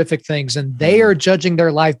horrible, horrific things, and they are judging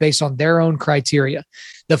their life based on their own criteria.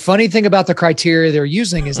 The funny thing about the criteria they're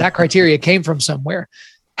using is that criteria came from somewhere.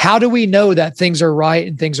 How do we know that things are right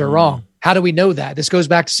and things are wrong? How do we know that? This goes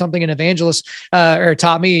back to something an evangelist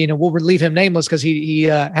taught me. We'll leave him nameless because he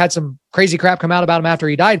had some crazy crap come out about him after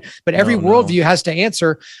he died. But every worldview has to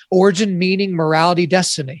answer origin, meaning, morality,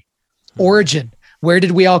 destiny. Origin, where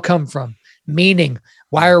did we all come from? Meaning,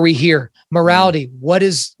 why are we here? Morality, what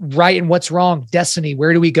is right and what's wrong? Destiny,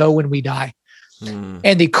 where do we go when we die?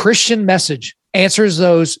 And the Christian message answers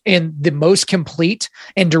those in the most complete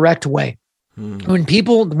and direct way. When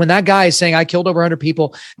that guy is saying, I killed over 100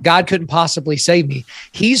 people, God couldn't possibly save me,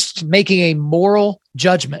 he's making a moral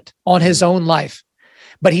judgment on his own life.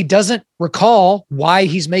 But he doesn't recall why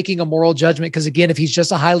he's making a moral judgment. Because again, if he's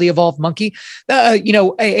just a highly evolved monkey,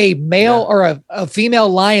 a male or a female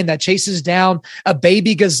lion that chases down a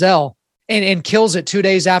baby gazelle and kills it 2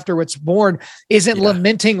 days after it's born isn't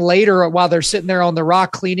lamenting later while they're sitting there on the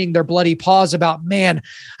rock cleaning their bloody paws about, man,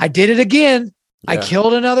 I did it again. I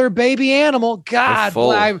killed another baby animal. God,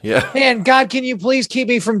 man, God, can you please keep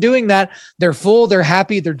me from doing that? They're full, they're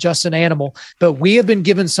happy, they're just an animal. But we have been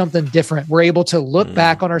given something different. We're able to look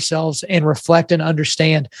back on ourselves and reflect and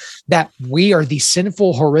understand that we are these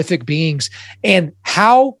sinful, horrific beings. And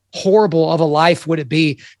how horrible of a life would it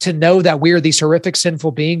be to know that we are these horrific,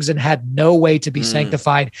 sinful beings and had no way to be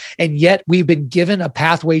sanctified. And yet we've been given a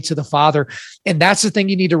pathway to the Father. And that's the thing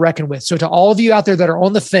you need to reckon with. So to all of you out there that are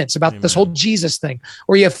on the fence about this whole Jesus thing,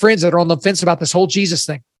 or you have friends that are on the fence about this whole Jesus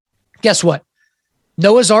thing, guess what?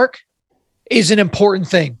 Noah's Ark is an important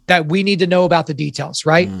thing that we need to know about the details,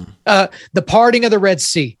 right? The parting of the Red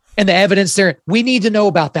Sea and the evidence there, we need to know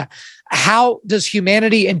about that. How does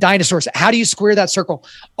humanity and dinosaurs, how do you square that circle?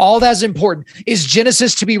 All that's important. Is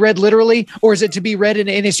Genesis to be read literally, or is it to be read in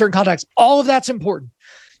a certain context? All of that's important.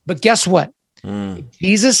 But guess what?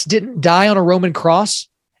 Jesus didn't die on a Roman cross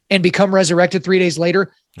and become resurrected 3 days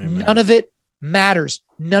later. Amen. None of it matters.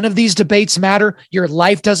 None of these debates matter. Your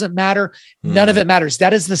life doesn't matter. None of it matters.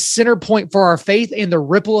 That is the center point for our faith, and the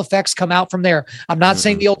ripple effects come out from there. I'm not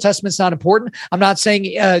saying the Old Testament's not important. I'm not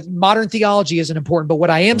saying modern theology isn't important. But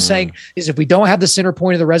what I am saying is if we don't have the center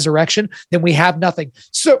point of the resurrection, then we have nothing.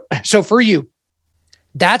 So for you,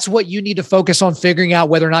 that's what you need to focus on, figuring out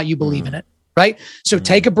whether or not you believe in it. Right. So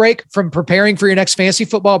take a break from preparing for your next fantasy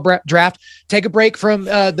football draft. Take a break from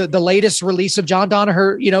the latest release of John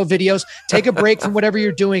Danaher, videos. Take a break from whatever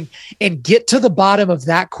you're doing and get to the bottom of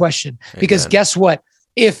that question. Because guess what?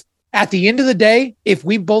 If at the end of the day, if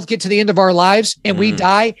we both get to the end of our lives and we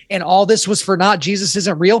die and all this was for naught, Jesus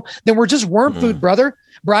isn't real, then we're just worm food, brother.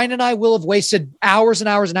 Brian and I will have wasted hours and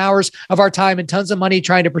hours and hours of our time and tons of money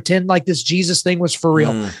trying to pretend like this Jesus thing was for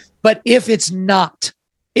real. But if it's not,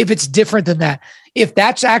 if it's different than that, if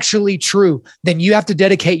that's actually true, then you have to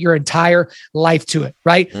dedicate your entire life to it,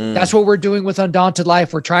 right? That's what we're doing with Undaunted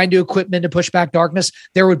Life. We're trying to equip men to push back darkness.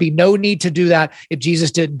 There would be no need to do that if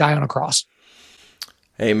Jesus didn't die on a cross.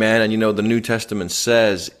 Amen. And the New Testament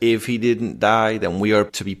says, if he didn't die, then we are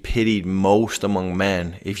to be pitied most among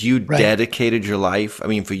men. If you dedicated your life,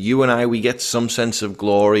 for you and I, we get some sense of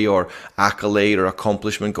glory or accolade or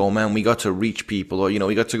accomplishment. Go, man, we got to reach people, or,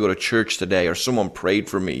 we got to go to church today, or someone prayed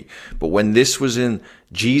for me. But when this was in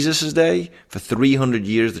Jesus' day, for 300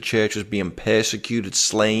 years, the church was being persecuted,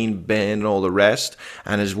 slain, burned, and all the rest.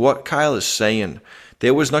 And as what Kyle is saying,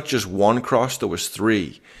 there was not just one cross, there was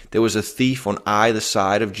three. There was a thief on either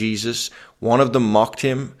side of Jesus. One of them mocked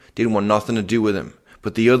him, didn't want nothing to do with him.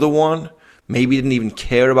 But the other one maybe didn't even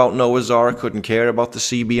care about Noah's Ark, couldn't care about the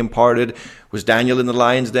sea being parted. Was Daniel in the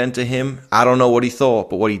lion's den to him? I don't know what he thought,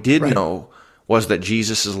 but what he did know was that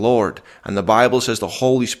Jesus is Lord. And the Bible says the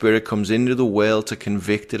Holy Spirit comes into the world to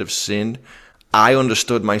convict it of sin. I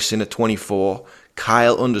understood my sin at 24.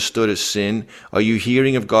 Kyle understood his sin. Are you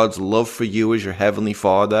hearing of God's love for you as your heavenly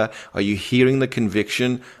Father? Are you hearing the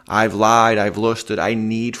conviction? I've lied, I've lusted, I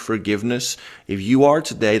need forgiveness. If you are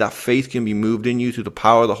today, that faith can be moved in you through the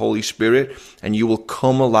power of the Holy Spirit, and you will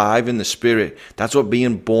come alive in the Spirit. That's what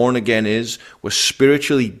being born again is. We're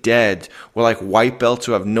spiritually dead. We're like white belts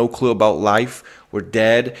who have no clue about life. We're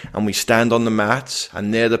dead, and we stand on the mats,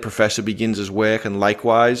 and there the professor begins his work, and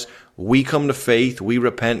likewise, we come to faith, we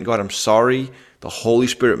repent, God, I'm sorry. The Holy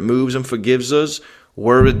Spirit moves and forgives us.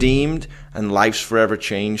 We're redeemed, and life's forever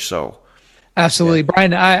changed. So, absolutely,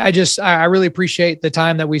 Brian. I really appreciate the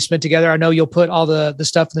time that we spent together. I know you'll put all the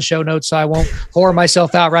stuff in the show notes, so I won't whore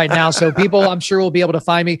myself out right now. So people, I'm sure, will be able to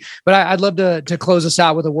find me. But I'd love to close us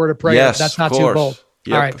out with a word of prayer. Yes, if that's not too bold.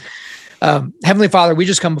 Yep. All right. Heavenly Father, we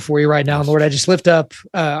just come before you right now. Lord, I just lift up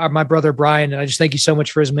my brother, Brian, and I just thank you so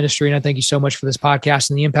much for his ministry. And I thank you so much for this podcast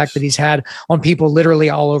and the impact that he's had on people literally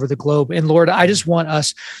all over the globe. And Lord, I just want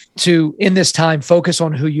us to, in this time, focus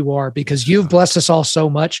on who you are, because you've blessed us all so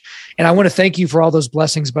much. And I want to thank you for all those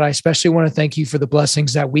blessings, but I especially want to thank you for the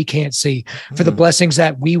blessings that we can't see, for the blessings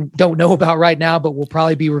that we don't know about right now, but will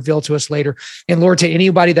probably be revealed to us later. And Lord, to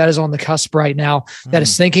anybody that is on the cusp right now, that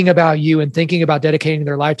is thinking about you and thinking about dedicating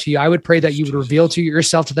their life to you, I would pray that you would reveal to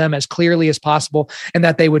yourself to them as clearly as possible, and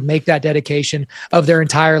that they would make that dedication of their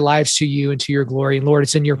entire lives to you and to your glory. And Lord,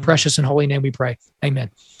 it's in your precious and holy name we pray.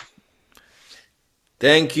 Amen.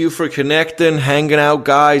 Thank you for connecting, hanging out,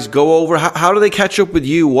 guys. Go over. How do they catch up with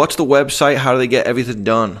you? What's the website? How do they get everything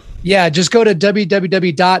done? Yeah, just go to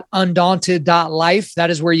www.undaunted.life.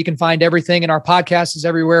 That is where you can find everything. And our podcast is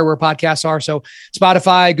everywhere where podcasts are. So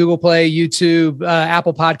Spotify, Google Play, YouTube,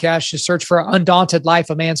 Apple Podcasts. Just search for Undaunted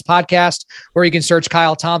Life, a Man's Podcast, or you can search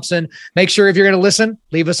Kyle Thompson. Make sure if you're going to listen,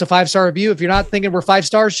 leave us a 5-star review. If you're not thinking we're 5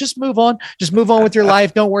 stars, just move on. Just move on with your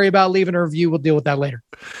life. Don't worry about leaving a review. We'll deal with that later.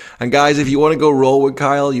 And guys, if you want to go roll with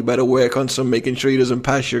Kyle, you better work on making sure he doesn't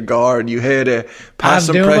pass your guard. You heard it. Pass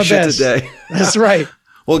some pressure today. That's right.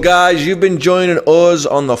 Well, guys, you've been joining us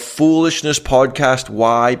on the Foolishness Podcast.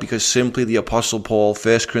 Why? Because simply the Apostle Paul,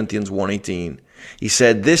 1 Corinthians 1:18, he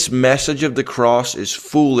said, this message of the cross is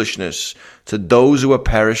foolishness to those who are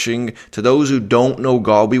perishing, to those who don't know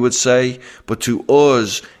God, we would say, but to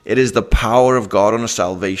us, it is the power of God unto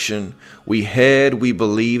salvation. We heard, we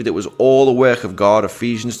believed, it was all the work of God,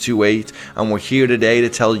 Ephesians 2:8, and we're here today to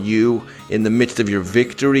tell you, in the midst of your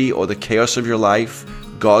victory or the chaos of your life,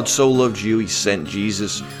 God so loved you, he sent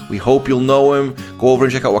Jesus. We hope you'll know him. Go over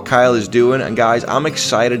and check out what Kyle is doing. And guys, I'm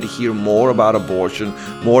excited to hear more about abortion,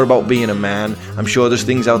 more about being a man. I'm sure there's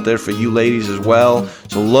things out there for you ladies as well.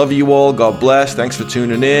 So love you all. God bless. Thanks for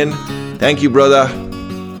tuning in. Thank you, brother.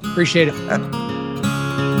 Appreciate it.